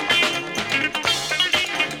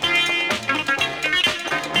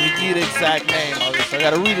 You need the exact name of it, so I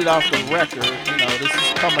gotta read it off the record. You know, this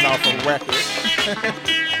is coming off a record.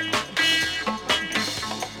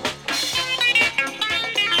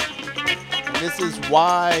 This is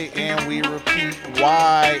Why and We Repeat,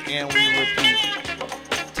 Why and We Repeat.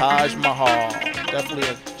 Taj Mahal, definitely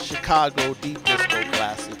a Chicago deep disco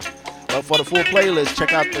classic. But for the full playlist,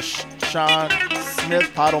 check out the Sean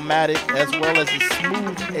Smith Podomatic as well as the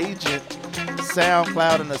Smooth Agent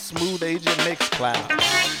SoundCloud and the Smooth Agent Mixcloud.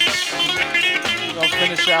 We're gonna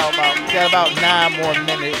finish out we got about 9 more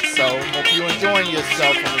minutes, so hope you're enjoying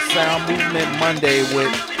yourself on the Sound Movement Monday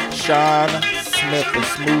with Sean Smith, the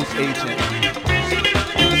Smooth Agent.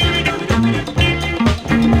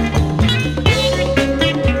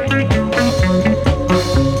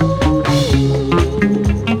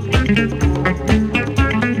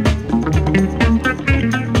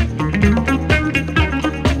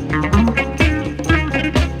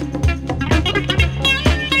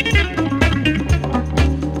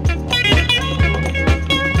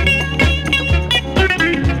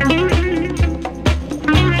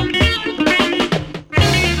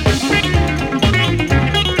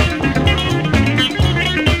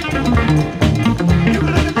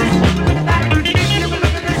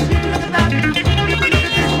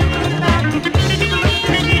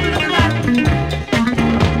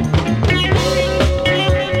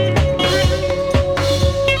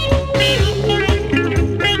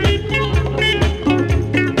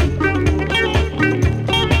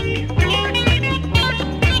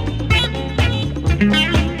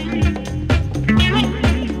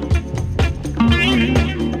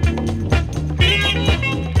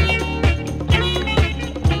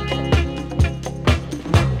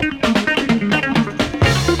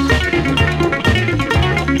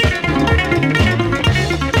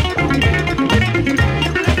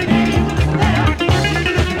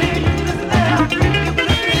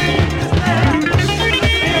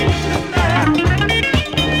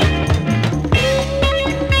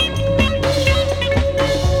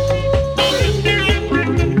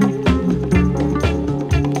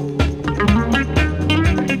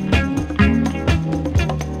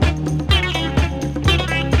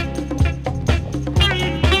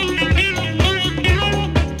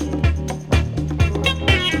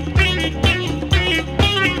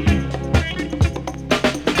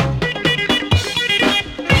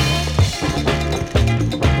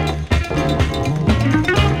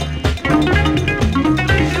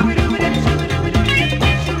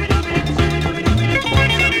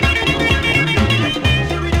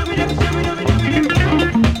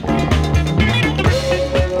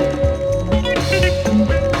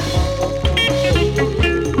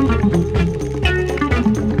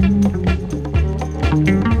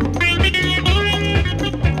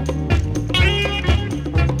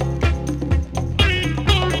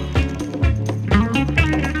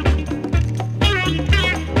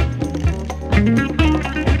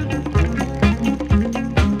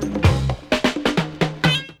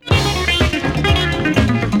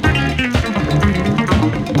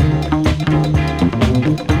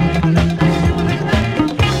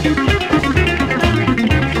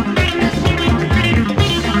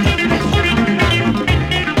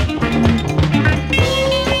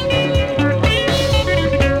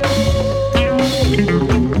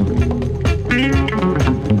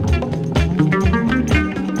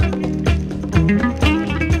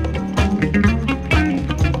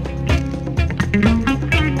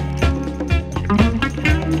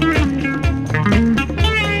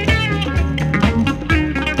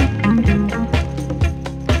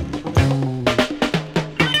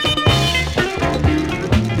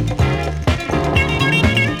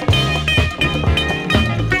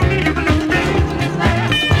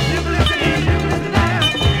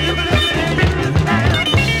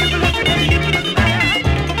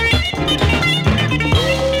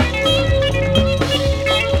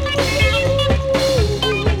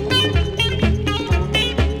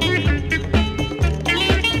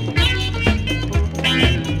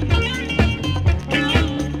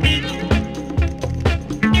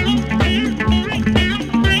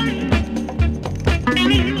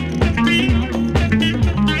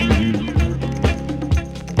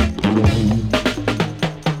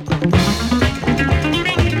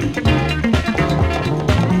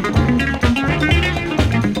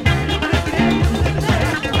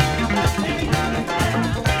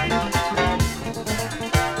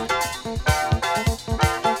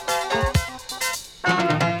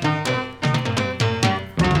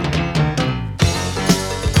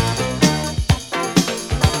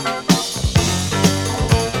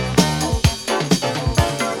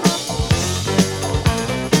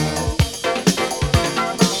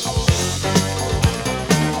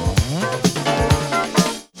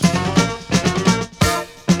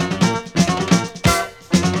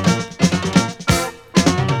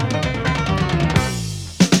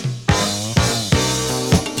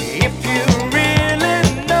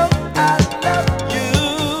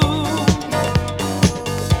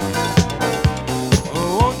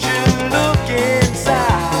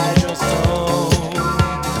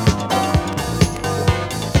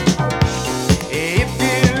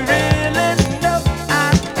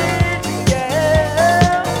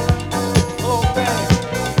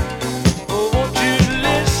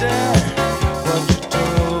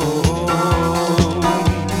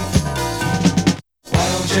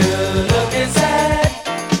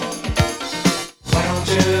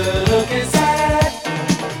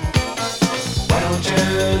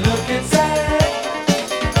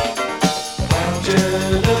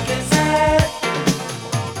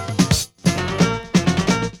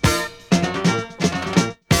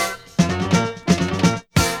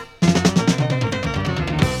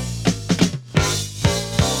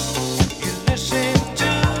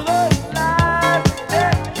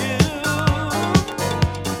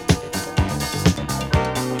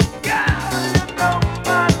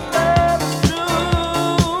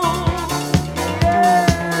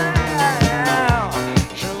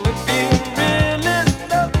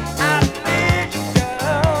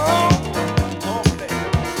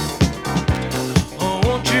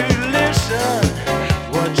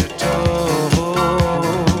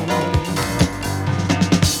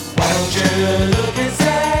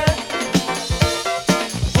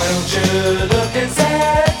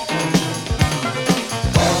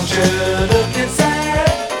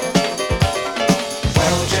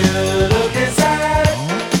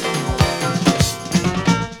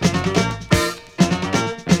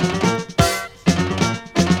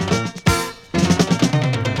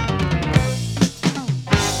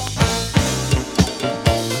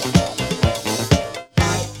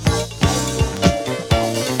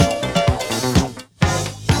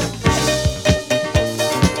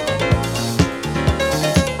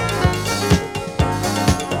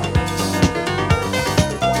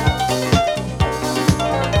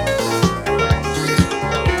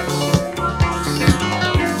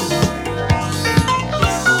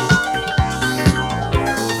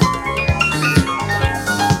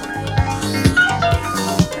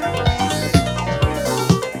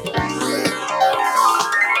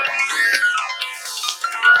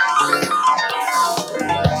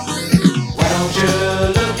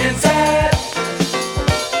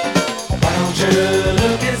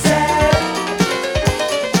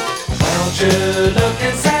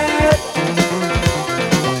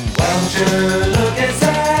 you look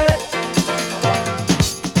inside?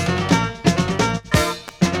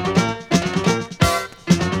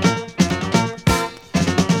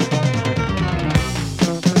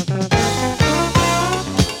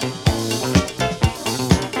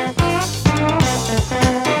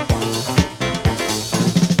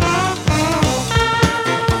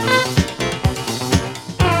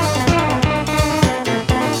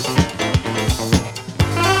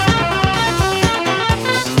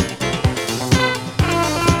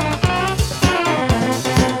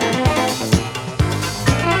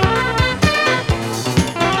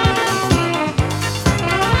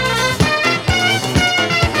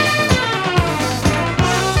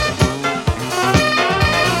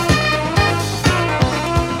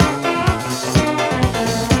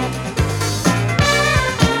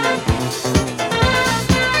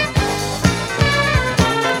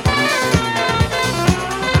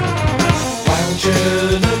 Why don't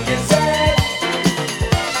you